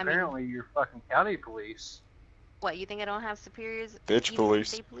 consider but it. I mean- apparently you're fucking county police. What, you think I don't have superiors? Bitch even police.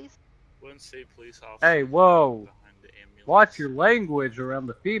 State police? One state police officer. Hey, whoa! Behind the ambulance. Watch your language around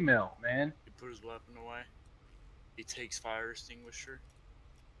the female, man. He put his weapon away. He takes fire extinguisher.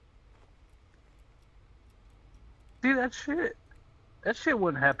 See that shit? That shit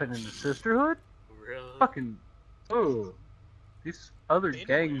wouldn't happen in the sisterhood. Really? Fucking, oh, these other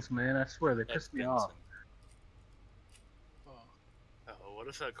gangs, man. I swear they piss me off. Oh, what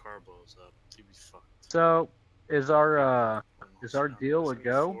if that car blows up? He'd be fucked. So, is our deal a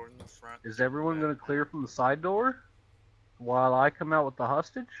go? Is everyone gonna clear from the side door while I come out with the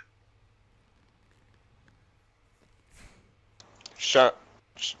hostage? Shut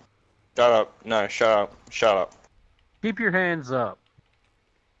up. No, shut up. Keep your hands up.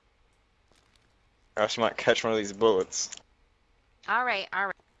 Or else you might catch one of these bullets. Alright.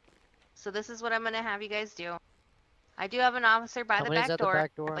 So this is what I'm gonna have you guys do. I do have an officer by the Somebody's back, at the door,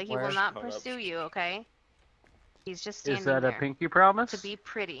 back door. but he Where? will not Hold up. pursue you, okay? He's just standing Is that there. a pinky promise? To be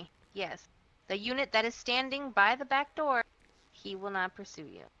pretty, yes. The unit that is standing by the back door, he will not pursue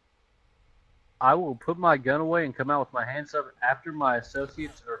you. I will put my gun away and come out with my hands up after my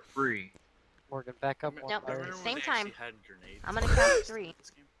associates are free. Morgan, back up. Nope, one same time. Had grenades. I'm gonna count 3.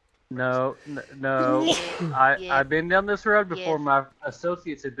 No. Yeah. I've been down this road before. Yes. My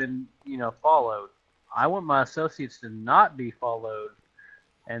associates have been, followed. I want my associates to not be followed,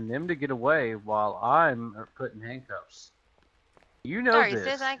 and them to get away while I'm put in handcuffs. You know Sorry, this.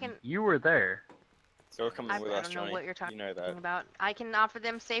 sis, I can. You were there. So we're coming I with us, don't know Johnny. what you're talking You know that. about. I can offer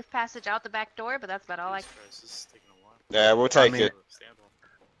them safe passage out the back door, but that's about all I. Jesus Christ, this is taking a while. Yeah, we'll take mean- it. Stand on.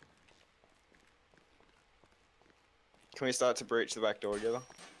 Can we start to breach the back door together?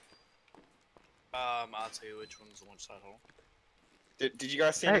 I'll tell you which one's the one side hole. Did you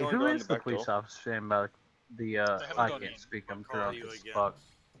guys see Hey, anyone who go in is the the back police door? officer standing by the, haven't I gone can't in. speak, I'm I'll call drunk you as again. fuck.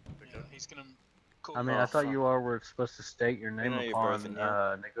 Yeah, he's gonna call I mean, I thought you all were supposed to state your name know you're upon, both in here.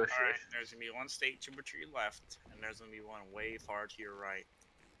 Alright, negotiation. there's gonna be one state trooper to your left, and there's gonna be one way far to your right.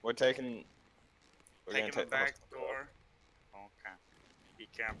 We're taking. We're Taking gonna the take back the door. Okay. Be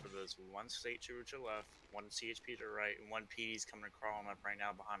careful, there's one state trooper to your left, one CHP to your right, and one PD's coming crawling up right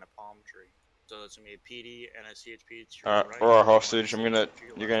now behind a palm tree. So there's gonna be a PD and a CHP to your Alright, right. we're our and one hostage. CHP to your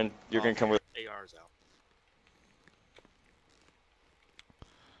You're left. gonna come with. AR's out.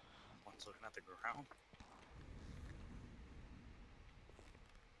 One's looking at the ground.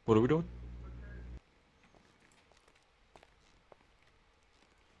 What are we doing?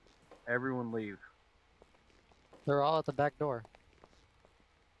 Everyone leave. They're all at the back door.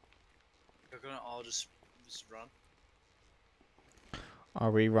 They're gonna all just run.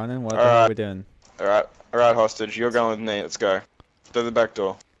 Are we running? What the hell are we doing? Alright, hostage. You're going with me. Let's go. To the back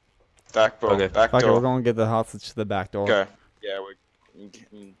door. Back door. Okay. Back Fuck it, door. we're gonna get the hostage to the back door. Go. Yeah, we're.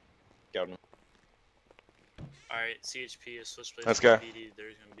 Got him. Alright, CHP is switched places Let's with go. PD.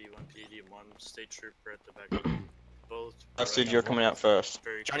 There's gonna be one PD and one state trooper at the back door. Both. Hostage, right you're now, coming out first.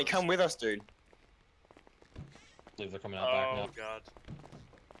 very Johnny, close. come with us, dude. They're coming out Oh back now. god.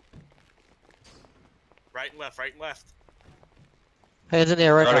 Right and left, right and left. Hands in the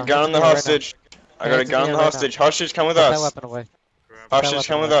air right I now. got a gun on Hands in the air right now. hostage. I got a Hands in gun on air the right hostage. now. Hostage, come with Put that us. weapon away. Hostage,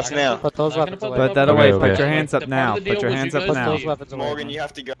 come with us now. Put those I'm not weapons gonna away. Put that Okay, away. okay. Put your hands up The part now. of the Put deal your was hands you up guys now. leave. Weapons away. Morgan, you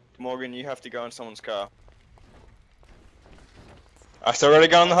have to go. Morgan, you have to go in someone's car. I still got a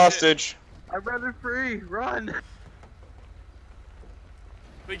gun on the hostage. I'd rather free. Run.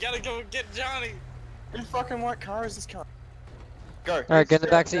 We gotta go get Johnny. Whose fucking white car is this car? Go. Alright, get in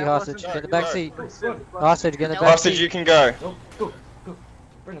the back seat, hostage. Get in the back seat. Hostage, get in the back Hostage, seat. you can go. Go.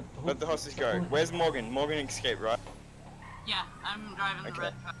 Brennan, Let the hostage go. Where's Morgan? Morgan escaped, right? Yeah, I'm driving the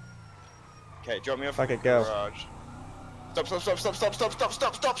red truck. Okay, drop me off Fuck at it, the go. garage.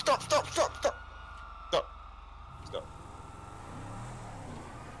 Stop.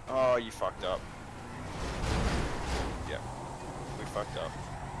 Oh, you fucked up. Yeah, we fucked up.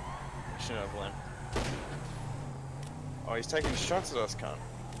 Shouldn't have went. Oh, he's taking shots at us, cunt.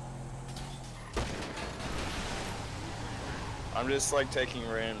 I'm just like taking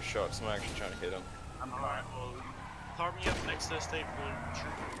random shots. I'm actually trying to hit him. Alright, well, park me up next to the state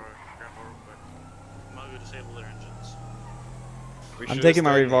trooper car, Grandpa, real quick. I'm gonna go disable their engines. I'm taking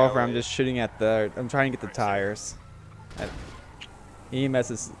my revolver. I'm just shooting at the. I'm trying to get the tires. EMS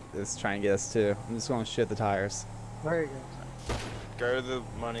is trying to get us too. I'm just going to shoot the tires. There you go. Go to the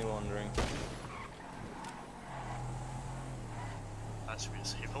money laundering. That should be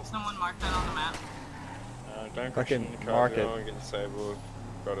disabled. Someone mark that on the map. Don't Fucking question the car. mark We it. don't want to get disabled.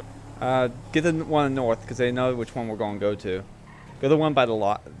 Got it. Get the one north because they know which one we're going to go to. Go the one by the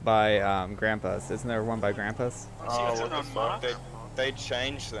lot by Grandpa's. Isn't there one by Grandpa's? Oh, what the fuck? They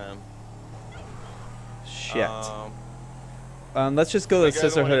changed them. Shit. Let's just go to the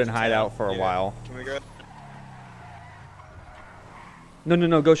Sisterhood and hide out for a while. Can we go?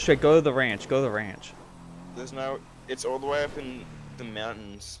 No. Go straight. Go to the ranch. Go to the ranch. There's no. It's all the way up in the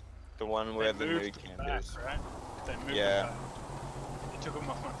mountains. The one where the new camp is. Right? They moved Yeah. them back. They took them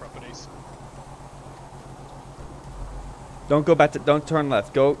off my properties. Don't go back to. Don't turn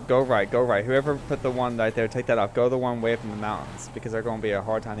left. Go right. Go right. Whoever put the one right there, take that off. Go the one way up in the mountains because they're going to be a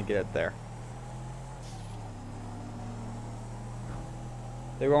hard time to get it there.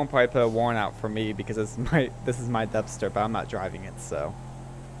 They won't probably put a warrant out for me because this is my Dubster, but I'm not driving it, so.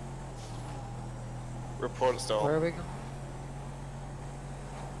 Report stolen. Where are we going?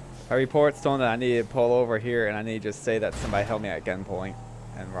 I report stolen that I need to pull over here and I need to just say that somebody held me at gunpoint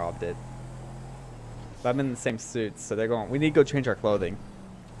and robbed it. But I'm in the same suits, so they're going. We need to go change our clothing.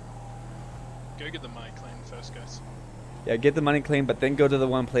 Go get the money clean first, guys. Yeah, get the money clean, but then go to the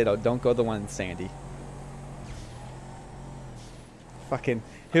one Plato. Don't go to the one in Sandy. Fucking,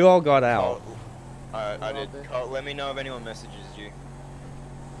 who all got out? I did. Carl, let me know if anyone messages you.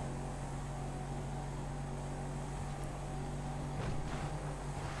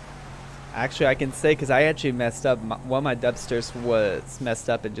 Actually, I can say because I actually messed up. One of my Dubsters was messed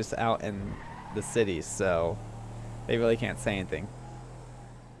up and just out in the city, so they really can't say anything.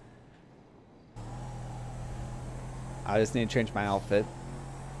 I just need to change my outfit.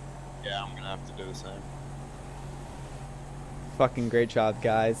 Yeah, I'm gonna have to do the same. Fucking great job,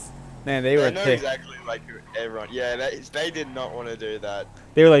 guys. Man, they were. Know exactly like everyone. Yeah, they did not want to do that.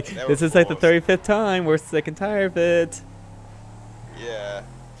 They were like, They "This were is like the forced. 35th time. We're sick and tired of it." Yeah.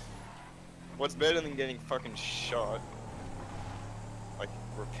 What's better than getting fucking shot? Like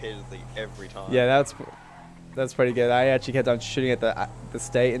repeatedly every time. Yeah, that's pretty good. I actually kept on shooting at the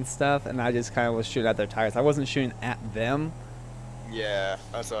state and stuff, and I just kind of was shooting at their tires. I wasn't shooting at them. Yeah,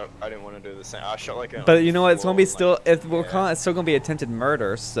 that's what I didn't want to do the same. I shot like a. But you know what? It's gonna be still. If we're yeah. calling, it's still gonna be attempted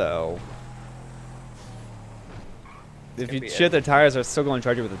murder. So if you shoot their tires, they're still going to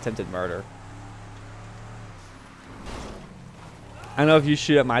charge you with attempted murder. I know if you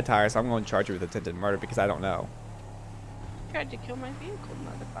shoot at my tires, I'm going to charge you with attempted murder because I don't know. Tried to kill my vehicle,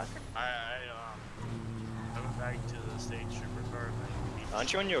 motherfucker. I went back to the state trooper car.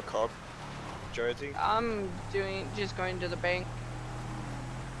 Aren't you on your cop, Josie? I'm just going to the bank.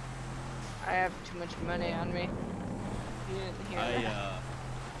 I have too much money on me. You didn't hear that.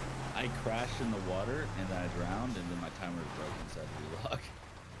 I crashed in the water and then I drowned and then my timer was broken, so I had to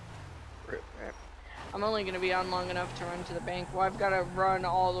relog. Rip. I'm only gonna be on long enough to run to the bank. Well, I've gotta run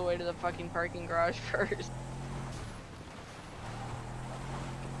all the way to the fucking parking garage first.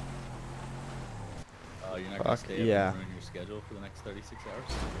 Oh, you're not gonna stay up and ruin your schedule for the next 36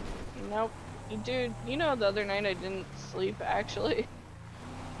 hours? Nope. Dude, you know the other night I didn't sleep, actually.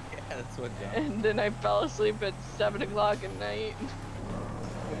 Yeah, that's what And then I fell asleep at 7 o'clock at night.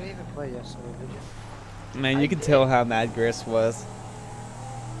 You didn't even play yesterday, did you? Man, you can tell how mad Gris was.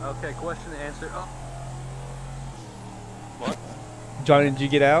 Okay, question and answer. Oh. What? Johnny, did you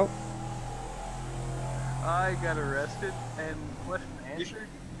get out? I got arrested, and question answered,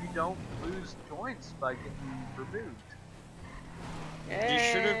 you don't lose joints by getting removed. You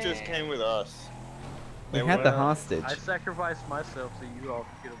should have just came with us. We had the hostage. I sacrificed myself so you all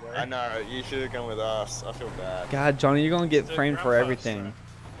could get away. I know, you should have gone with us. I feel bad. God, Johnny, you're gonna get framed for everything.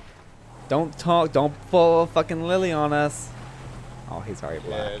 Don't talk. Don't pull fucking Lily on us. Oh, he's already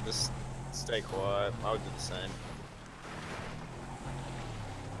black. Yeah, just stay quiet. I would do the same.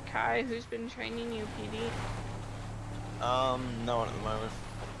 Kai, who's been training you, PD? No one at the moment.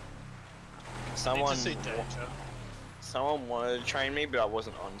 Someone wanted to train me, but I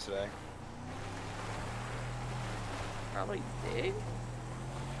wasn't on today. Probably Dig?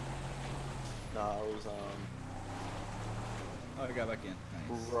 No, it was Oh, I got back in.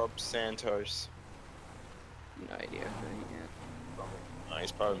 Nice. Rob Santos. No idea who he is. No,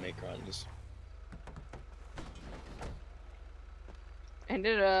 he's part of Meat Grinders. I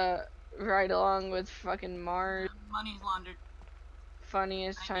did a ride along with fucking Mars. Money's laundered.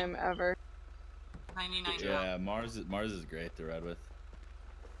 Funniest time ever. 99 Yeah, Mars is great to ride with.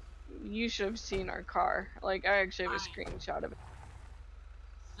 You should have seen our car. Like, I actually have a screenshot of it.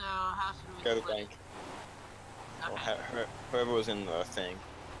 So how should we Go to the split bank. Okay. Or whoever was in the thing.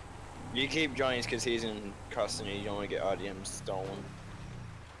 You keep Johnny's because he's in custody. You don't want to get RDM stolen.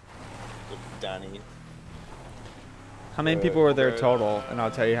 Danny. How many people were there total? And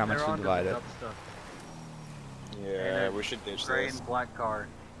I'll tell you how much They're to onto divide the it. dub stuff. Yeah, we should ditch Gray this. and black car.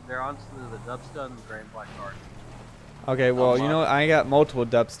 They're onto the dub stud and gray and black car. Okay, well, you know, I got multiple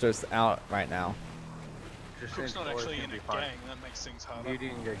dubsters out right now. Just Cook's not Forest actually can in a be fine. gang, that makes things harder. Beauty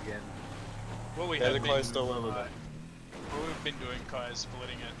and again. What we They're have the been, close to all of them. what we've been doing, Kai, is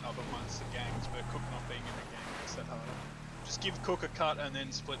splitting it up amongst the gangs, but Cook not being in a gang makes that harder. Just give Cook a cut and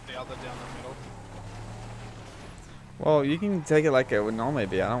then split the other down the middle. Well, you can take it like it would normally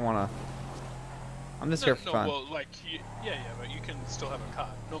be. I don't want to. I'm just here for fun. Well, like, yeah, but you can still have a cut.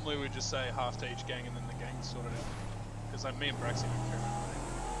 Normally we just say half to each gang and then the gangs sort it out. Because like me and Braxy don't care about it.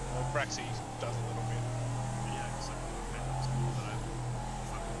 Well, Braxy does a little bit. Yeah, because I at school that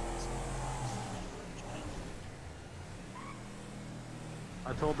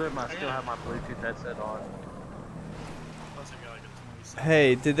I told them I still have my Bluetooth headset on. Plus I got like a 27.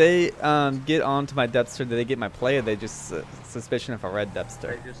 Hey, did they get onto my dubster? Did they get my play, or they just suspicion of a red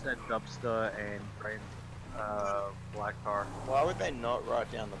dubster? They just said Dubsta and gray, black car. Why would they not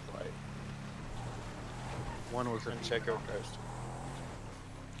write down the plate? One was a check your coast.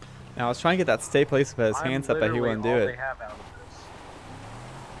 Now I was trying to get that stay place with his hands up, but he wouldn't do all it. They have out of this.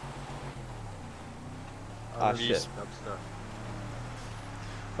 Ah, shit. Dubsta.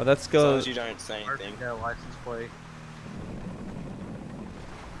 Well, let's As go. long as you don't say anything. Got a license plate.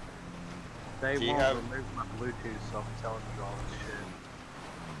 They Do you won't have- remove my Bluetooth, so I'm telling you all this shit.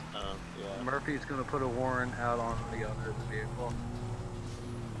 Yeah. Murphy's gonna put a warrant out on the owner of the vehicle.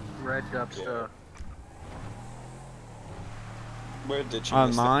 Red Dubsta. We're ditching On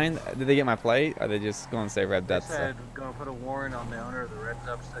this mine, did they get my plate? Or are they just going to say red They dubster? said gonna put a warrant on the owner of the Red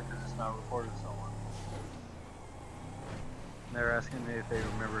Dubsta because it's not reported to someone. And they're asking me if they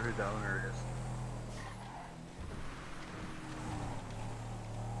remember who the owner is.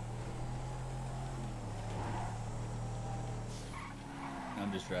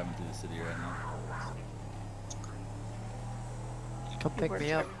 I'm just driving through the city right now. Come pick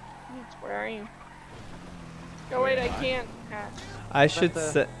me up. Where are you? Oh wait, I can't. I should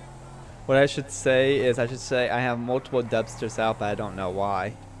say. What I should say is I should say I have multiple dubsters out, but I don't know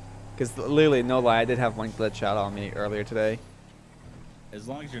why. Because literally, no lie, I did have one glitch out on me earlier today. As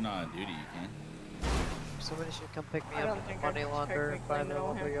long as you're not on duty, you can. Somebody should come pick me I up don't at the think I money launderer technically by the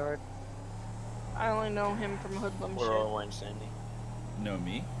know him. lumberyard. I only know him from hoodlum We're shit. all Wayne Sandy. No,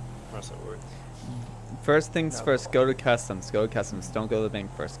 me? Unless it works. First things first, go to customs. Go to customs. Don't go to the bank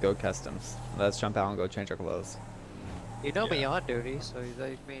first. Go customs. Let's jump out and go change our clothes. You know me on duty, so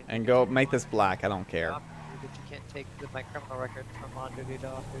you mean. And go make this black. I don't care. But you can't take my criminal record from on duty to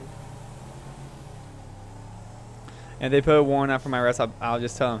off duty. And they put a warrant out for my arrest. I'll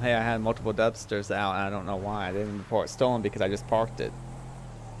just tell them, hey, I had multiple dubsters out, and I don't know why. I didn't report it stolen because I just parked it.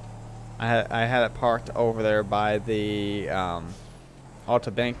 I had it parked over there by the Alta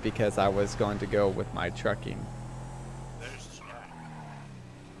Bank because I was going to go with my trucking. There's Jack.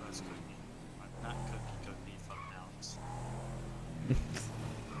 That's Cookie. Not Cookie from Alex.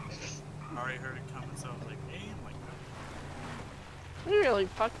 I already heard it coming, so I was like, hey, I'm like, We really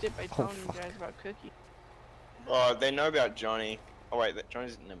fucked it by telling you guys about Cookie. Oh, they know about Johnny. Oh wait,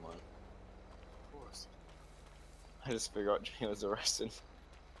 Johnny's never mind. of course. I just forgot Johnny was arrested.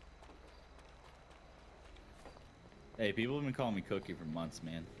 Hey, people have been calling me Cookie for months,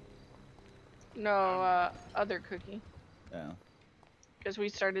 man. No, other Cookie. Yeah. Because we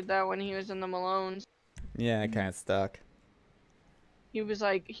started that when he was in the Malones. Yeah, it kind of stuck. He was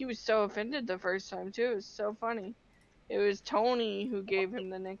like, he was so offended the first time too. It was so funny. It was Tony who gave him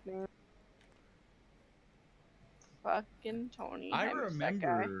the nickname. Fucking Tony. I miss that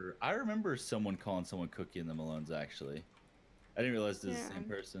guy. remember someone calling someone Cookie in the Malones, actually. I didn't realize this is Yeah. the same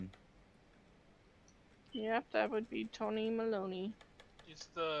person. Yep, that would be Tony Maloney. Is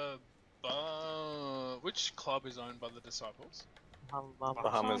the which club is owned by the Disciples?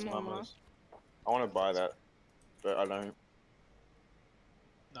 Bahamas Mamas. I want to buy that, but I don't.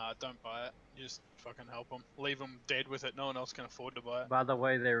 Nah, don't buy it. Just fucking help them. Leave them dead with it. No one else can afford to buy it. By the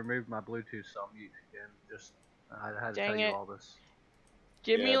way, they removed my Bluetooth, so I'm mute again. Just I had to Dang tell you it. all this.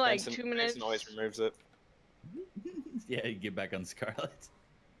 Give me like Benson, 2 minutes. Benson always removes it. Yeah, you get back on Scarlet.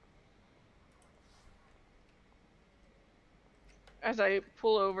 As I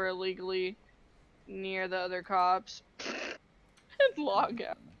pull over illegally near the other cops and log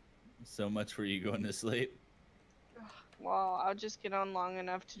out. So much for you going to sleep. Well, I'll just get on long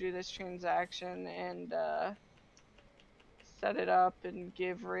enough to do this transaction and set it up and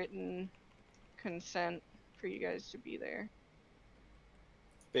give written consent for you guys to be there.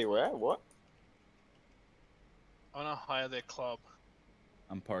 Beware, what? I want to hire their club.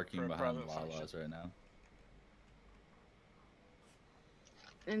 I'm parking For a behind private Lala's right now.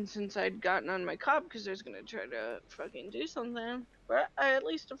 And since I'd gotten on my cop because I was gonna try to fucking do something, but I at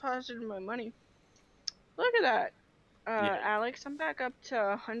least deposited my money. Look at that. Yeah. Alex, I'm back up to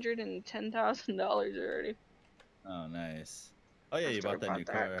 $110,000 already. Oh, nice. Oh yeah, you After I bought that new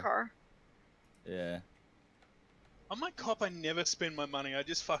that car. Yeah. On my cop, I never spend my money. I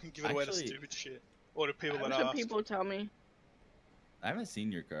just fucking give it away to Actually- stupid shit. Or to people that That's what ask. people tell me. I haven't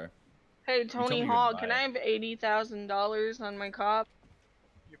seen your car. Hey, told Tony me you're Hawk, gonna can buy I have $80,000 on my cop?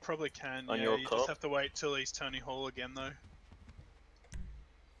 You probably can, On yeah. your You cop? just have to wait till he's Tony Hall again, though.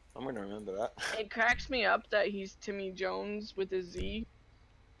 I'm gonna remember that. It cracks me up that he's Timmy Jones with a Z.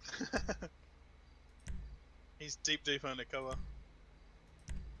 He's deep undercover.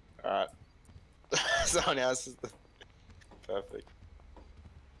 Alright. Someone else is the... Perfect.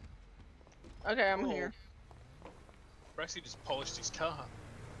 Okay, I'm here. Braxy just polished his car.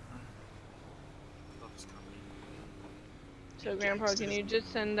 So, Grandpa, can you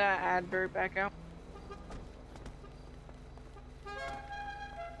just send that advert back out?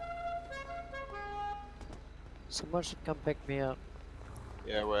 Someone should come pick me up.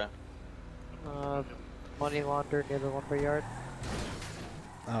 Yeah, where? Money laundered near the lumberyard.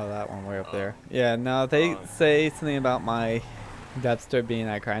 Oh, that one way up there. Yeah, no, they say something about my dumpster being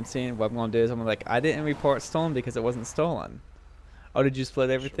at a crime scene. What I'm gonna do is I'm like, I didn't report stolen because it wasn't stolen. Oh, did you split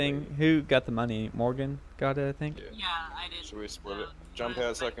everything? Who got the money? Morgan got it, I think. Yeah, I did. Should we split it? Jump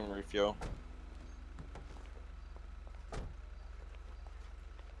out so I can refuel. Do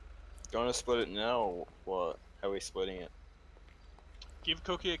you want to split it now or what? How are we splitting it? Give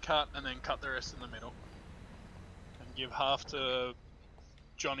Cookie a cut and then cut the rest in the middle. And give half to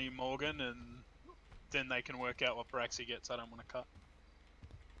Johnny Morgan and then they can work out what Braxy gets. I don't want to cut.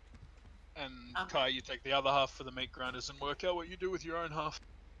 And Kai, you take the other half for the meat grinders and work out what you do with your own half.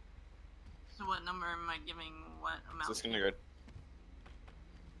 So what number am I giving what amount? Is this gonna go?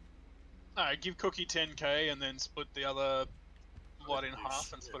 Alright, give Cookie 10k and then split the other lot in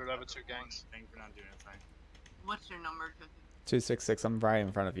half and split it over 2 gangs. Thank you for not doing anything. What's your number, Cookie? 266. I'm right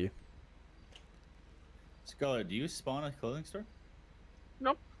in front of you. Scholar, do you spawn a clothing store?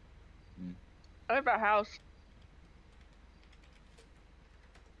 Nope. Hmm. I have a house.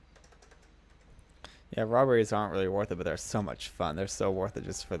 Yeah, robberies aren't really worth it, but they're so much fun. They're so worth it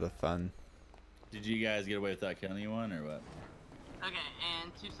just for the fun. Did you guys get away without killing anyone, or what? Okay,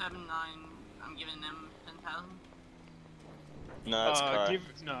 and 279, I'm giving them 10,000. No, that's Kai.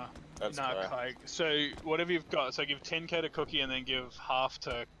 No, That's nah, Kai. Kai. So whatever you've got, so give 10k to Cookie and then give half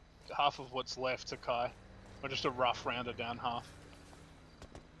of what's left to Kai, or just a rough rounded down half.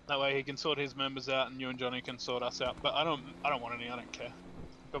 That way he can sort his members out, and you and Johnny can sort us out. But I don't want any. I don't care.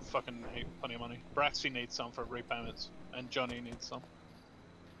 Got fucking plenty of money. Braxy needs some for repayments, and Johnny needs some.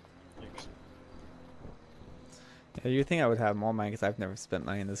 Thanks. Yeah, you'd think I would have more money because I've never spent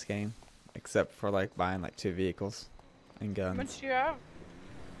money in this game, except for like buying like 2 vehicles and How guns. much do you have?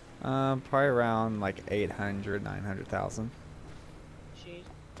 Probably around like 800, 900,000. Jeez.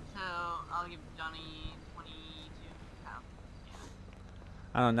 So I'll give Johnny 22,000.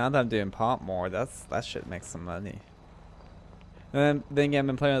 I don't know. Now that I'm doing pop more, that shit makes some money. And then again, I've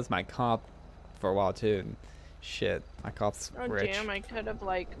been playing with my cop for a while too. And shit, my cop's Oh rich. damn, I could have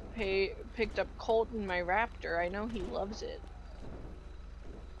like picked up Colt in my Raptor. I know he loves it.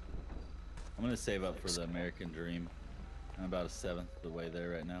 I'm gonna save up for the American Dream. I'm about 1/7 of the way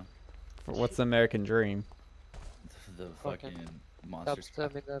there right now. For what's the American dream? The fucking monster I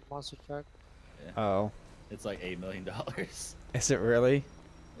mean, the monster truck. Yeah. Oh. It's like $8 million. Is it really?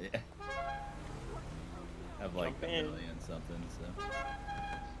 Yeah. I have like $1 million something, so.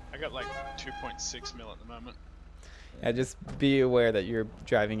 I got like 2.6 mil at the moment. Yeah, just be aware that you're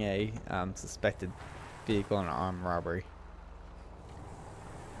driving a suspected vehicle in an armed robbery.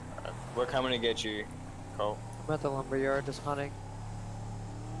 We're coming to get you, Cole. I'm at the lumberyard just hunting.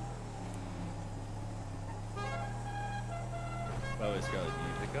 By the way, Scarlett, do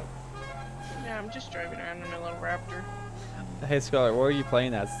you pick up? Yeah, I'm just driving around in my little Raptor. Hey, Scarlett, what are you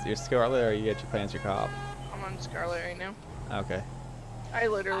playing as? Your Scarlett, or are you get you playing as your cop? I'm on Scarlet right now. Okay. I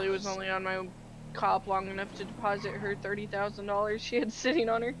literally was only on my cop long enough to deposit her $30,000 she had sitting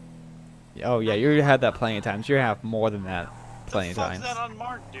on her. Oh yeah, you had that plenty of times. You have more than that plenty of What the times. fuck's that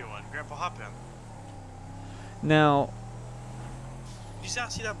unmarked doing? Grandpa, hop in. Now, You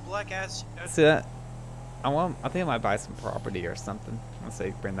see that black ass? see that? I think I might buy some property or something. Let's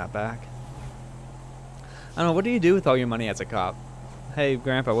say bring that back. I don't know. What do you do with all your money as a cop? Hey,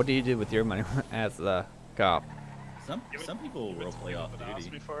 Grandpa, what do you do with your money as a cop? Some people roleplay off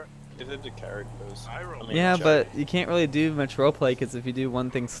duty. Give it to characters. Yeah, but you can't really do much roleplay because if you do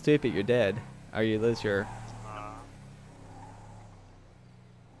one thing stupid, you're dead, or you lose your.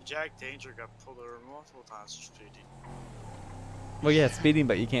 Jack Danger got pulled over multiple times for speeding. Well, yeah, speeding,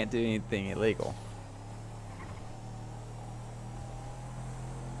 but you can't do anything illegal.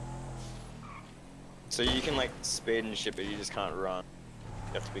 So you can like speed and shit, but you just can't run.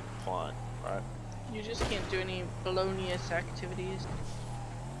 You have to be compliant, right? You just can't do any felonious activities.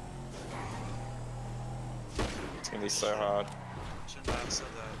 It's gonna be so hard.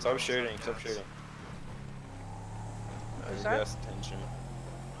 Stop shooting, stop shooting. What's Over that? gas attention.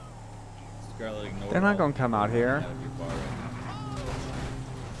 Scarlett, ignore They're not all gonna come out here. out of your bar right now.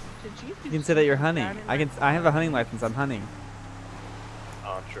 Did you? You can say that you're hunting. I have a hunting license. I'm hunting.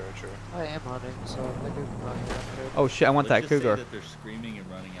 Oh, true, true. I am hunting, so if they do come out here, I'm good. Oh shit! I want Let's that just say cougar. that they're screaming and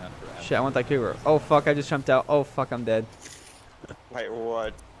running after. Shit! I want that cougar. Oh fuck! I just jumped out. Oh fuck! I'm dead. Wait,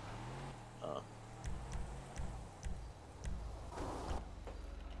 what? Oh.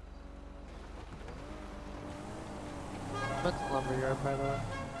 I'm at the lumberyard, by the way.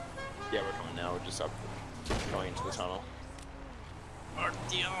 Yeah, we're coming now. We're just up, going into the tunnel.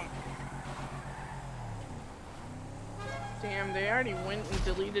 Damn, they already went and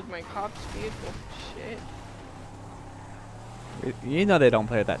deleted my cop's vehicle. Shit. You know they don't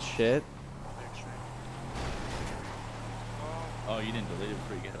play that shit. Oh, you didn't delete it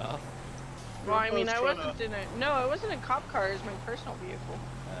before you get off? Well, I mean, I wasn't in a... No, it wasn't a cop car. It was my personal vehicle.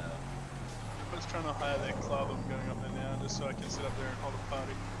 I was trying to hire that club. I'm going up there now just so I can sit up there and hold a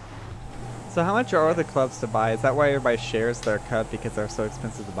party. So how much are the clubs to buy? Is that why everybody shares their cut because they're so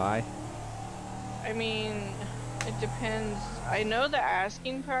expensive to buy? I mean, it depends. I know the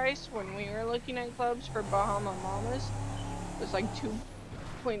asking price when we were looking at clubs for Bahama Mamas was like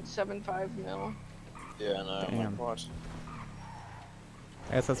 2.75 mil. Yeah, I know. Damn. What?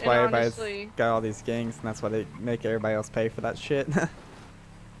 I guess that's And why everybody's honestly- got all these gangs, and that's why they make everybody else pay for that shit.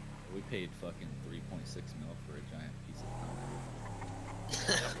 We paid fucking 3.6 mil for a giant piece of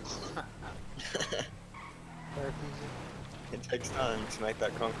concrete. It takes time to make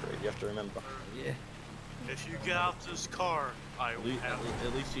that concrete, you have to remember. Yeah. If you get out this car, I will have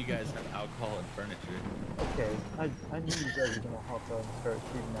At least you guys have alcohol and furniture. Okay, I knew you guys were gonna hop on and start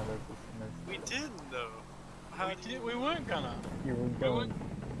shooting at us as We didn't though. We weren't gonna. you were We going. weren't,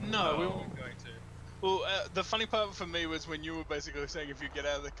 no, we weren't going to. Well, the funny part for me was when you were basically saying if you get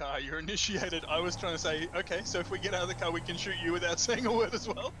out of the car, you're initiated. I was trying to say, okay, so if we get out of the car, we can shoot you without saying a word as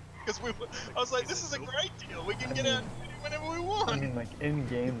well. Because I was like, this is a great deal. We can get out and shoot you whenever we want. I mean, like in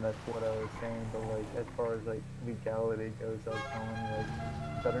game, that's what I was saying. But like, as far as like legality goes, I was telling you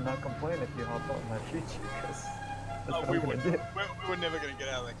like, better not complain if you hop out and I shoot you, because that's what we I'm gonna do. we were never going to get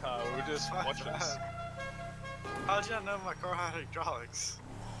out of the car. We were just watching us. How'd you not know my car had hydraulics?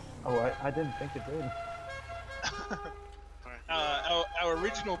 Oh, I didn't think it did. Our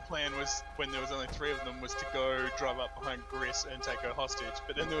original plan was, when there was only 3 of them, was to go drive up behind Gris and take her hostage,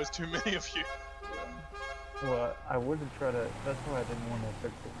 but then there was too many of you. Well, I would have tried to. That's why I didn't want to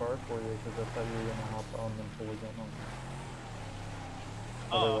fix the car for you, because I thought you were gonna hop on until we got home.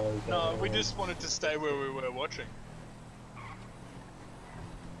 Oh, Otherwise, no, we just wanted to stay where we were watching.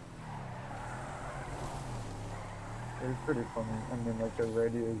 It was pretty funny. I mean, like the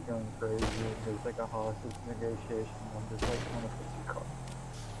radio is going crazy. And there's like a hostage negotiation. I'm just like trying to fix the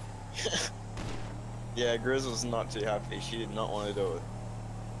car. Yeah, Grizz was not too happy. She did not want to do it.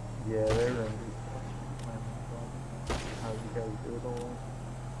 Yeah, they were gonna be how you guys do it all.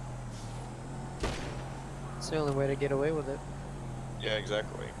 It's the only way to get away with it. Yeah,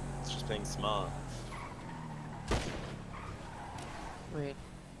 exactly. It's just being smart. I mean,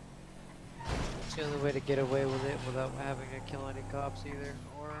 it's the only way to get away with it without having to kill any cops either,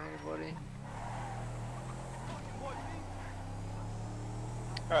 or anybody.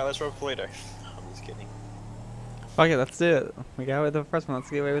 Alright, let's roll Polito. I'm just kidding. Fuck it, let's do it. We got away with the first one. Let's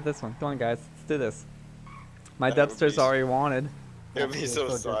get away with this one. Come on, guys. Let's do this. My dubster's already wanted. It would be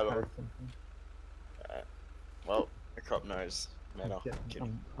suicidal. Alright. Well, the cop knows. Matter.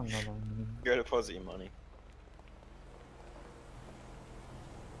 Kidding. I'm not on me. Go deposit your money.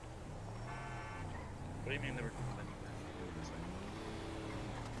 What do you mean they were complaining?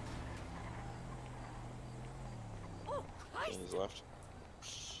 He's left.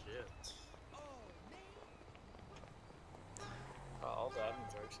 Shit. All the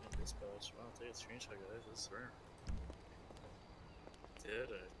admins are actually in dispatch. Well, I'll take a screenshot, guys. I swear. Did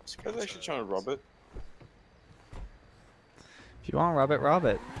a I was actually trying to rob it. If you want to rob it, rob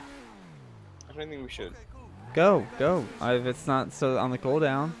it. I don't think we should. Go, go. If it's not so on the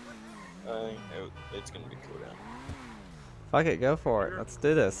cooldown. I think it's gonna be cooldown. Fuck it, go for it. Let's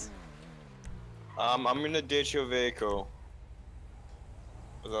do this. I'm gonna ditch your vehicle.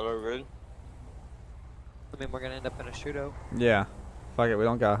 Is that all good? I mean, we're gonna end up in a shootout. Yeah. Fuck it, we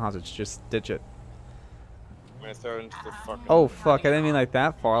don't got a hostage. Just ditch it. I'm gonna throw it into the fucking... Oh, fuck. I didn't mean like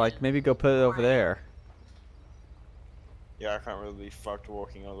that far. Like, maybe go put it over there. Yeah, I can't really be fucked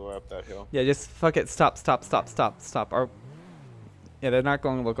walking all the way up that hill. Yeah, just fuck it. Stop, stop, stop, stop, stop. Or... Yeah, they're not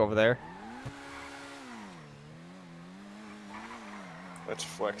going to look over there. Let's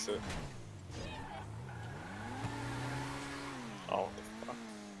flex it. Oh, fuck.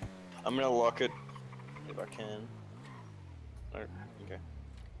 I'm gonna lock it if I can. Oh, okay.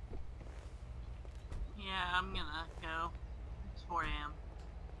 Yeah, I'm gonna go. It's 4 a.m.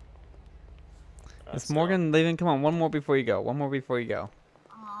 Is Morgan leaving? Come on, one more before you go. One more before you go.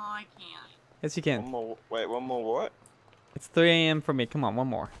 Oh, I can't. Yes, you can. One more. Wait, one more what? It's 3 a.m. for me. Come on, one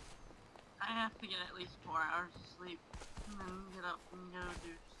more. I have to get at least 4 hours of sleep and then get up and go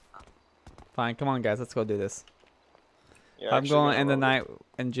do stuff. Fine, come on, guys. Let's go do this. Yeah, If I'm going to end the night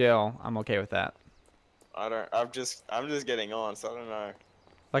in jail, I'm okay with that. I'm just getting on, so I don't know.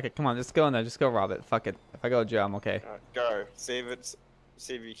 Fuck it, come on, just go in there. Just go rob it. Fuck it. If I go to jail, I'm okay. Go. See if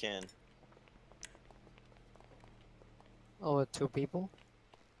you can. Oh, with 2 people?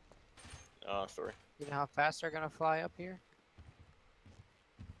 Oh, 3. You know how fast they're gonna fly up here?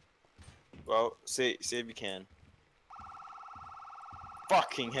 Well, see if you can.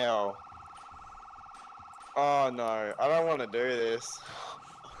 Fucking hell. Oh no, I don't want to do this.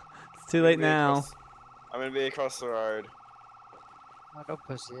 It's too late now. I'm gonna be across the road. Oh, don't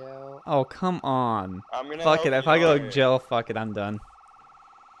pussy out. Oh, come on. I'm gonna fuck it, help if I go you to out. jail, fuck it, I'm done.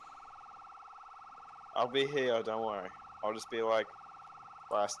 I'll be here, don't worry. I'll just be like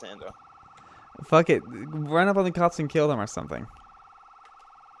bystander. Fuck it, run up on the cops and kill them or something.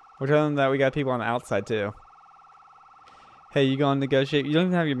 We're telling them that we got people on the outside too. Hey, you gonna negotiate? You don't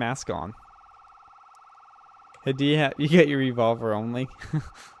even have your mask on. Hey, you get your revolver only?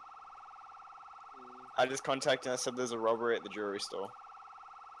 I just contacted and I said there's a robbery at the jewelry store.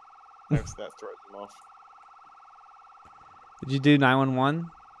 Hopes that throws them off. Did you do 911?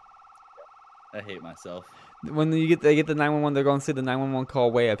 I hate myself. When they get the 911, they're going to see the 911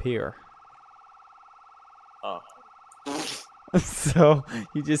 call way up here. Oh. So,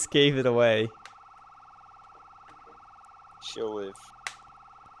 you just gave it away. She'll live.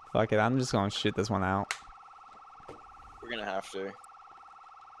 Fuck it, I'm just going to shoot this one out. We're gonna have to.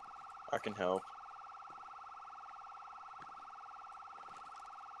 I can help.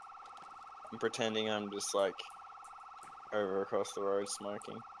 I'm pretending I'm just like over across the road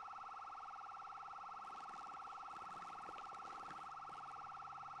smoking.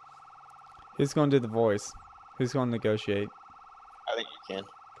 Who's going to do the voice? Who's going to negotiate? I think you can.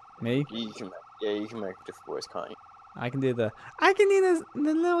 Me? You can. Yeah, you can make a different voice, can't you? I can do the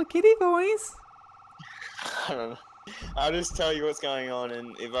little kitty voice. I don't know. I'll just tell you what's going on,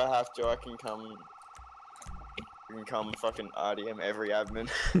 and if I have to, I can come. I can come fucking RDM every admin.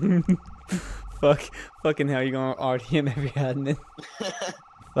 Fucking hell, you gonna RDM every admin?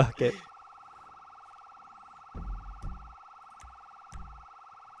 Fuck it.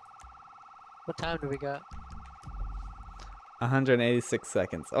 What time do we got? 186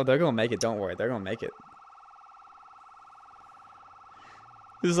 seconds. Oh, they're gonna make it. Don't worry, they're gonna make it.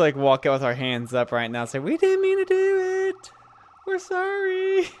 Just like walk out with our hands up right now, say we didn't mean to do it. We're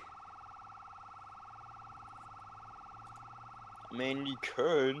sorry. I mean, you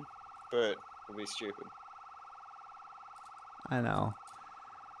could, but it'd be stupid. I know.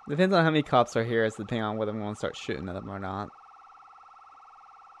 Depends on how many cops are here, as depending on whether we want to start shooting at them or not.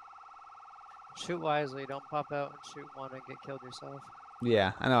 Shoot wisely, don't pop out and shoot one and get killed yourself.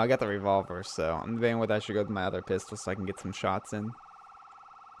 Yeah, I know. I got the revolver, so I'm debating whether I should go with my other pistol so I can get some shots in.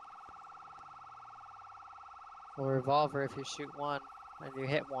 Well, revolver, if you shoot one, and you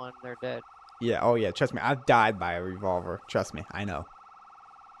hit one, they're dead. Yeah, oh yeah, trust me. I've died by a revolver. Trust me, I know.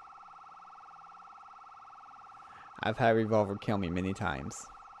 I've had a revolver kill me many times.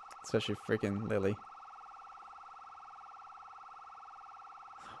 Especially freaking Lily.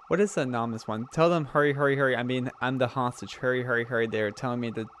 What is the anonymous one? Tell them hurry, hurry, hurry. I mean, I'm the hostage. Hurry, hurry, hurry. They're telling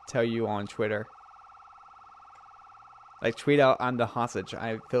me to tell you on Twitter. Like, tweet out, I'm the hostage.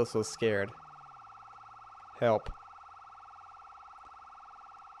 I feel so scared. Help.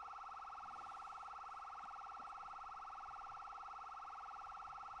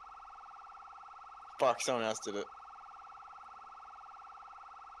 Fuck, someone else did it.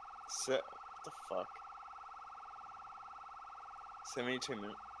 What the fuck? 72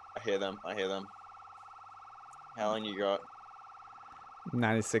 minutes. I hear them. I hear them. How long you got?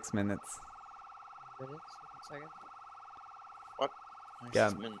 96 minutes. Minutes? Seconds? What? Yeah.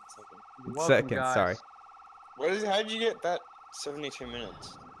 96 minutes. Seconds, sorry. What is? How did you get that 72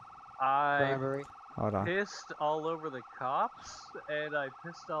 minutes? I Hold on. pissed all over the cops, and I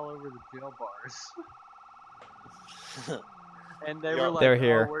pissed all over the jail bars. And they were like, They're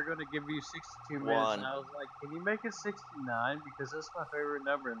here. "Oh, we're gonna give you 62 minutes." One. And I was like, "Can you make it 69? Because that's my favorite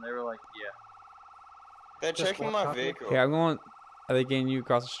number." And they were like, "Yeah." They're checking my vehicle. Here, I'm going. Are they getting you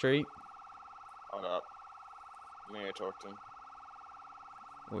across the street? Hold up. I'm gonna talk to him.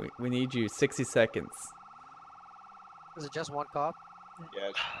 We need you. 60 seconds. Is it just one cop? Yeah,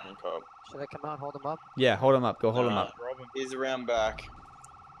 it's one cop. Should I come out and hold him up? Yeah, hold him up. Go hold him up. He's around back.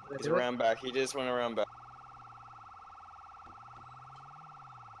 He's do it? around back. He just went around back.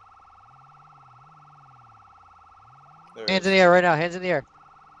 There he Hands is. in the air right now. Hands in the air.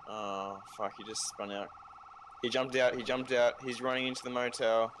 Oh, fuck. He just spun out. He jumped out. He jumped out. He's running into the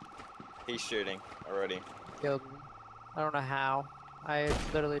motel. He's shooting already. Killed me. I don't know how. I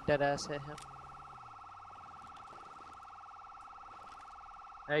literally dead ass hit him.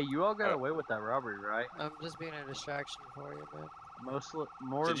 Hey, you all got away with that robbery, right? I'm just being a distraction for you, man.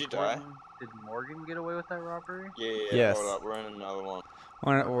 More Did you die? important, did Morgan get away with that robbery? Yeah. Yes. Hold up. We're in another one.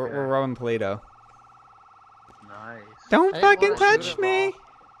 We're robbing Polito. Nice. Don't I didn't fucking wanna shoot touch him me!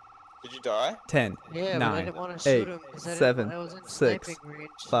 Did you die? 10, Yeah, but I 9, didn't wanna shoot 8, him 'cause I didn't 7, I was in 6, sniping range,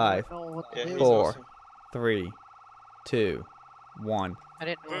 so I 5, didn't know what to Yeah, do. he's 4, awesome. 3, 2, 1. I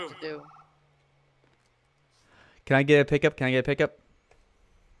didn't know what to do. Can I get a pickup? Can I get a pickup?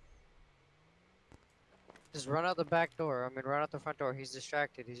 Just run out the back door. I mean, run out the front door. He's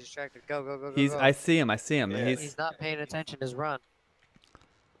distracted. He's distracted. Go, go, go, go, He's. go. I see him. I see him. Yeah. And He's not paying attention. Just run.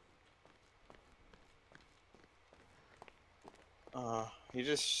 He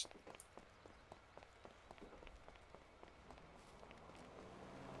just.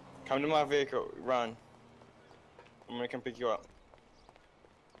 Come to my vehicle. Run. I'm gonna come pick you up.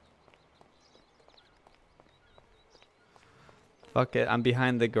 Fuck it. I'm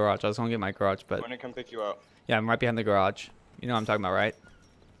behind the garage. I was gonna get my garage, but I'm gonna come pick you up. yeah, I'm right behind the garage. You know what I'm talking about, right?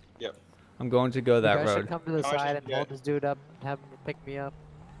 Yep. I'm going to go that You guys should road. come to the How much side did and you hold get? this dude up and have him pick me up.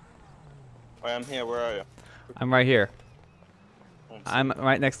 Wait, I'm here. Where are you? I'm right here. Let's I'm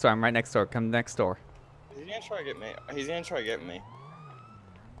right next door. I'm right next door. Come next door. Is he gonna try to get me? He's gonna try to get me.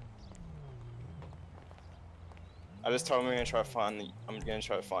 I just told him I'm gonna try to find I'm gonna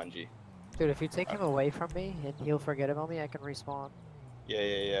try to find you. Dude, if you take him away from me and he'll forget about me, I can respawn.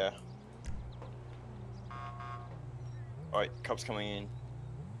 Yeah. Alright, cops coming in.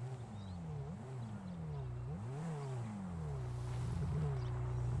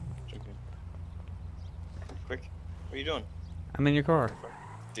 Jump in. Quick. What are you doing? I'm in your car.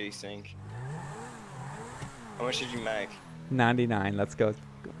 Desync. How much did you make? 99. Let's go.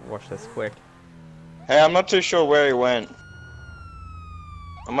 Watch this quick. Hey, I'm not too sure where he went.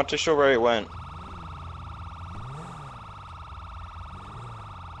 I'm not too sure where he went.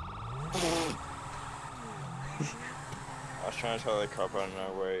 I was trying to tell the cop I don't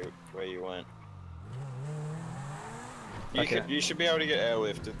know where you went. Okay. You should be able to get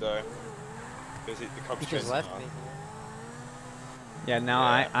airlifted though, because the cops He just chasing left us. me. Yeah,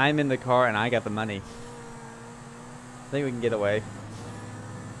 now I'm in the car and I got the money. I think we can get away.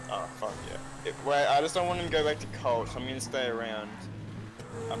 Oh fuck yeah! Wait, I just don't want him to go back to Colt, so I'm gonna stay around.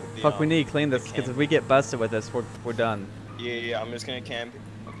 Fuck, we need to clean this because if we get busted with this, we're done. Yeah, I'm just gonna camp.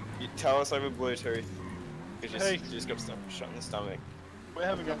 You tell us over Bluetooth. Hey. You just got shot in the stomach. We're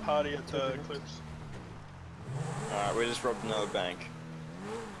having a party at the Cliffs. Alright, we just robbed another bank.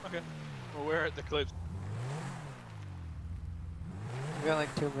 Okay. Well, we're at the Cliffs. We got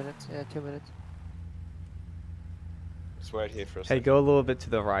like 2 minutes. Yeah, 2 minutes. Just wait here for a Hey, second. go a little bit to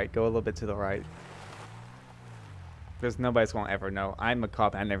the right. Go a little bit to the right. Because nobody's gonna ever know. I'm a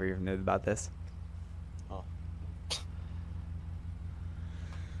cop. I never even knew about this. Oh.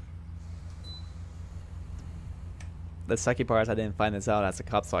 the sucky part is I didn't find this out as a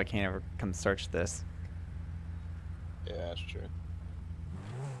cop, so I can't ever come search this. Yeah, that's true.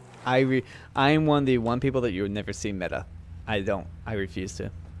 I am one of the people that you would never see meta. I refuse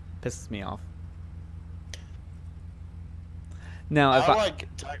to. Pisses me off. Now, if I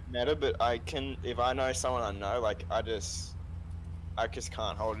don't meta, but I can, if I know someone I know, like, I just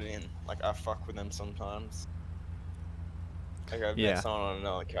can't hold it in. Like, I fuck with them sometimes. Like, I've met someone on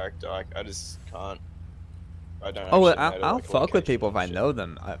another character, I just can't. I don't Oh, actually meta, I'll like, fuck with people if I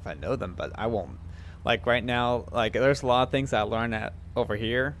location know them. But I won't. Like right now, like there's a lot of things I learned over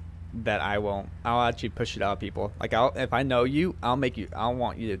here that I won't. I'll actually push it out of people. Like if I know you, I'll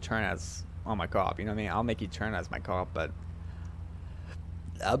want you to turn as on my cop. You know what I mean? I'll make you turn as my cop, but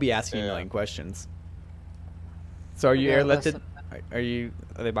I'll be asking you a million questions. So are you airlifted?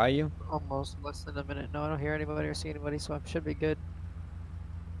 Are they by you? Almost less than a minute. No, I don't hear anybody or see anybody, so I should be good.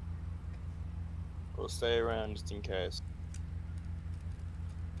 We'll stay around just in case.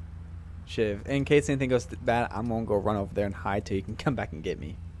 Shit, if in case anything goes bad, I'm gonna go run over there and hide till you can come back and get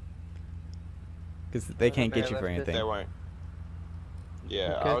me. Because they can't get you for anything. They won't.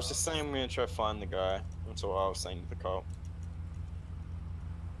 Yeah, Okay. I was just saying we're gonna try to find the guy. That's all I was saying to the cop.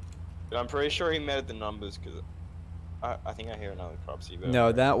 But I'm pretty sure he met at the numbers because I think I hear another cop. See,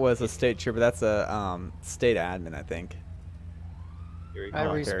 no, that was a state trooper. That's a state admin, I think. Here he I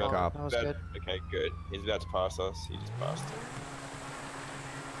comes. respawned. Cop. That was good. Okay, good. He's about to pass us. He just passed him.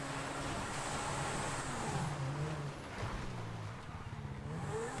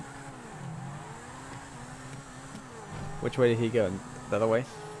 Which way did he go? The other way?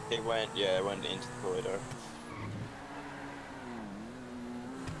 He went into the corridor.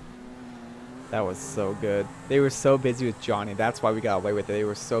 That was so good. They were so busy with Johnny. That's why we got away with it. They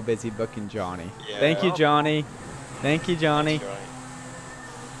were so busy booking Johnny. Yeah. Thank you, Johnny. Thank you, Johnny. Thanks, Johnny.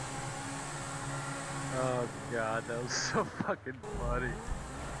 Oh god, that was so fucking funny.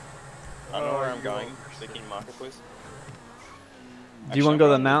 I don't know where I'm going. Sticking marker, please. Do you want to go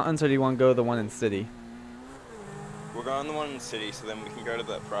to the mountains or do you want to go to the one in the city? We're going to the one in the city, so then we can go to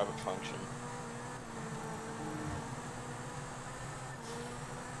that private function.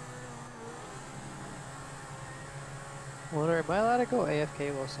 Wonder, am I allowed to go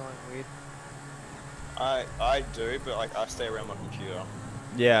AFK while selling weed? I do, but like I stay around my computer.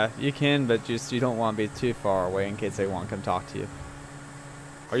 Yeah, you can, but just you don't want to be too far away in case they want to come talk to you.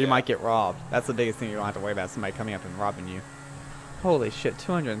 Or you might get robbed. That's the biggest thing you don't have to worry about, somebody coming up and robbing you. Holy shit,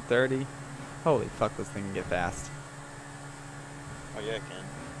 230? Holy fuck, this thing can get fast. Oh yeah, it can.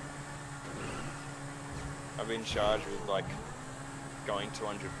 I've been charged with like going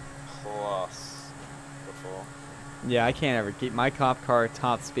 200 plus before. Yeah, I can't ever keep my cop car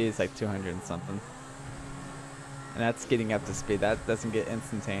top speed is like 200 and something. And that's getting up to speed. That doesn't get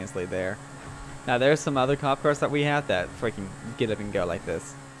instantaneously there. Now there's some other cop cars that we have that freaking get up and go like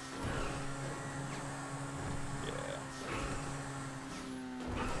this. Yeah.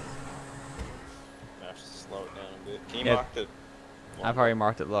 I have to slow it down a bit. Can you mark the... I've already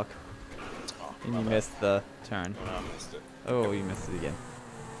marked it, look. Oh, And you missed the turn. Oh, I missed it. Oh, you missed it again.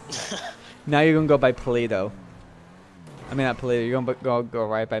 Now you're gonna go by Polito. I mean not Polito, you're gonna go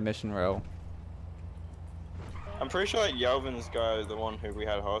right by Mission Row. I'm pretty sure like Yelvin's guy is the one who we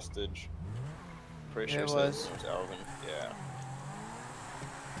had hostage. Pretty sure It it was. says Elvin, yeah.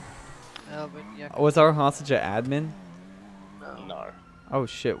 Elvin, yeah. Was our hostage an admin? No. Oh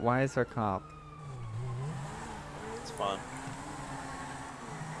shit, why is our cop? It's fine.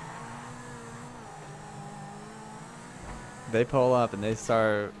 They pull up and they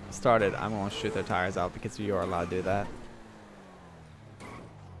started, I'm gonna shoot their tires out because you are allowed to do that.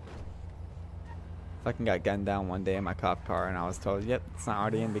 Fucking got gunned down one day in my cop car and I was told, yep, it's not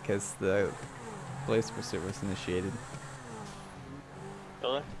already in because the police pursuit was initiated.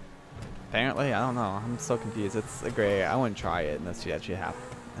 Really? Apparently, I don't know. I'm so confused. It's a gray area. I wouldn't try it unless you actually have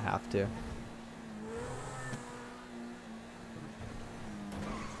to.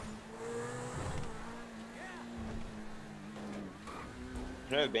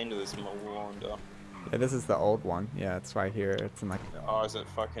 I've never been to this Mwanda. Yeah, this is the old one. Yeah, it's right here. It's in like... Oh, is it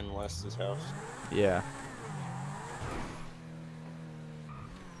fucking Lester's house? Yeah.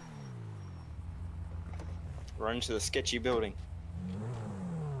 Run to the sketchy building.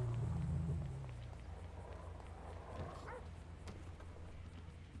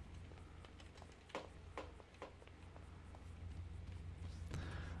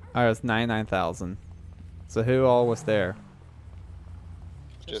 Alright, it's 99,000. So who all was there?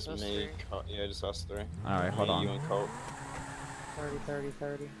 Just me, yeah, just us three. Alright, hold on. You and Colt.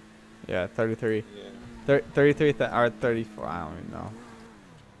 30. Yeah, 33. Yeah. 33 or 34, I don't even know.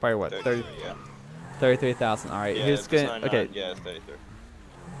 Probably what, 30? Yeah. 33,000. All right. Yeah, Who's there's gonna? no Okay. nine. Yeah, 33.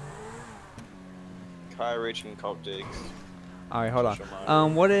 Kai Rich and Cop Diggs. All right. Hold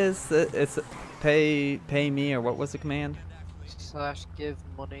on. What is it? It's pay me, or what was the command? / give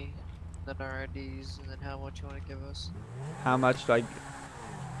money, then our IDs, and then how much you want to give us. How much do I?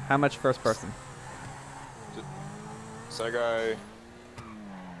 How much first person? So go.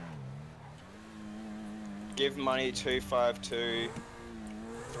 Give money 252-33000.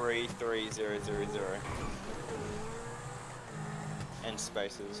 And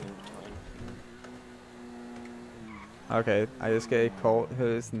spaces in between. Okay, I just get a Colt.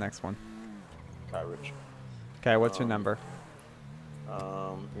 Who's the next one? Kai Rich. Okay, what's your number?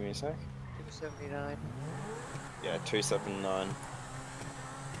 Give me a sec. 279. Yeah, 279.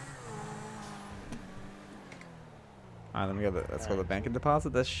 Alright, let me go. Let's go to the bank and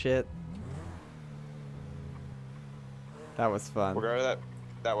deposit this shit. That was fun. We'll go to that.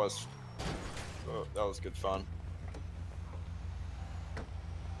 That was good fun.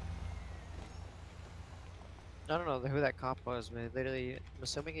 I don't know who that cop was, man. Literally, I'm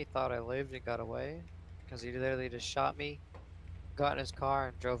assuming he thought I lived and got away, because he literally just shot me, got in his car,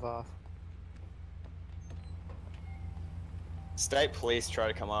 and drove off. State police try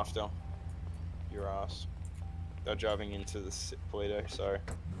to come after your ass. They're driving into the Polito, sorry.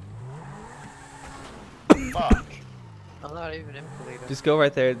 Fuck. I'm not even in Polito. Just go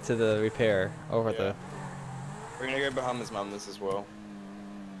right there to the repair over the. We're gonna go behind his mum's as well.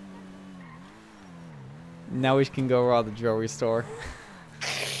 Now we can go rob the jewelry store.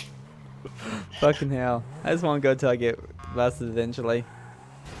 Fucking hell. I just want to go till I get busted eventually.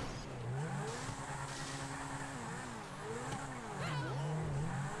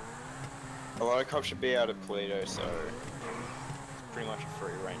 A lot of cops should be out of Polito, so it's pretty much a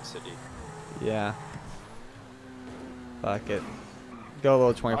free reign city. Yeah. Fuck it. Go a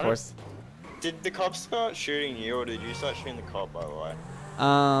little 24. Did the cops start shooting you, or did you start shooting the cop, by the way?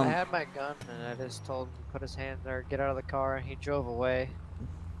 I had my gun, and I just told him to put his hand there, get out of the car, and he drove away.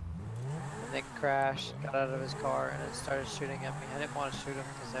 And then crashed, got out of his car, and then started shooting at me. I didn't want to shoot him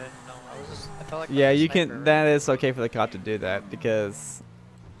because I didn't know. I felt like I Yeah, was a you sniper, can. That is okay for the cop to do that because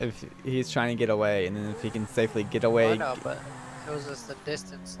if he's trying to get away, and then if he can safely get away. I know, but it was just the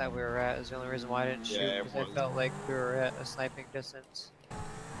distance that we were at is the only reason why I didn't shoot, because I felt like we were at a sniping distance.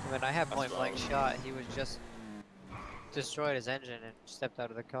 I mean, I had point blank shot. He was just destroyed his engine and stepped out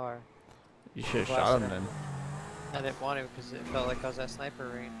of the car. You should have shot him then. I didn't want to because it felt like I was at sniper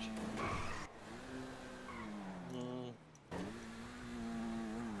range.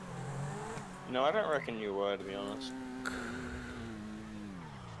 No, I don't reckon you were, to be honest.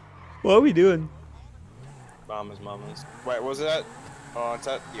 What are we doing? Mamas. Wait, was that? Oh, it's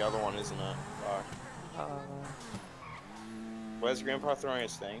at the other one, isn't it? Fuck. Where's Grandpa throwing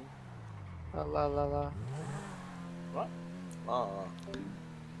his thing? La la la. What? Oh.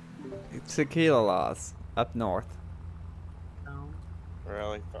 Tequila laws up north. No.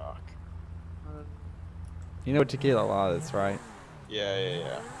 Really? Fuck. You know what tequila law is, right?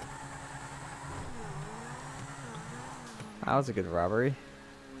 Yeah. That was a good robbery.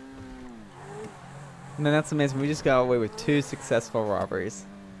 Man, that's amazing. We just got away with 2 successful robberies.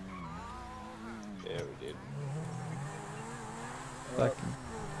 Yeah, we did. Fucking.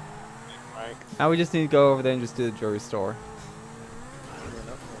 Now we just need to go over there and just do the jewelry store.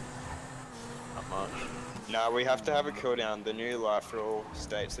 Not much. No, we have to have a cooldown. The new life rule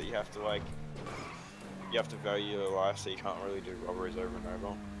states that you have to you have to value your life, so you can't really do robberies over and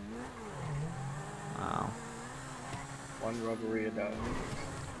over. Wow. 1 robbery a day.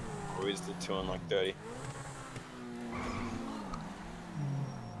 Always did 2 in like 30.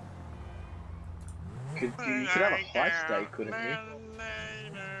 You could have a heist day, couldn't you?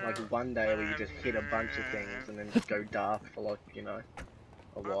 Like one day where you just hit a bunch of things and then just go dark for like, you know,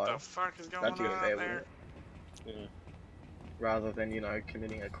 a while. What the fuck is going That'd be on fair, there? wouldn't it? Yeah. Rather than, you know,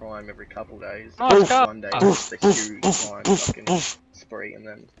 committing a crime every couple days. Oh, just one day it's a huge crime fucking spree and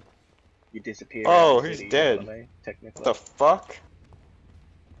then you disappear. Oh, out of the he's city, dead. You know what I mean? Technically. What the fuck?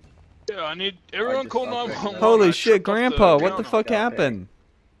 Yeah, I need everyone call 911. Holy shit, Grandpa! What the fuck happened?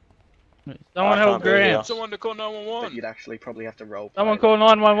 Someone help Grant. Someone to call 911. But you'd actually probably have to roll. Someone call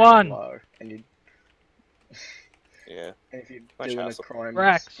 911. And you'd... Yeah. And if you're doing a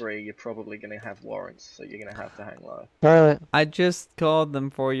crime spree, you're probably going to have warrants, so you're going to have to hang low. Scarlet. I just called them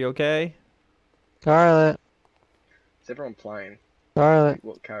for you, okay? Scarlet. Is everyone playing? Scarlet.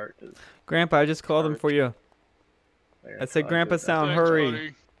 What characters? Grandpa, I just called them for you. I said, Grandpa sound,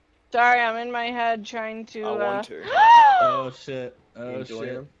 hurry. Sorry, I'm in my head trying to. I want to. Oh shit. Oh enjoying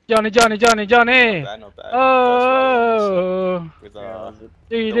shit. them? Johnny. Not bad. Oh. With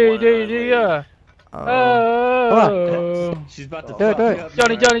D. Oh. She's about to Do it, fuck do you it. up.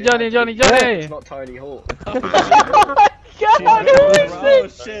 Johnny, Johnny, Johnny, Johnny, It's Johnny! not Tony Hawk. God, who is it? Oh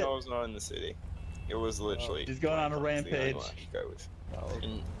shit! I was not in the city. It was literally. She's going on a 20 bucks, the only rampage. one I could go with.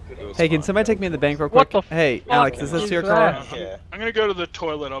 And it was Hey, can fine. somebody take me in the bank real What quick? the Hey, fuck Alex, is this is your that? car? Yeah. I'm gonna go to the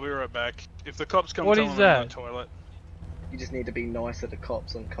toilet. I'll be right back. If the cops come, What tell is them I'm in that? the toilet. You just need to be nicer to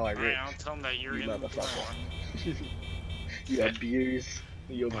cops on Kai Rich. I'll tell them that you're You in the motherfucker. You abuse.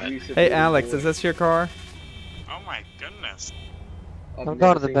 You abusive. Hey, little Alex, boy. is this your car? Oh my goodness. I've I'm never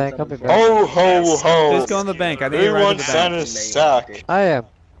going to the seen bank. I'll be someone back. Ho ho ho! Who's going to the bank? I need to Who ride to wants the bank. Santa's sack? I am.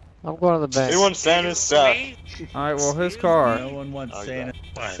 I'm going to the bank. Who wants Santa's sack? Alright, well, whose car? No one wants Santa's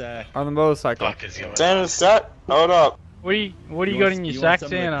sack. On the motorcycle. Santa's sack? Hold up. What do you got in your you sack, want some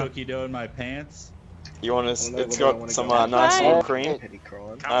of the Santa? cookie dough in my pants? You want to? I don't know It's whether I got wanna some go nice back. little cream. Petty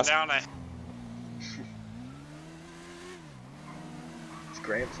crime. Come Nice. down to It's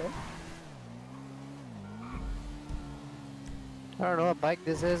grandson. I don't know what bike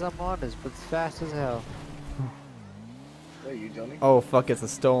this is I'm on, but it's fast as hell. Where are you, Johnny? Oh, fuck, it's a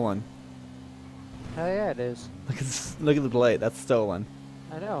stolen. Hell yeah, it is. Look at this, look at the blade, that's stolen.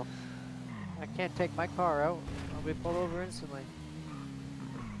 I know. I can't take my car out. I'll be pulled over instantly.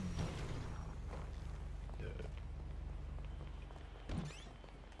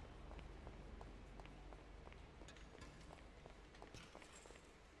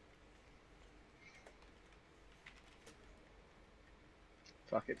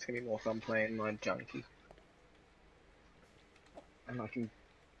 Fuck, it's gonna be more fun playing my junkie. And I can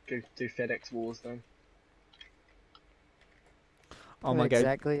go do FedEx Wars then. Oh my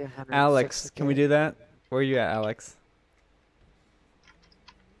Exactly god. 160K. Alex, can we do that? Where are you at, Alex?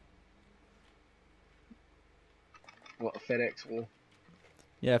 What, a FedEx War?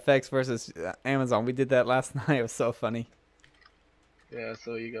 Yeah, FedEx versus Amazon. We did that last night. It was so funny. Yeah, I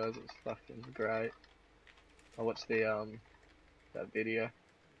saw you guys, it was fucking great. I watched the, that video.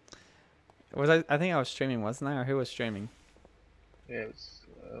 Was I think I was streaming, wasn't I? Or who was streaming? Yeah, it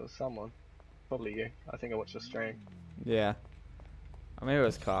was someone. Probably you. I think I watched your stream. Yeah. Or maybe it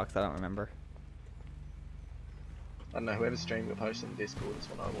was Cox, I don't remember. I don't know, whoever streamed or posted in Discord is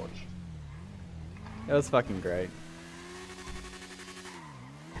what I watched. It was fucking great.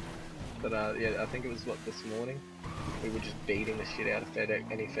 But yeah, I think it was what, this morning? We were just beating the shit out of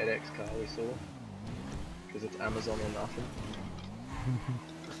any FedEx car we saw. Because it's Amazon or nothing.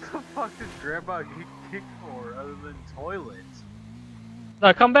 What the fuck does Grandpa get kicked for other than toilets?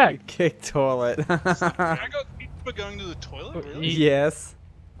 No, come back. Kick toilet. I got kicked for going to the toilet, really? Yes.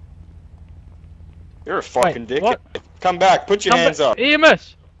 You're a fucking dickhead. what? Come back. Put your hands up.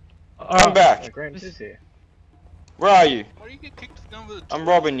 EMS! Come back. My Gramps is here. Where are you? Why do you get kicked for going to the I'm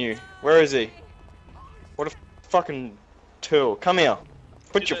robbing you. Where is he? What a fucking tool. Come here.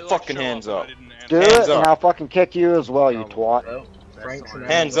 Put your fucking hands up. Do Hands it, and up. I'll fucking kick you as well, you twat. Well, Frank's an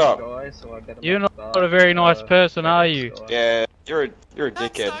Hands Amazon up. guy, so I better You're make not that, a very nice person, are you? Yeah, you're a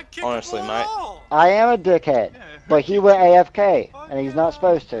dickhead. Honestly, mate. I am a dickhead, but he went AFK, and he's not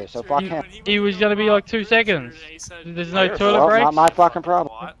supposed to, so fuck him. He was gonna be like 2 seconds. There's no toilet Well, breaks. not my fucking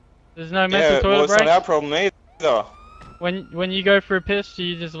problem. There's no mental Yeah, toilet well, it's breaks. not our problem either. When you go for a piss, do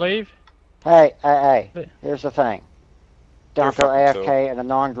you just leave? Hey, here's the thing. Don't You're go a fucking AFK in a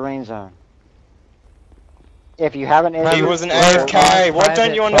non-green zone. If you have an He injury... was an AFK. What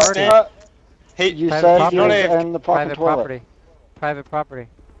don't you understand? You Private said property. he was Not in the fucking Private toilet. property. Private property.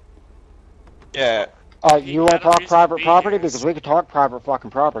 Yeah. You want to talk private property? Because we could talk private fucking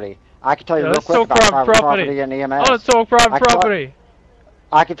property. I can tell you Yeah, real let's quick talk about private private property. property and EMS. I want to talk private I can talk- property.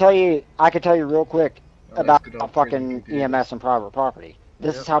 I can tell you real quick about good old fucking EMS and private property.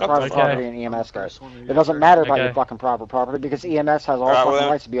 This is how Yep. private Okay. property and EMS goes. It doesn't matter about your Okay. fucking private property because EMS has all Alright, fucking well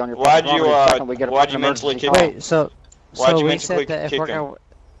then, rights to be on your why'd fucking you, property. The second we get a why'd fucking you mentally emergency kick call. him? Wait, so Why'd you we mentally said that if kick we're him?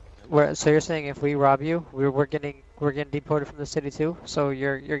 gonna, so you're saying if we rob you, we're getting deported from the city too? So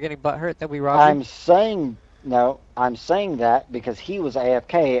you're getting butthurt that we robbed I'm you? saying no. I'm saying that because he was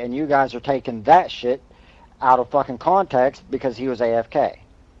AFK and you guys are taking that shit out of fucking context because he was AFK.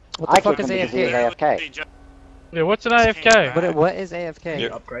 What I the fuck kicked is him because he was AFK? AFK. Yeah, what's an AFK? What is AFK? You're,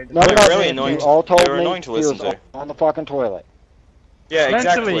 No, They're no, really you annoying. all told They're me annoying to he was listen to. on the fucking toilet. Yeah,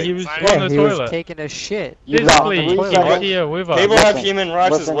 Mentally, exactly. he was Yeah, on the he toilet. was taking a shit. You've got Physically, 3 he was seconds. here with us. People have Listen, human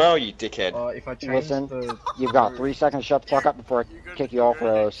rights listen. as well, you dickhead. If I change Listen, the... you've got 3 seconds to shut the fuck up before I kick you off for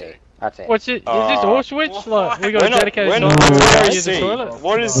OC. That's it. What's it? Is this Auschwitz? Like, we got We're a not, dedicated we're zone not where we use the RC. toilet?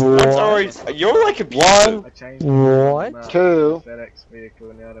 What is, what's already, you're like abusive. I changed What? the map Two. to the FedEx vehicle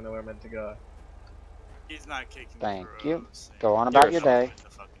and now I don't know where I'm meant to go. He's not kicking Thank for, you. Go on about You're your day.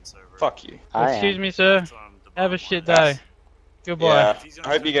 Fuck you. I Excuse am. me, sir. Have a shit day. Goodbye. Yeah, I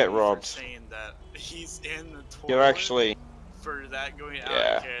hope you get robbed. Saying that he's in the toilet You're actually... for that going out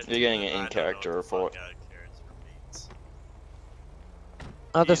Yeah, of character. you're getting an in-character report.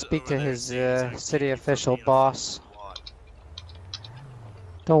 I'll just speak to his city official boss.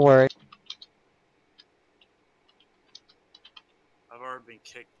 Don't worry. I've already been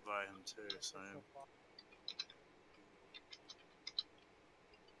kicked by him too, so.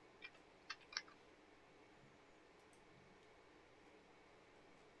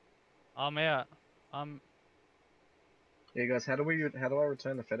 I'm out. Yeah, guys, how do I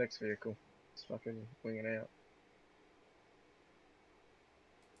return the FedEx vehicle? It's fucking winging out.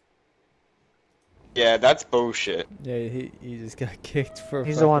 Yeah, that's bullshit. Yeah, he just got kicked for.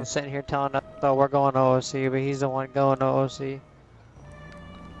 He's the one sitting here telling us, "Oh, we're going to OC," but he's the one going to OC.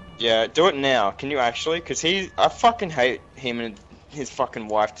 Yeah, do it now. Can you actually? Cause I fucking hate him and his fucking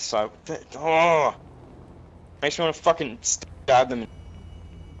wife. So, oh, makes me want to fucking stab them.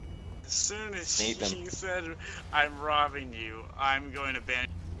 As soon as he said, "I'm robbing you," I'm going to ban.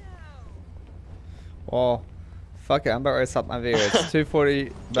 Well, fuck it. I'm about ready to stop my video. It's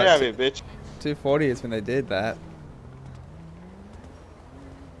 2:40. Get out of here, bitch. 2:40 is when they did that.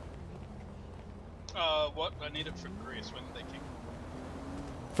 What? I need it for Greece. When did they kick?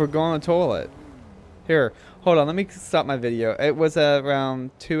 For going to the toilet. Here, hold on. Let me stop my video. It was around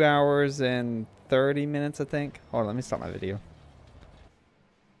 2 hours and 30 minutes, I think. Hold on. Let me stop my video.